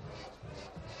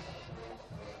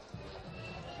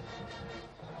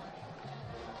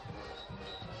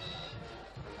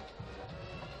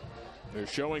 They're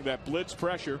showing that blitz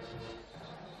pressure.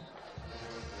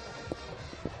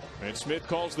 And Smith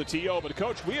calls the TO. But,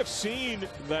 Coach, we have seen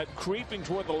that creeping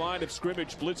toward the line of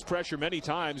scrimmage blitz pressure many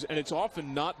times, and it's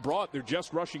often not brought. They're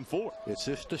just rushing forward. It's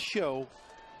just a show,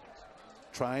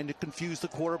 trying to confuse the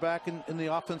quarterback in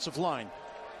the offensive line.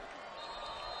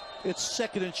 It's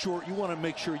second and short. You want to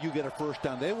make sure you get a first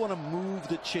down. They want to move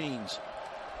the chains.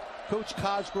 Coach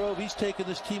Cosgrove, he's taking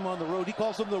this team on the road. He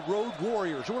calls them the Road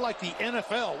Warriors. We're like the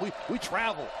NFL. We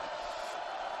travel.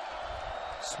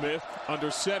 Smith under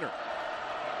center.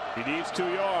 He needs 2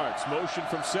 yards. Motion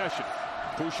from Session.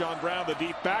 Pushan Brown, the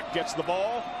deep back, gets the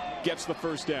ball, gets the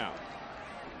first down.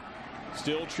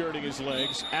 Still churning his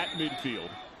legs at midfield,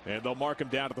 and they'll mark him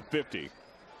down to the 50.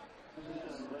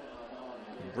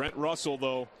 Brent Russell,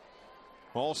 though,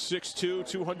 all 6'2",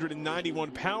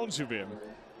 291 pounds of him,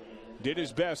 did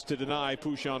his best to deny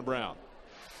Pushan Brown.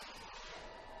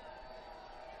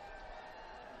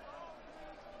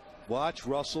 Watch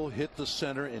Russell hit the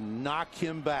center and knock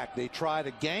him back. They try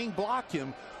to gang block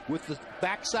him with the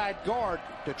backside guard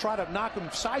to try to knock him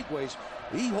sideways.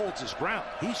 He holds his ground.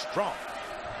 He's strong.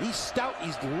 He's stout.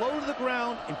 He's low to the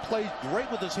ground and plays great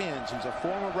with his hands. He's a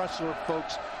former wrestler,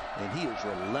 folks, and he is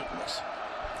relentless.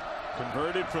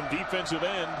 Converted from defensive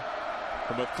end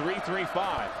from a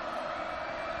 3-3-5.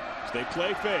 They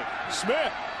play fake.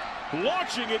 Smith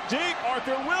launching it deep.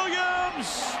 Arthur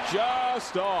Williams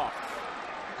just off.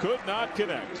 Could not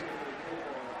connect.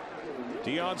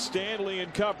 Deion Stanley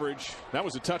in coverage. That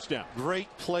was a touchdown. Great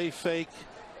play fake.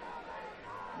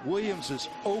 Williams is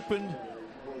open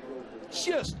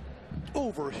just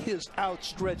over his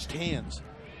outstretched hands.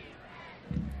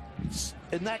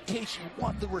 In that case, you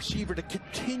want the receiver to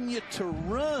continue to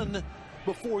run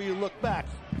before you look back,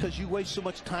 because you waste so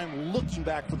much time looking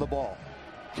back for the ball.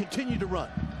 Continue to run.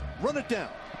 Run it down.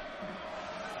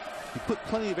 He put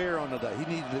plenty of air onto that. He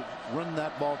needed to run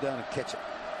that ball down and catch it.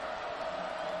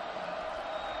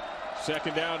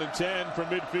 2nd down and 10 from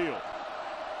midfield.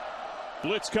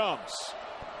 Blitz comes.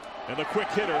 And the quick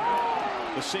hitter,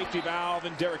 the safety valve,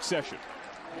 and Derek Session.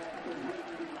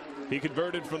 He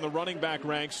converted from the running back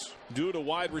ranks due to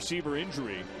wide receiver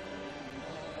injury.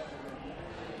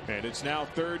 And it's now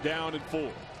 3rd down and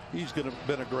 4. He's been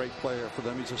a great player for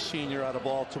them. He's a senior out of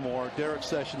Baltimore. Derek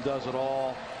Session does it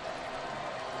all.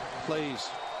 Plays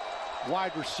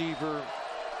wide receiver.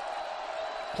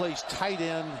 Plays tight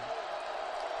end.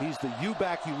 He's the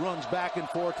U-back. He runs back and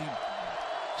forth. He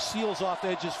seals off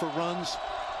edges for runs.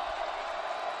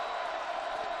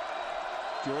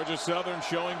 Georgia Southern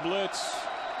showing blitz.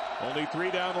 Only 3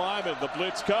 down linemen. The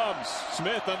blitz comes.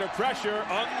 Smith under pressure.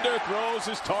 Underthrows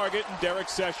his target, and Derek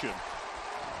Session.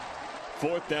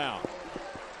 4th down.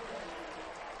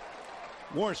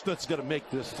 Warren Smith's got to make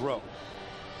this throw.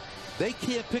 They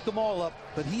can't pick them all up,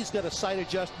 but he's got a sight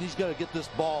adjust, and he's got to get this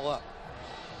ball up.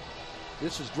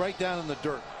 This is right down in the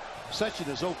dirt. Session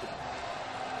is open.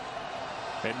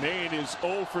 And Maine is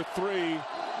 0 for 3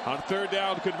 on 3rd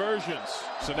down conversions.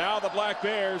 So now the Black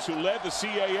Bears, who led the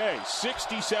CAA,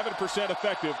 67%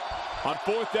 effective on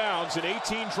 4th downs in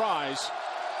 18 tries,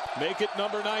 make it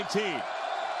number 19.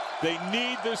 They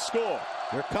need this score.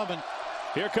 They're coming.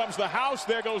 Here comes the house.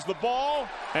 There goes the ball,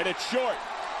 and it's short.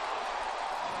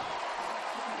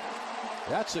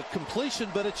 That's a completion,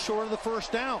 but it's short of the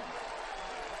 1st down.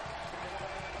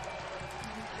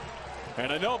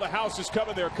 And I know the house is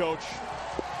coming there, Coach,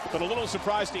 but a little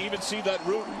surprised to even see that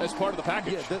route as part of the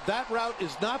package. Yeah, that route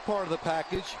is not part of the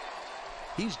package.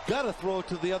 He's got to throw it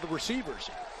to the other receivers.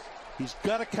 He's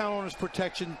got to count on his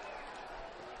protection.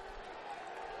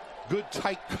 Good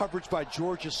tight coverage by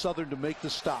Georgia Southern to make the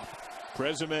stop.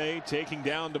 Presume taking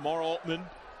down DeMar Altman.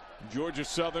 Georgia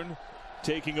Southern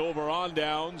taking over on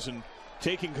downs and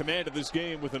taking command of this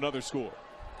game with another score.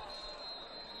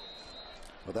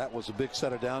 Well, that was a big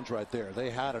set of downs right there.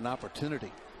 They had an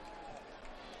opportunity.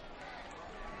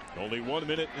 Only 1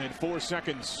 minute and 4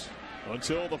 seconds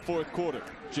until the 4th quarter.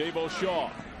 Jabo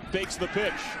Shaw fakes the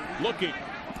pitch, looking,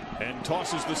 and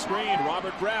tosses the screen.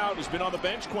 Robert Brown has been on the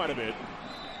bench quite a bit.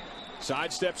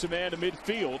 Sidesteps a man to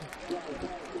midfield.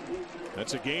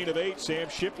 That's a gain of 8. Sam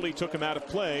Shipley took him out of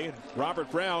play. Robert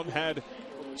Brown had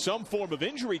some form of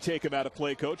injury take him out of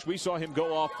play, Coach. We saw him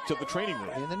go off to the training room.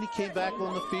 And then he came back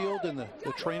on the field, and the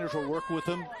trainers were working with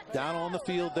him down on the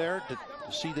field there to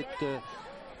see that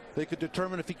they could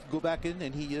determine if he could go back in,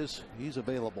 and he's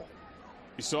available.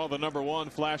 You saw the number 1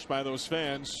 flashed by those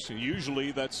fans.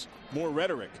 Usually that's more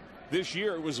rhetoric. This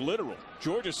year it was literal.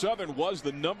 Georgia Southern was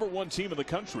the number 1 team in the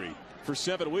country for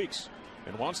 7 weeks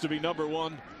and wants to be number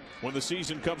 1 when the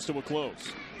season comes to a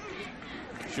close.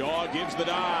 Shaw gives the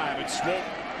dive, and Swope,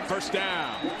 1st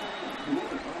down.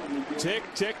 Tick,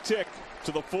 tick, tick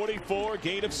to the 44,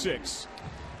 gain of 6.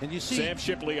 And you see Sam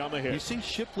Shipley on the hit. You see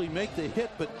Shipley make the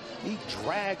hit, but he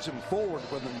drags him forward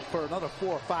for another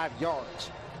 4 or 5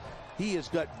 yards. He has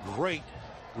got great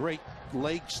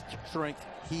leg strength.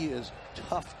 He is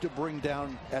tough to bring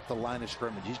down at the line of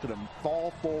scrimmage. He's going to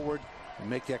fall forward and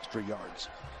make extra yards.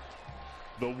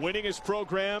 The winningest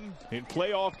program in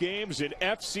playoff games in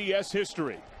FCS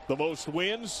history. The most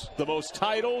wins, the most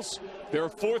titles. They're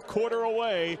 4th quarter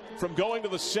away from going to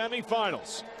the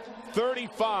semifinals.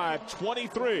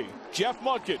 35-23. Jeff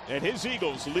Monken and his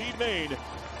Eagles lead Maine.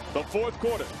 The 4th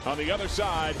quarter on the other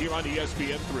side here on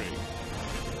ESPN3.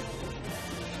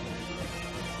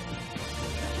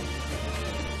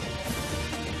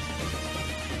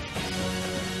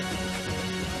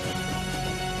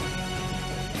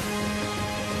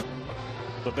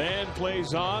 The band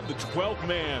plays on, the 12th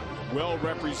man, well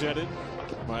represented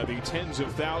by the tens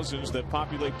of thousands that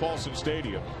populate Paulson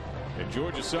Stadium. And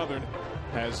Georgia Southern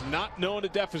has not known a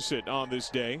deficit on this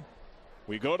day.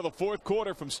 We go to the 4th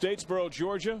quarter from Statesboro,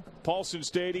 Georgia. Paulson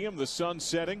Stadium, the sun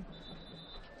setting.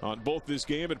 on both this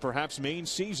game and perhaps Maine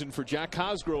season for Jack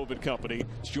Cosgrove and company.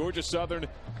 Georgia Southern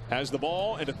has the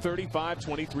ball and a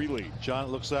 35-23 lead. John, it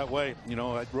looks that way. You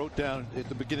know, I wrote down at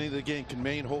the beginning of the game, can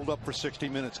Maine hold up for 60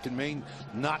 minutes? Can Maine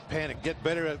not panic? Get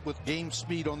better with game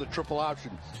speed on the triple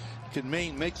option? Can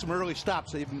Maine make some early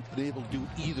stops? They haven't been able to do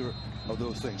either of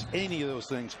those things, any of those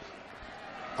things.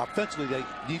 Offensively, they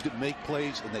need to make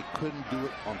plays, and they couldn't do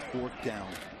it on fourth down.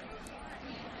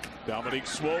 Dominique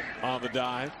Swope on the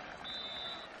dive.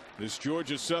 This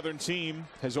Georgia Southern team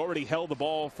has already held the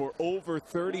ball for over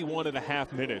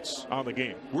 31.5 minutes on the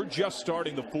game. We're just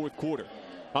starting the fourth quarter.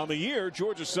 On the year,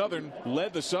 Georgia Southern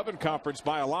led the Southern Conference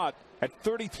by a lot at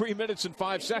 33 minutes and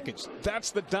 5 seconds.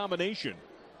 That's the domination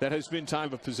that has been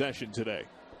time of possession today.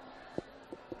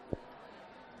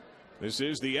 This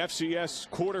is the FCS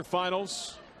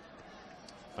quarterfinals.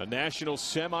 A national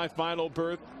semifinal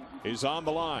berth is on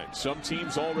the line. Some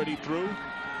teams already through.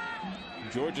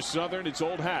 Georgia Southern, it's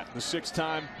old hat, the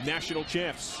 6-time national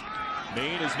champs.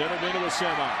 Maine has never been to a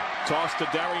semi. Toss to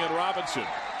Darian Robinson.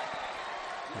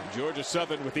 And Georgia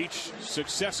Southern, with each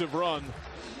successive run,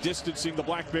 distancing the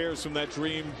Black Bears from that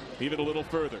dream even a little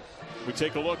further. We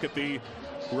take a look at the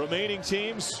remaining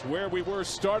teams, where we were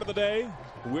start of the day,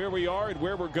 where we are, and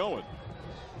where we're going.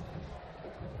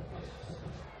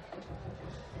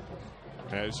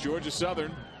 As Georgia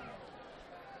Southern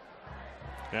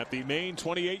at the Maine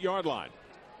 28-yard line.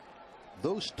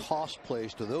 Those toss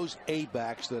plays to those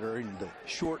A-backs that are in the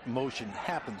short motion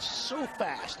happen so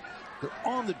fast. They're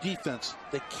on the defense.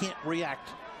 They can't react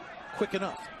quick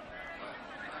enough.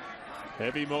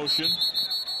 Heavy motion.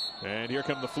 And here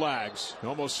come the flags.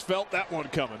 Almost felt that one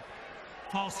coming.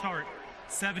 False start,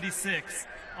 76,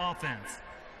 offense.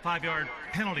 5-yard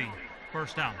penalty,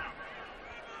 first down.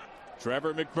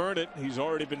 Trevor McBurnett, he's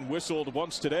already been whistled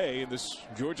once today, and this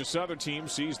Georgia Southern team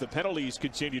sees the penalties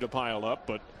continue to pile up,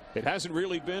 but it hasn't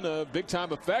really been a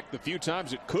big-time effect. The few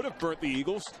times it could have burnt the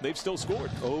Eagles, they've still scored.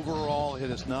 Overall,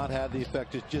 it has not had the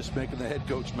effect. It's just making the head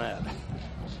coach mad.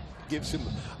 Gives him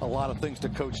a lot of things to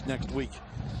coach next week.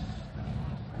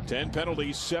 10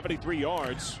 penalties, 73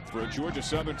 yards for a Georgia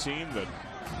Southern team that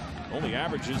only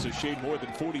averages a shade more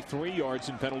than 43 yards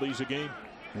in penalties a game.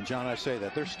 And John, I say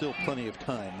that there's still plenty of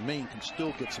time. Maine can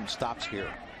still get some stops here.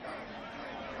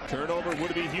 Turnover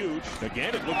would be huge.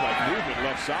 Again, it looked like movement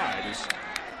left side as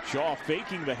Shaw,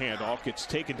 faking the handoff, gets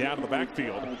taken down to the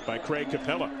backfield by Craig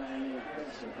Capella.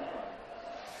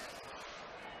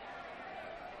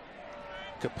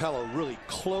 Capella really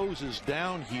closes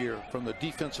down here from the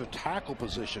defensive tackle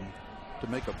position to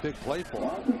make a big play for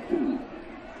him.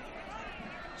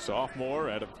 Sophomore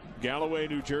out of Galloway,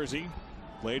 New Jersey.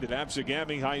 Played at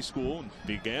Absegami High School and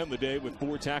began the day with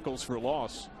 4 tackles for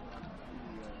loss.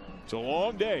 It's a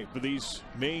long day for these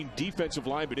Maine defensive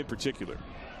linemen in particular.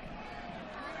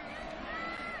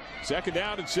 Second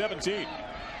down and 17.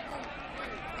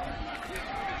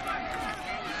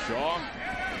 Shaw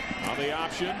on the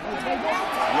option.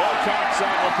 Wilcox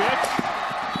on the pitch.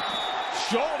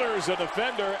 Shoulders a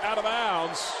defender out of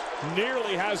bounds.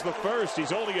 Nearly has the first.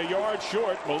 He's only a yard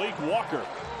short. Malik Walker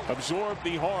absorbed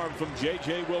the harm from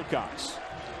J.J. Wilcox.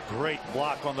 Great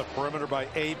block on the perimeter by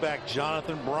A-back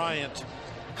Jonathan Bryant.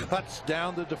 Cuts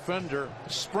down the defender,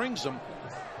 springs him.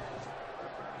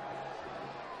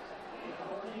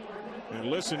 And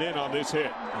listen in on this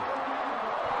hit.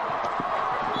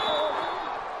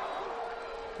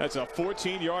 That's a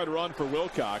 14-yard run for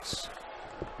Wilcox.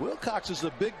 Wilcox is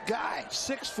a big guy,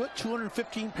 6 foot,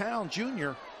 215 pound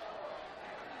junior.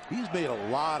 He's made a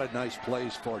lot of nice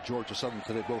plays for Georgia Southern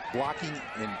today, both blocking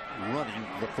and running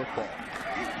the football.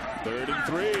 3rd and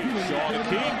 3. Shaw to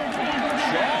keep.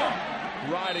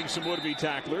 Shaw riding some would-be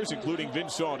tacklers, including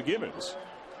Vincent Gibbons.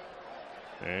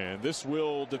 And this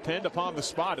will depend upon the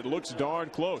spot. It looks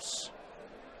darn close.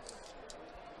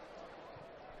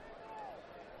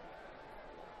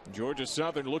 Georgia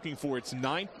Southern looking for its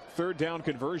 9th third down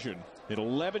conversion in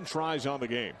 11 tries on the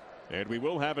game. And we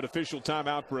will have an official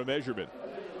timeout for a measurement.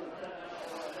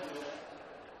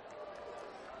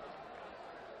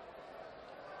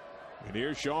 And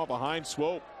here's Shaw behind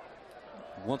Swope.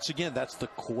 Once again, that's the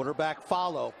quarterback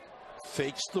follow.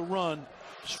 Fakes the run.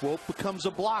 Swope becomes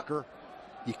a blocker.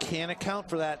 You can't account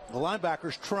for that. The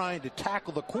linebacker's trying to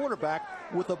tackle the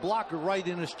quarterback with a blocker right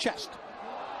in his chest.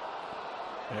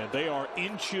 And they are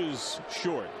inches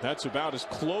short. That's about as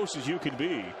close as you can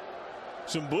be.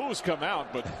 Some boos come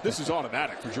out, but this is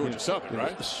automatic for Georgia Southern,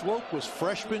 right? Swope was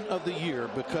freshman of the year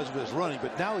because of his running,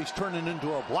 but now he's turning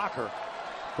into a blocker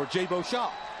for Jabo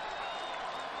Shaw.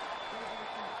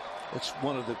 It's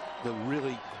one of the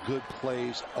really good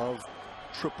plays of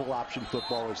triple option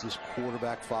football is this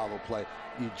quarterback follow play.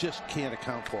 You just can't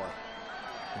account for it.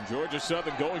 And Georgia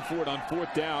Southern going for it on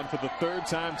 4th down for the 3rd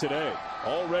time today,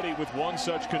 already with one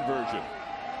such conversion.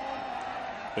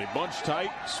 They bunch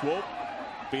tight, Swope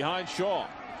behind Shaw.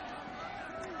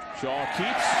 Shaw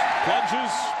keeps,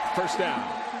 plunges, 1st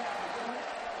down.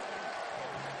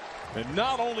 And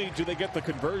not only do they get the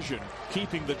conversion,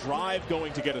 keeping the drive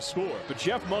going to get a score, but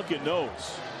Jeff Monken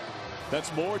knows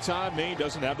that's more time Maine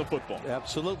doesn't have the football.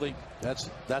 Absolutely. That's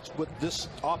what this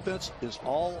offense is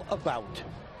all about.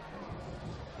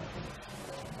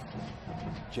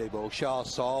 Jabo Shaw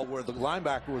saw where the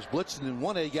linebacker was blitzing in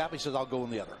one A gap. He says, I'll go in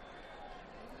the other.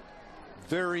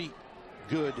 Very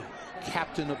good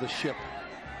captain of the ship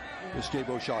is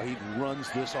Jabo Shaw. He runs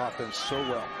this offense so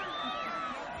well.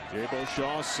 Jabo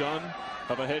Shaw, son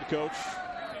of a head coach.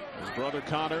 His brother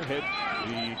Connor had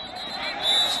the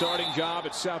starting job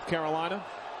at South Carolina,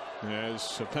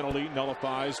 as a penalty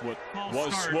nullifies what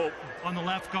was Swope. On the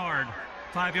left guard,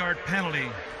 5-yard penalty,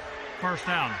 1st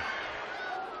down.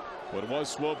 What was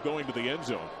Swope going to the end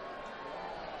zone.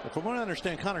 From what I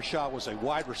understand, Connor Shaw was a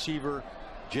wide receiver.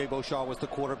 Jabo Shaw was the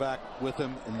quarterback with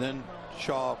him, and then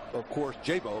Shaw, of course,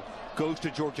 Jabo goes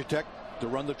to Georgia Tech to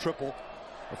run the triple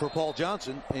for Paul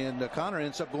Johnson, and Connor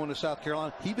ends up going to South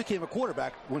Carolina. He became a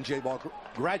quarterback when Jabo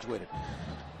graduated.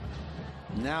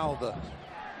 Now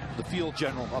the field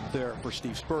general up there for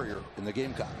Steve Spurrier in the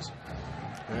Gamecocks.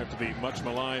 After the much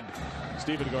maligned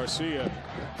Stephen Garcia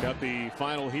got the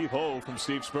final heave-ho from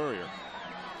Steve Spurrier.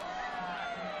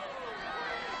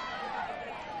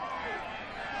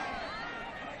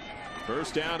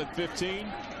 First down at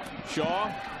 15. Shaw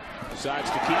decides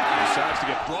to keep, decides to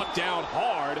get brought down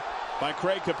hard by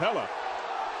Craig Capella.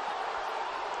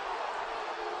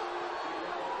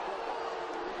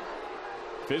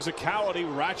 Physicality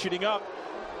ratcheting up.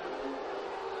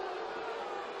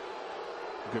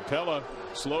 Capella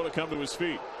slow to come to his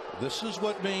feet. This is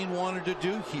what Maine wanted to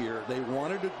do here. They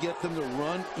wanted to get them to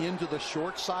run into the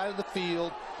short side of the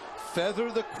field,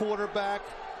 feather the quarterback,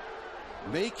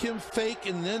 make him fake,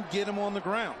 and then get him on the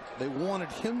ground. They wanted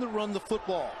him to run the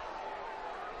football.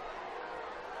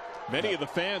 Many of the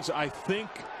fans, I think,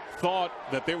 thought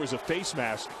that there was a face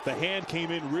mask. The hand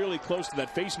came in really close to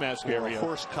that face mask area. Or a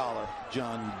horse collar,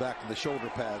 John, back to the shoulder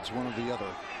pads, one or the other.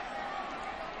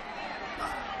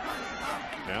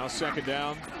 Now 2nd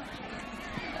down.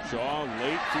 Shaw,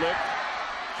 late flip.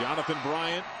 Jonathan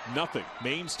Bryant, nothing.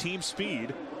 Maine's team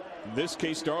speed. In this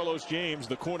case, Darlos James,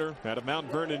 the corner out of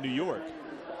Mount Vernon, New York,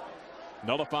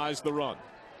 nullifies the run.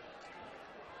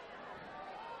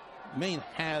 Maine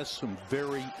has some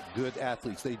very good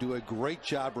athletes. They do a great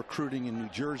job recruiting in New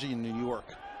Jersey and New York.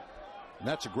 And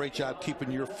that's a great job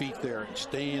keeping your feet there and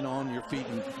staying on your feet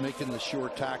and making the sure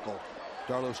tackle.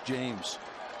 Darlos James.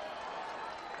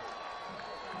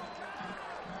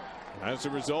 As a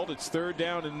result, it's 3rd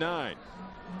down and 9.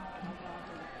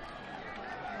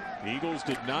 The Eagles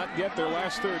did not get their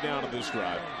last 3rd down of this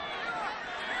drive,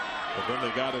 but then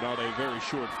they got it on a very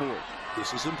short 4th.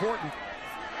 This is important.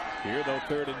 Here, though,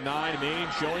 3rd and 9, Maine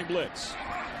showing blitz.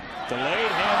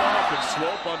 Delayed handoff and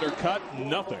Swope undercut,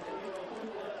 nothing.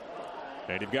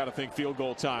 And you've got to think field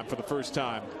goal time for the first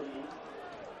time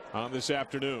on this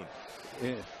afternoon.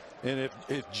 And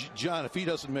if John, if he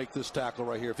doesn't make this tackle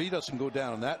right here, if he doesn't go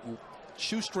down on that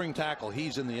shoestring tackle,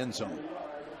 he's in the end zone.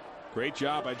 Great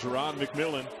job by Jerron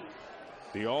McMillan,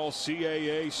 the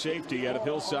all-CAA safety out of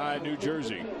Hillside, New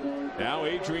Jersey. Now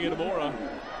Adrian Mora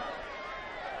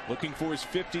looking for his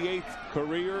 58th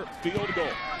career field goal.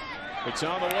 It's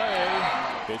on the way.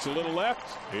 It's a little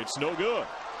left. It's no good.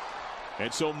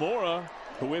 And so Mora,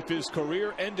 who if his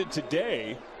career ended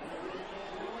today,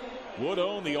 would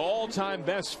own the all-time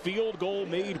best field goal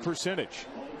made percentage.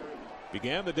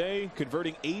 Began the day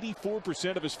converting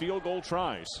 84% of his field goal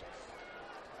tries.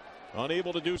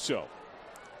 Unable to do so.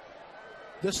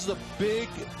 This is a big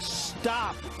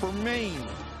stop for Maine.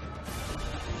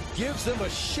 Gives them a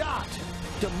shot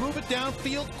to move it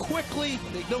downfield quickly.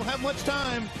 They don't have much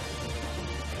time.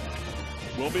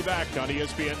 We'll be back on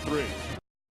ESPN3.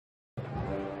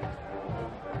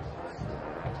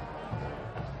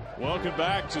 Welcome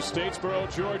back to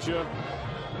Statesboro, Georgia.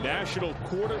 National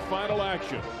quarterfinal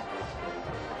action.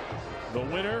 The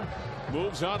winner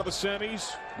moves on to the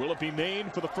semis. Will it be Maine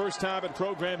for the first time in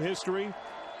program history,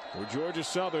 or Georgia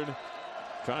Southern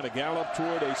trying to gallop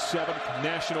toward a 7th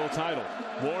national title?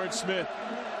 Warren Smith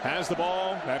has the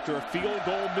ball after a field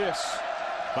goal miss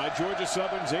by Georgia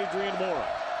Southern's Adrian Mora.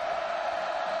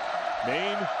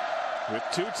 Maine with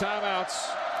 2 timeouts,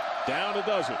 down a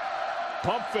dozen.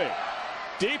 Pump fake.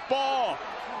 Deep ball.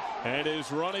 And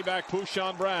his running back,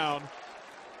 Pushan Brown,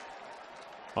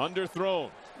 underthrown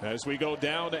as we go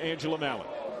down to Angela Mallett.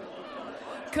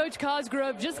 Coach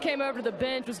Cosgrove just came over to the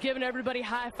bench, was giving everybody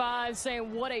high fives,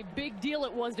 saying what a big deal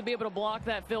it was to be able to block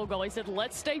that field goal. He said,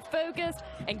 let's stay focused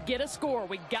and get a score.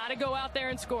 We got to go out there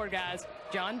and score, guys.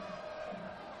 John?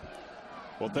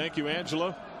 Well, thank you,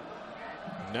 Angela.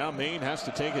 Now Maine has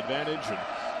to take advantage and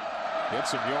get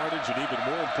some yardage and, even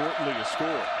more importantly, a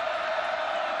score.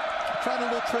 Trying a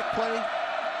little trick play.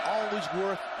 Always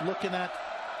worth looking at.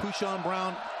 Pushan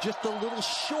Brown just a little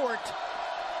short.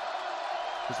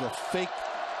 It was a fake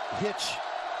hitch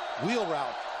wheel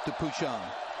route to Pushan.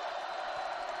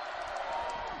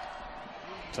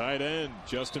 Tight end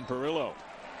Justin Perillo.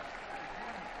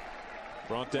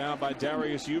 Brought down by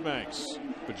Darius Eubanks.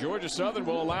 But Georgia Southern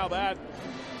will allow that.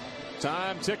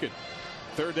 Time ticking.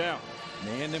 Third down.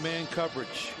 Man-to-man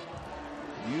coverage.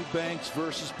 Eubanks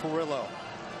versus Perillo.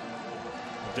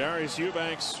 Darius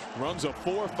Eubanks runs a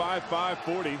 4.55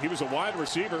 40. He was a wide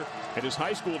receiver in his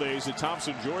high school days at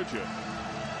Thompson, Georgia.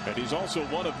 And he's also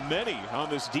one of many on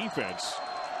this defense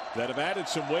that have added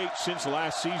some weight since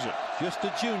last season. Just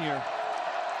a junior.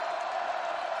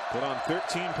 Put on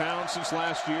 13 pounds since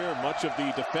last year. Much of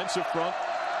the defensive front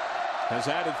has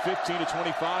added 15 to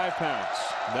 25 pounds.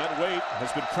 And that weight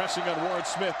has been pressing on Warren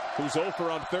Smith, who's 0 for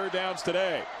on third downs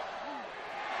today.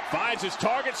 Finds his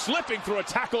target, slipping through a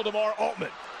tackle to Mar Altman.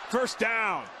 First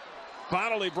down.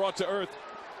 Finally brought to earth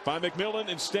by McMillan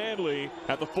and Stanley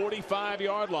at the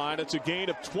 45-yard line. It's a gain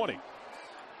of 20.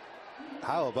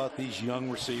 How about these young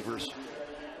receivers?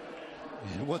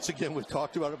 Once again, we've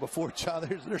talked about it before, John.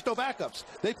 There's no backups.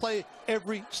 They play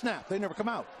every snap. They never come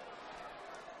out.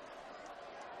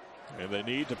 And they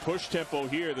need to push tempo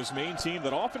here. This Maine team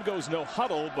that often goes no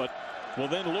huddle, but will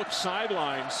then look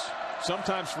sidelines,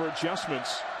 sometimes for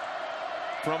adjustments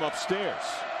from upstairs.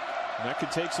 And that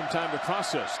could take some time to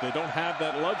process. They don't have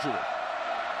that luxury.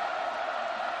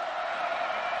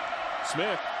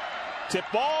 Smith, tip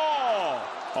ball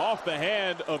off the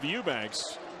hand of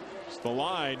Eubanks. The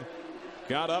line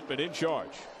got up and in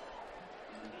charge.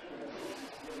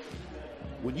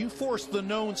 When you force the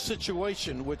known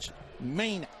situation, which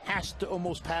Maine has to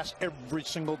almost pass every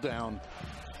single down,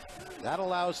 that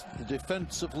allows the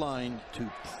defensive line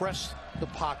to press the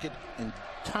pocket and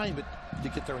time it to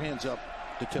get their hands up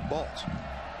to tip balls.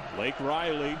 Blake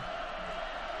Riley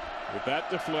with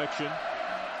that deflection.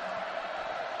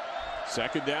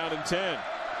 Second down and 10.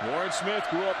 Warren Smith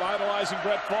grew up idolizing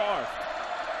Brett Favre.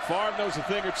 Favre knows a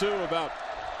thing or two about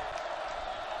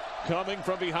coming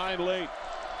from behind late,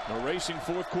 erasing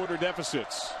fourth quarter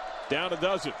deficits. Down a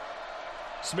dozen.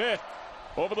 Smith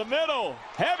over the middle.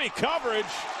 Heavy coverage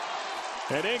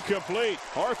and incomplete.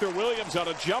 Arthur Williams on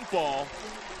a jump ball.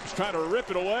 He's trying to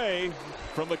rip it away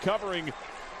from the covering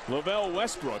Lavelle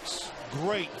Westbrooks.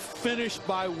 Great finish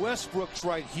by Westbrooks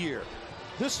right here.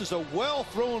 This is a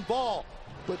well-thrown ball,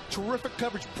 but terrific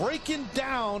coverage. Breaking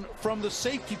down from the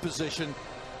safety position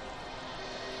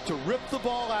to rip the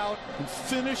ball out and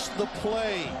finish the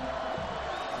play.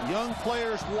 Young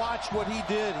players watch what he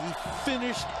did. He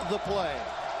finished the play.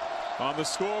 On the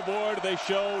scoreboard, they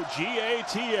show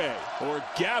GATA, or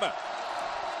GATA.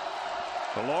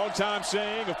 A long-time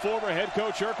saying of former head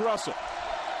coach Eric Russell.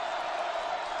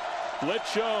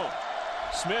 Blitz shown.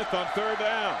 Smith on third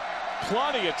down.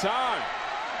 Plenty of time.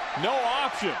 No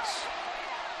options.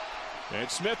 And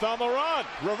Smith on the run.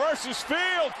 Reverses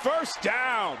field. First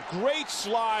down. Great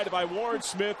slide by Warren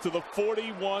Smith to the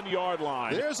 41-yard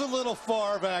line. There's a little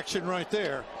Favre action right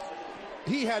there.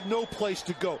 He had no place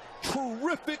to go.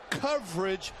 Terrific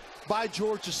coverage by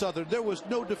Georgia Southern. There was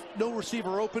no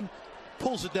receiver open.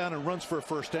 Pulls it down and runs for a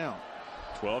first down.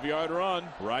 12-yard run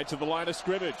right to the line of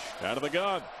scrimmage. Out of the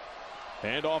gun.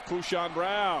 Hand off Pushan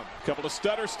Brown. Couple of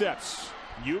stutter steps.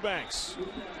 Eubanks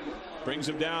brings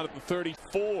him down at the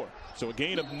 34. So a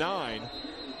gain of 9.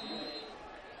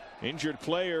 Injured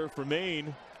player for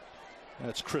Maine.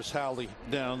 That's Chris Howley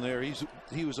down there.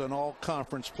 He was an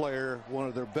all-conference player, one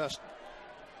of their best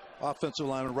offensive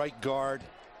linemen, right guard.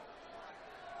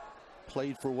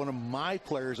 Played for one of my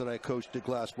players that I coached at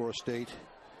Glassboro State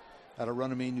out of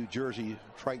Runnemede, New Jersey,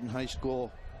 Triton High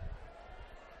School,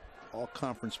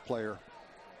 all-conference player.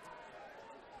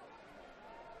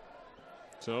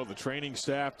 So the training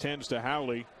staff tends to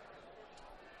Howley.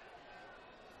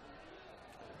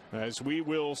 As we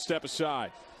will step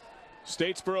aside.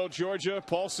 Statesboro, Georgia,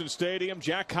 Paulson Stadium.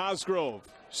 Jack Cosgrove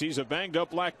sees a banged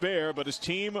up Black Bear, but his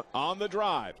team on the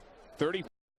drive. 30.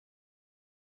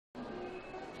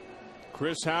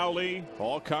 Chris Howley,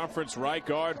 all-conference right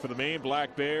guard for the Maine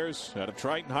Black Bears out of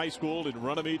Triton High School in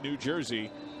Runnemede, New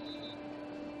Jersey.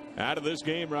 Out of this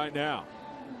game right now.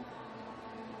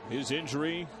 His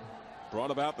injury brought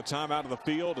about the time out of the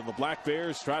field, and the Black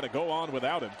Bears try to go on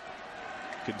without him.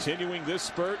 Continuing this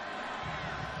spurt,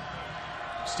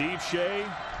 Steve Shea,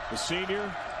 the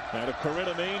senior out of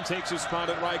Corinna, Maine, takes his spot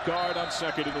at right guard on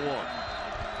 2nd and 1.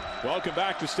 Welcome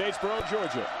back to Statesboro,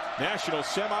 Georgia. National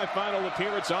semifinal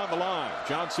appearance on the line.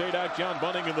 John Sadak, John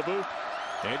Bunning in the booth.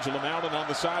 Angela Mountain on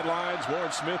the sidelines.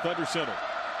 Warren Smith under center.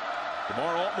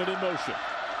 DeMar Altman in motion.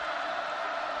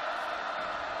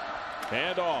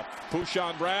 Hand off.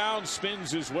 Pushawn Brown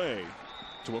spins his way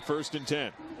to a 1st and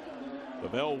 10.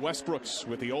 Lavelle Westbrooks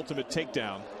with the ultimate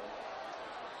takedown.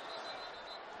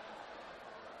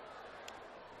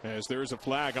 As there's a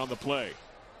flag on the play.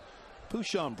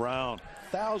 Pushawn Brown,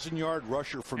 1,000-yard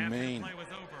rusher from Maine.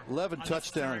 11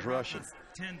 touchdowns rushing.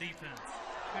 10 defense.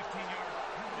 15-yard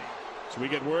penalty. So we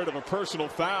get word of a personal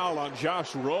foul on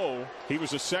Josh Rowe. He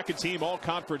was a second-team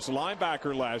all-conference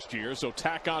linebacker last year, so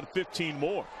tack on 15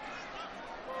 more.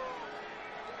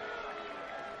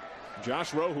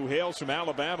 Josh Rowe, who hails from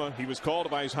Alabama, he was called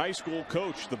by his high school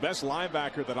coach the best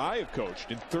linebacker that I have coached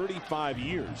in 35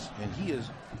 years. And he is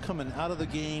coming out of the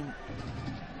game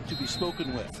to be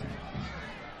spoken with.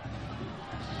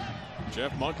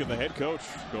 Jeff Monken, the head coach,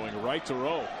 going right to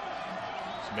Rowe.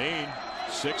 It's Maine,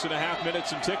 6.5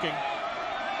 minutes and ticking.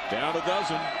 Down a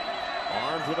dozen.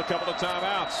 Armed with a couple of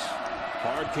timeouts.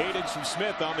 Hard cadence from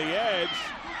Smith on the edge.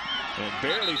 And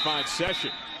barely finds Session.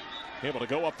 Able to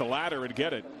go up the ladder and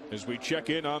get it as we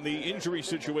check in on the injury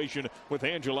situation with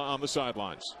Angela on the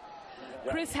sidelines.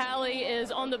 Chris Halley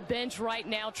is on the bench right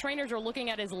now. Trainers are looking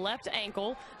at his left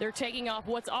ankle. They're taking off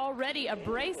what's already a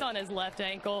brace on his left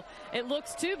ankle. It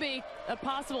looks to be a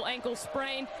possible ankle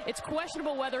sprain. It's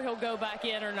questionable whether he'll go back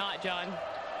in or not, John.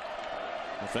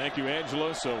 Well, thank you,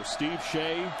 Angela. So Steve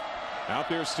Shea out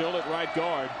there still at right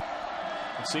guard.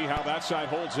 Let's see how that side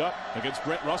holds up against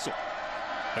Brent Russell.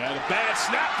 And a bad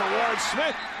snap for Warren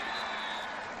Smith.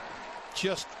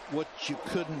 Just what you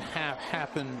couldn't have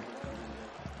happen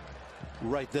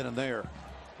right then and there.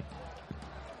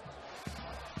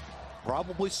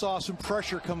 Probably saw some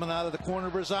pressure coming out of the corner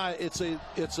of his eye. It's a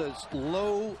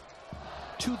low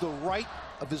to the right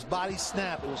of his body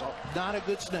snap. It was not a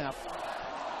good snap.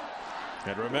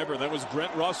 And remember, that was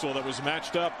Brent Russell that was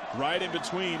matched up right in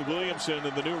between Williamson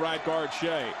and the new right guard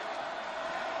Shea.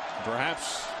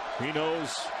 Perhaps he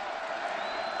knows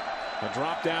a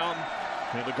drop down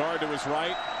and the guard to his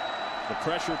right. The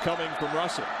pressure coming from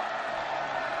Russell.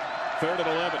 3rd and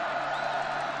 11.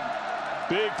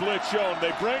 Big blitz shown.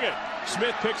 They bring it.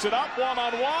 Smith picks it up.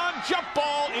 One-on-one. Jump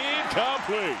ball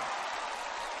incomplete.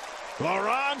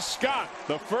 LaRon Scott,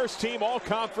 the first-team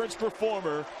all-conference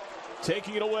performer,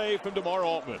 taking it away from DeMar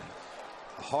Altman.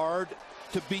 Hard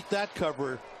to beat that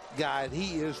cover guy.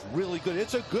 He is really good.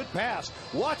 It's a good pass.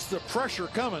 Watch the pressure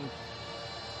coming.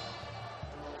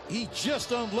 He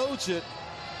just unloads it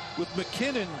with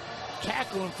McKinnon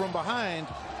tackling from behind.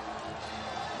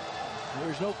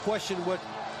 There's no question what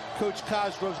Coach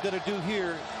Cosgrove's going to do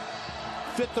here.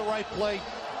 Fit the right play.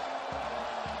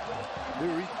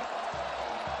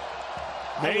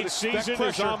 Maine's season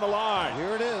is on the line.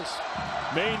 Here it is.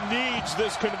 Maine needs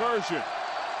this conversion.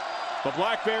 The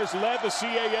Black Bears led the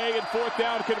CAA in 4th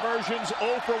down conversions.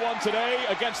 0 for 1 today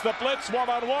against the blitz.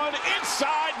 One-on-one.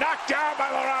 Inside. Knocked down by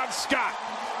LaRon Scott.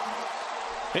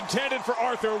 Intended for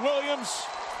Arthur Williams.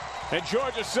 And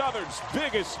Georgia Southern's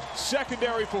biggest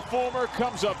secondary performer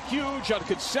comes up huge on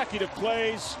consecutive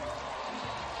plays.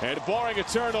 And barring a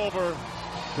turnover,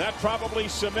 that probably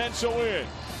cements a win.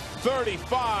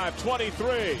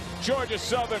 35-23. Georgia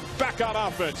Southern back on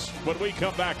offense when we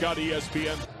come back on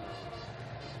ESPN.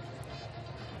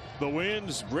 The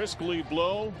winds briskly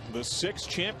blow the 6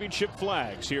 championship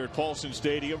flags here at Paulson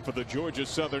Stadium for the Georgia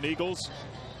Southern Eagles.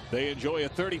 They enjoy a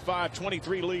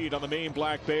 35-23 lead on the Maine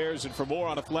Black Bears. And for more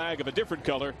on a flag of a different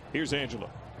color, here's Angela.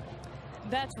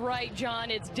 That's right, John.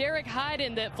 It's Derek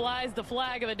Hyden that flies the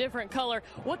flag of a different color.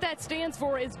 What that stands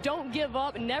for is don't give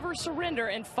up, never surrender,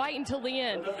 and fight until the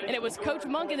end. And it was Coach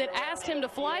Monken that asked him to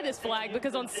fly this flag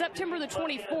because on September the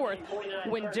 24th,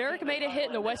 when Derek made a hit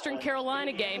in the Western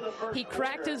Carolina game, he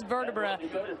cracked his vertebra,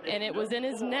 and it was in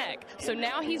his neck. So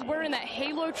now he's wearing that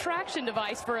halo traction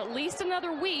device for at least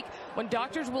another week when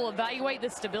doctors will evaluate the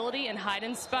stability in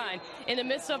Hyden's spine. In the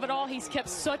midst of it all, he's kept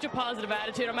such a positive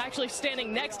attitude. I'm actually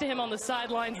standing next to him on the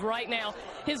sidelines right now.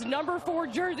 His number 4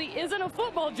 jersey isn't a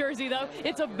football jersey, though.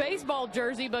 It's a baseball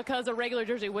jersey because a regular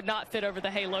jersey would not fit over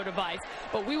the halo device.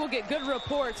 But we will get good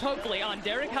reports, hopefully, on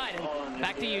Derek Hyden.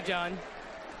 Back to you, John.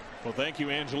 Well, thank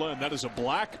you, Angela. And that is a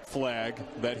black flag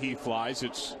that he flies.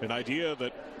 It's an idea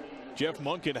that Jeff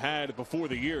Monken had before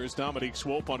the year as Dominique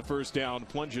Swope on first down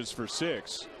plunges for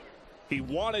 6. He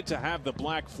wanted to have the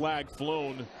black flag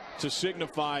flown to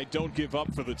signify don't give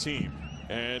up for the team.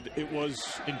 And it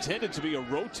was intended to be a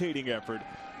rotating effort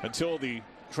until the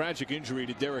tragic injury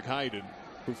to Derek Hayden,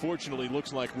 who fortunately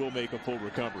looks like will make a full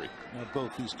recovery. Now,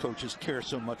 both these coaches care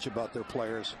so much about their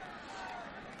players.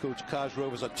 Coach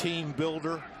Cosgrove is a team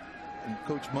builder, and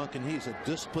Coach Monken, he's a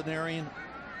disciplinarian,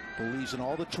 believes in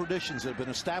all the traditions that have been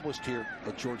established here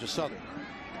at Georgia Southern.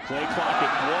 Play clock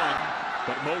at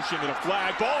 1, but motion and a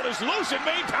flag. Ball is loose and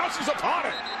Maine pounces upon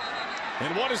it.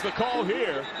 And what is the call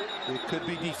here? It could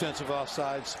be defensive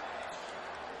offsides.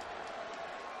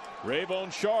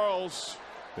 Raybone Charles,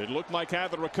 it looked like had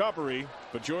the recovery,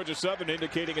 but Georgia Southern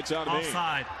indicating it's out of Maine.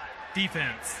 Offside,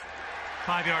 defense,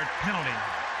 5-yard penalty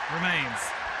remains.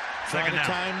 Trying Second to down.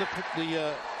 time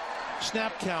the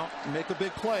snap count and make a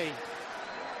big play.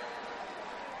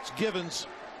 It's Givens.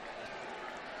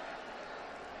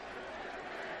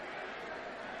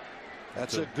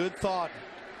 That's a good thought.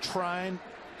 Trying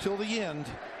till the end.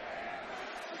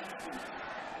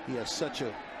 He has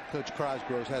Coach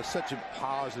Cosgrove has such a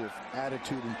positive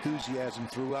attitude, enthusiasm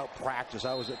throughout practice.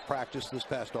 I was at practice this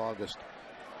past August.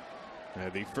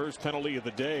 The first penalty of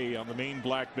the day on the Maine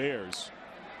Black Bears.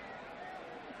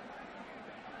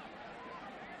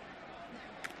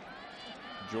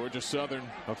 Georgia Southern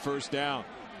a first down.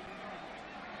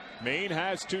 Maine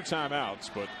has 2 timeouts,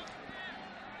 but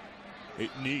it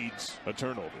needs a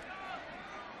turnover.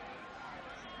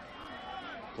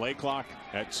 Play clock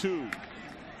at 2.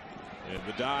 And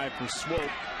the dive for Swope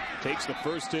takes the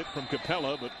first hit from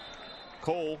Capella, but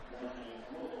Cole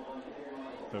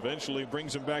eventually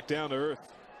brings him back down to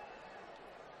earth.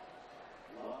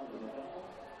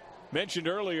 Mentioned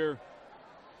earlier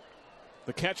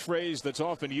the catchphrase that's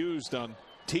often used on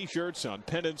t-shirts, on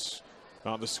pennants,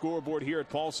 on the scoreboard here at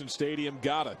Paulson Stadium,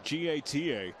 GATA,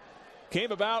 G-A-T-A,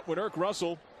 came about when Irk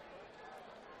Russell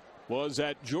was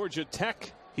at Georgia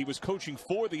Tech. He was coaching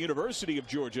for the University of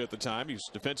Georgia at the time. He was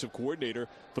defensive coordinator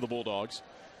for the Bulldogs.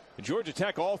 And Georgia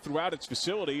Tech, all throughout its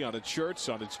facility, on its shirts,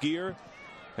 on its gear,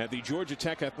 had the Georgia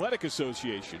Tech Athletic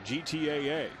Association,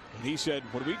 GTAA. And he said,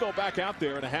 when we go back out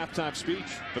there in a halftime speech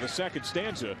for the second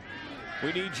stanza,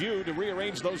 we need you to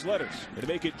rearrange those letters and to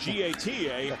make it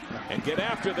GATA and get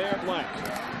after their blank.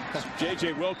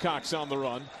 J.J. Wilcox on the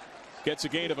run. Gets a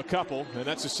gain of a couple, and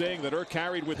that's a saying that Irk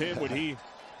carried with him when he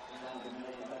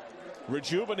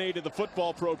rejuvenated the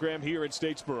football program here in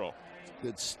Statesboro.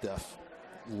 Good stuff.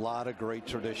 A lot of great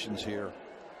traditions here.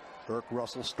 Irk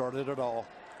Russell started it all,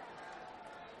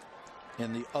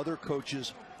 and the other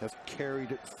coaches have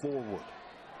carried it forward.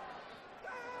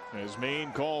 As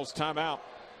Maine calls timeout.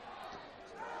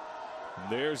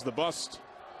 And there's the bust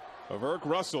of Irk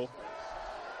Russell.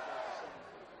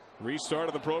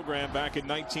 Restarted the program back in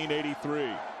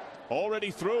 1983.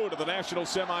 Already through to the national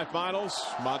semifinals.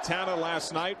 Montana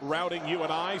last night routing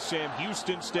UNI. Sam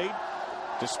Houston State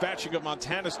dispatching of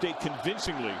Montana State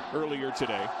convincingly earlier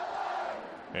today.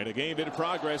 And a game in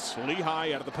progress.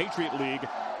 Lehigh out of the Patriot League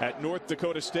at North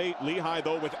Dakota State. Lehigh,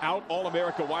 though, without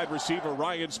All-America wide receiver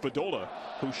Ryan Spadola,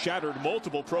 who shattered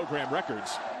multiple program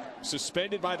records,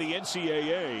 suspended by the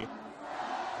NCAA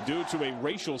due to a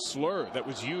racial slur that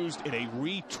was used in a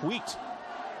retweet.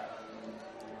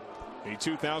 The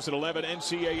 2011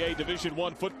 NCAA Division I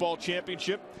Football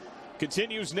Championship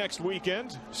continues next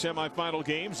weekend. Semifinal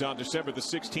games on December the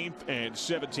 16th and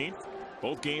 17th.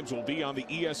 Both games will be on the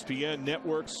ESPN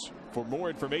networks. For more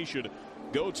information,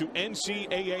 go to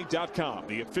ncaa.com,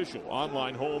 the official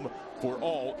online home for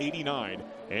all 89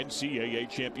 NCAA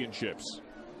championships.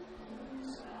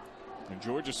 And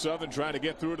Georgia Southern trying to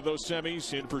get through to those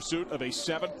semis in pursuit of a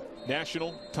 7th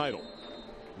national title.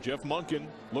 Jeff Monken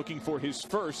looking for his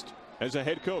first as a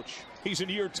head coach. He's in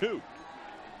year 2.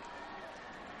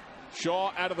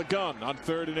 Shaw out of the gun on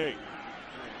 3rd and 8.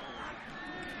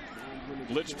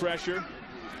 Blitz pressure.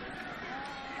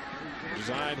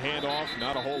 Design handoff,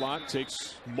 not a whole lot.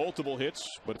 Takes multiple hits,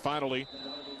 but finally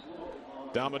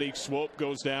Dominique Swope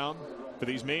goes down. For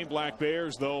these Maine Black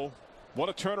Bears, though, what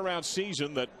a turnaround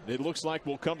season that it looks like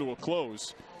will come to a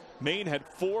close. Maine had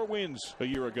 4 wins a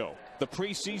year ago. The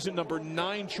preseason number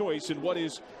 9 choice in what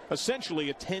is essentially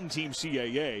a 10-team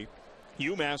CAA.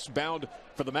 UMass, bound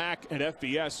for the MAC and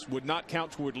FBS, would not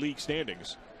count toward league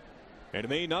standings. And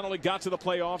Maine not only got to the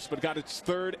playoffs, but got its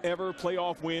 3rd ever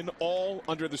playoff win, all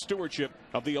under the stewardship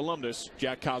of the alumnus,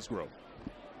 Jack Cosgrove.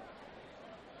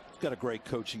 He's got a great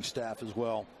coaching staff as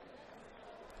well.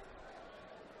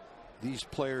 These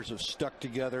players have stuck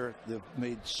together. They've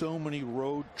made so many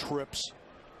road trips.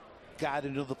 Got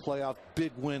into the playoff.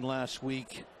 Big win last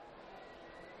week.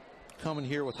 Coming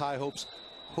here with high hopes,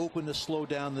 hoping to slow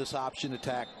down this option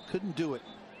attack. Couldn't do it.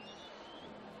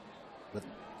 But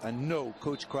I know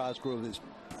Coach Cosgrove is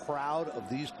proud of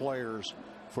these players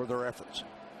for their efforts.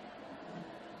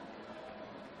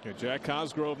 Yeah, Jack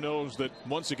Cosgrove knows that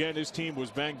once again his team was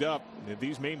banged up. And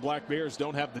these Maine Black Bears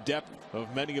don't have the depth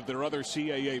of many of their other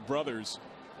CAA brothers.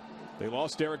 They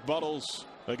lost Eric Buttles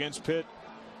against Pitt.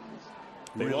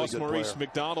 They Really lost good Maurice player.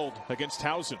 McDonald against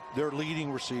Towson. Their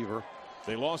leading receiver.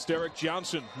 They lost Eric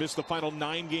Johnson, missed the final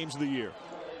 9 games of the year.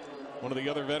 One of the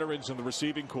other veterans in the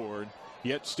receiving corps.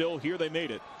 Yet still here they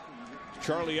made it.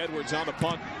 Charlie Edwards on the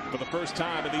punt for the first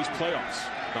time in these playoffs.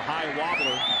 The high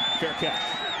wobbler, fair catch.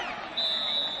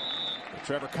 And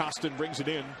Trevor Costin brings it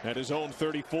in at his own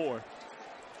 34.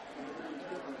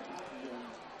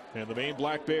 And the Maine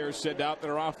Black Bears send out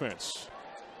their offense.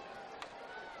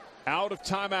 Out of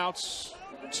timeouts.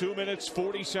 2 minutes,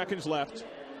 40 seconds left.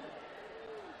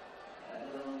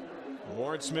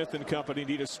 Warren Smith and company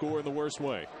need a score in the worst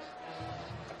way.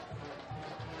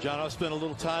 John, I've spent a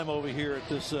little time over here at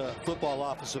this football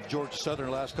office of Georgia Southern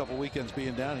the last couple of weekends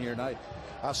being down here, and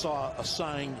I saw a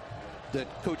sign that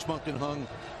Coach Monken hung.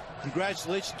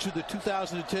 Congratulations to the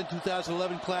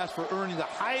 2010-2011 class for earning the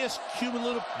highest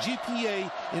cumulative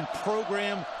GPA in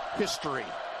program history.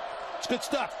 It's good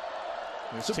stuff.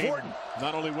 This It's important.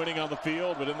 Not only winning on the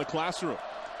field, but in the classroom.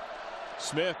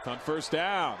 Smith on first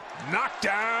down. Knocked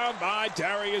down by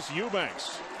Darius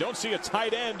Eubanks. Don't see a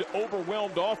tight end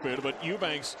overwhelmed off it, but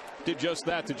Eubanks did just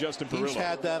that to Justin Perillo. He's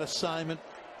had that assignment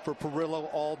for Perillo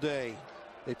all day.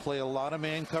 They play a lot of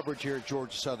man coverage here at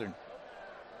Georgia Southern.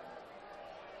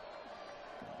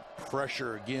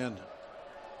 Pressure again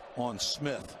on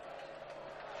Smith.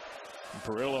 And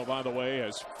Perillo, by the way,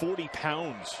 has 40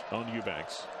 pounds on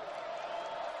Eubanks.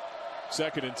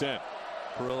 2nd and 10.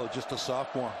 Perillo, just a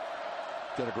sophomore.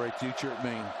 Got a great future at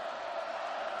Maine.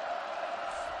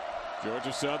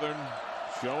 Georgia Southern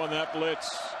showing that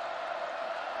blitz.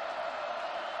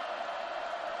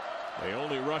 They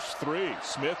only rushed 3.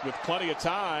 Smith with plenty of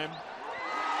time.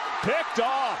 Picked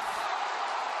off.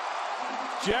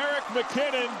 Jarek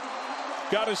McKinnon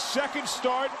got his 2nd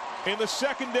start in the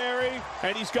secondary,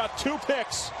 and he's got 2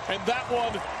 picks, and that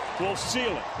one will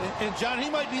seal it. And John, he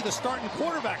might be the starting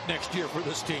quarterback next year for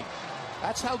this team.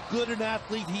 That's how good an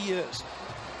athlete he is.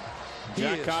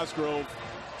 Jack Cosgrove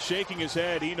shaking his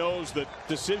head. He knows that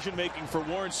decision-making for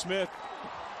Warren Smith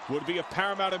would be of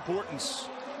paramount importance.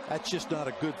 That's just not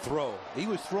a good throw. He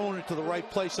was throwing it to the right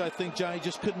place, I think, John. He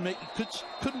just couldn't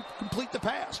complete the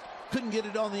pass. Couldn't get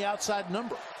it on the outside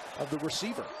number of the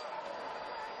receiver.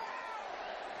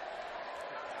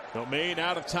 Now Maine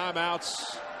out of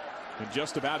timeouts and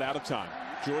just about out of time.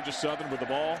 Georgia Southern with the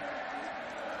ball.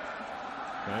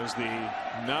 As the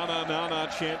na-na-na-na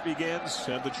chant begins,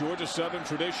 and the Georgia Southern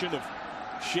tradition of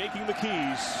shaking the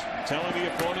keys, telling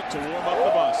the opponent to warm up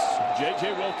the bus.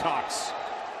 J.J. Wilcox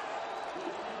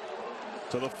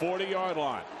to the 40-yard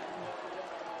line.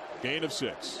 Gain of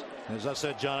 6. As I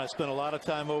said, John, I spent a lot of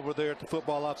time over there at the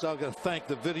football office. I'm going to thank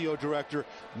the video director,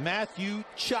 Matthew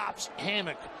Chops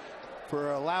Hammock,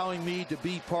 for allowing me to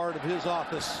be part of his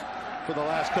office for the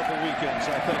last couple weekends.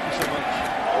 I thank you so much.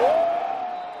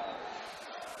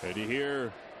 And you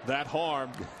hear that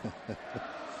harm.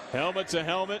 Helmet to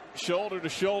helmet, shoulder to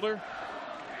shoulder.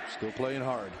 Still playing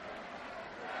hard.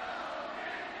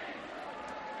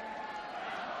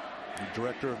 The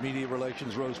Director of Media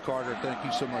Relations, Rose Carter, thank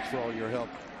you so much for all your help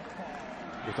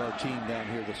with our team down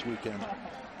here this weekend.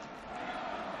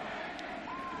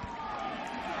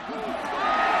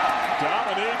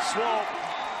 Dominique Swope.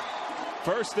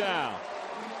 First down.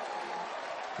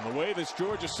 And the way this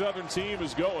Georgia Southern team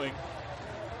is going,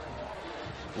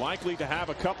 likely to have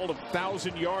a couple of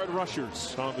 1,000-yard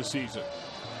rushers on the season.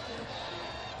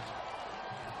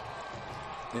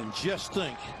 And just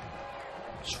think,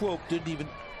 Swope didn't even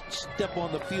step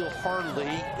on the field hardly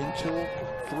until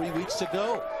 3 weeks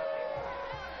ago.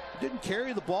 Didn't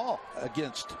carry the ball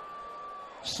against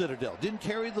Citadel. Didn't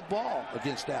carry the ball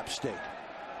against App State.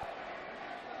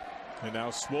 And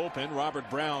now Swope and Robert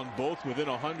Brown both within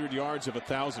 100 yards of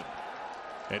 1,000.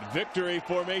 And victory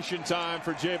formation time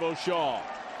for Jabo Shaw.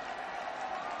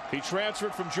 He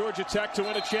transferred from Georgia Tech to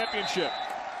win a championship.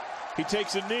 He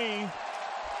takes a knee.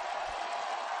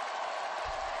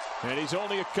 And he's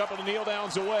only a couple of kneel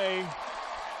downs away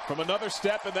from another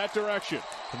step in that direction.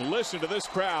 And listen to this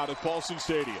crowd at Paulson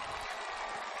Stadium.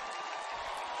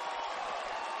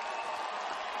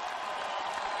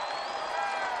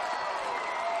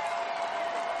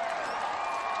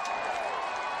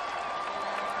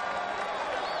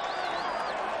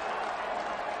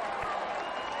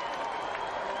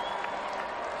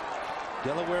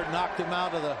 Delaware knocked him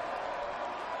out of the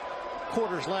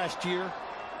quarters last year,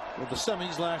 or the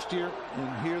semis last year,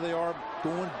 and here they are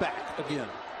going back again.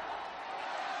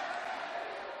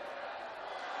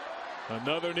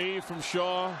 Another knee from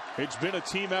Shaw. It's been a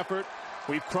team effort.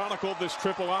 We've chronicled this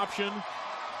triple option.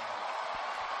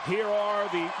 Here are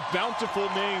the bountiful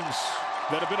names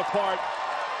that have been a part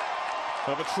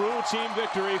of a true team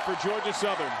victory for Georgia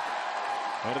Southern.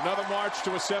 And another march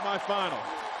to a semifinal.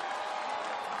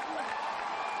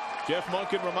 Jeff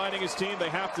Monken reminding his team they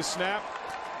have to snap.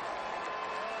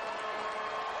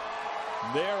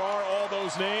 There are all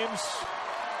those names.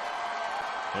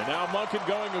 And now Monken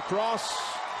going across,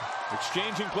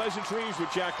 exchanging pleasantries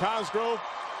with Jack Cosgrove.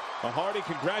 A hearty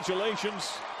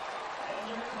congratulations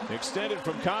extended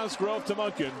from Cosgrove to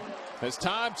Monken as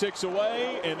time ticks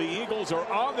away and the Eagles are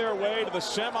on their way to the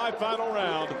semifinal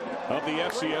round of the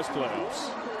FCS playoffs.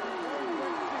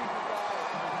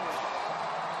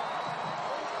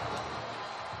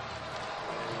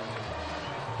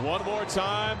 One more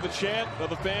time, the chant of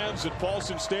the fans at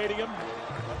Paulson Stadium.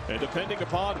 And depending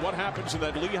upon what happens in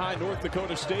that Lehigh North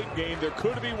Dakota State game, there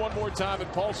could be one more time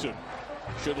at Paulson.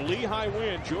 Should Lehigh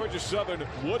win, Georgia Southern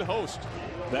would host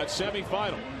that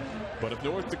semifinal. But if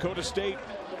North Dakota State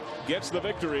gets the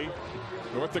victory,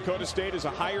 North Dakota State is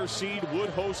a higher seed, would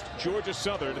host Georgia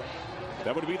Southern.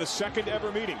 That would be the second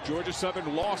ever meeting. Georgia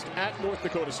Southern lost at North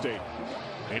Dakota State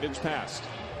in its past.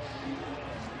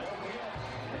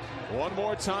 One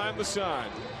more time the sign.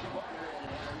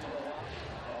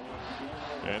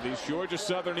 And these Georgia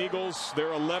Southern Eagles, their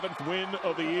 11th win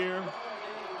of the year.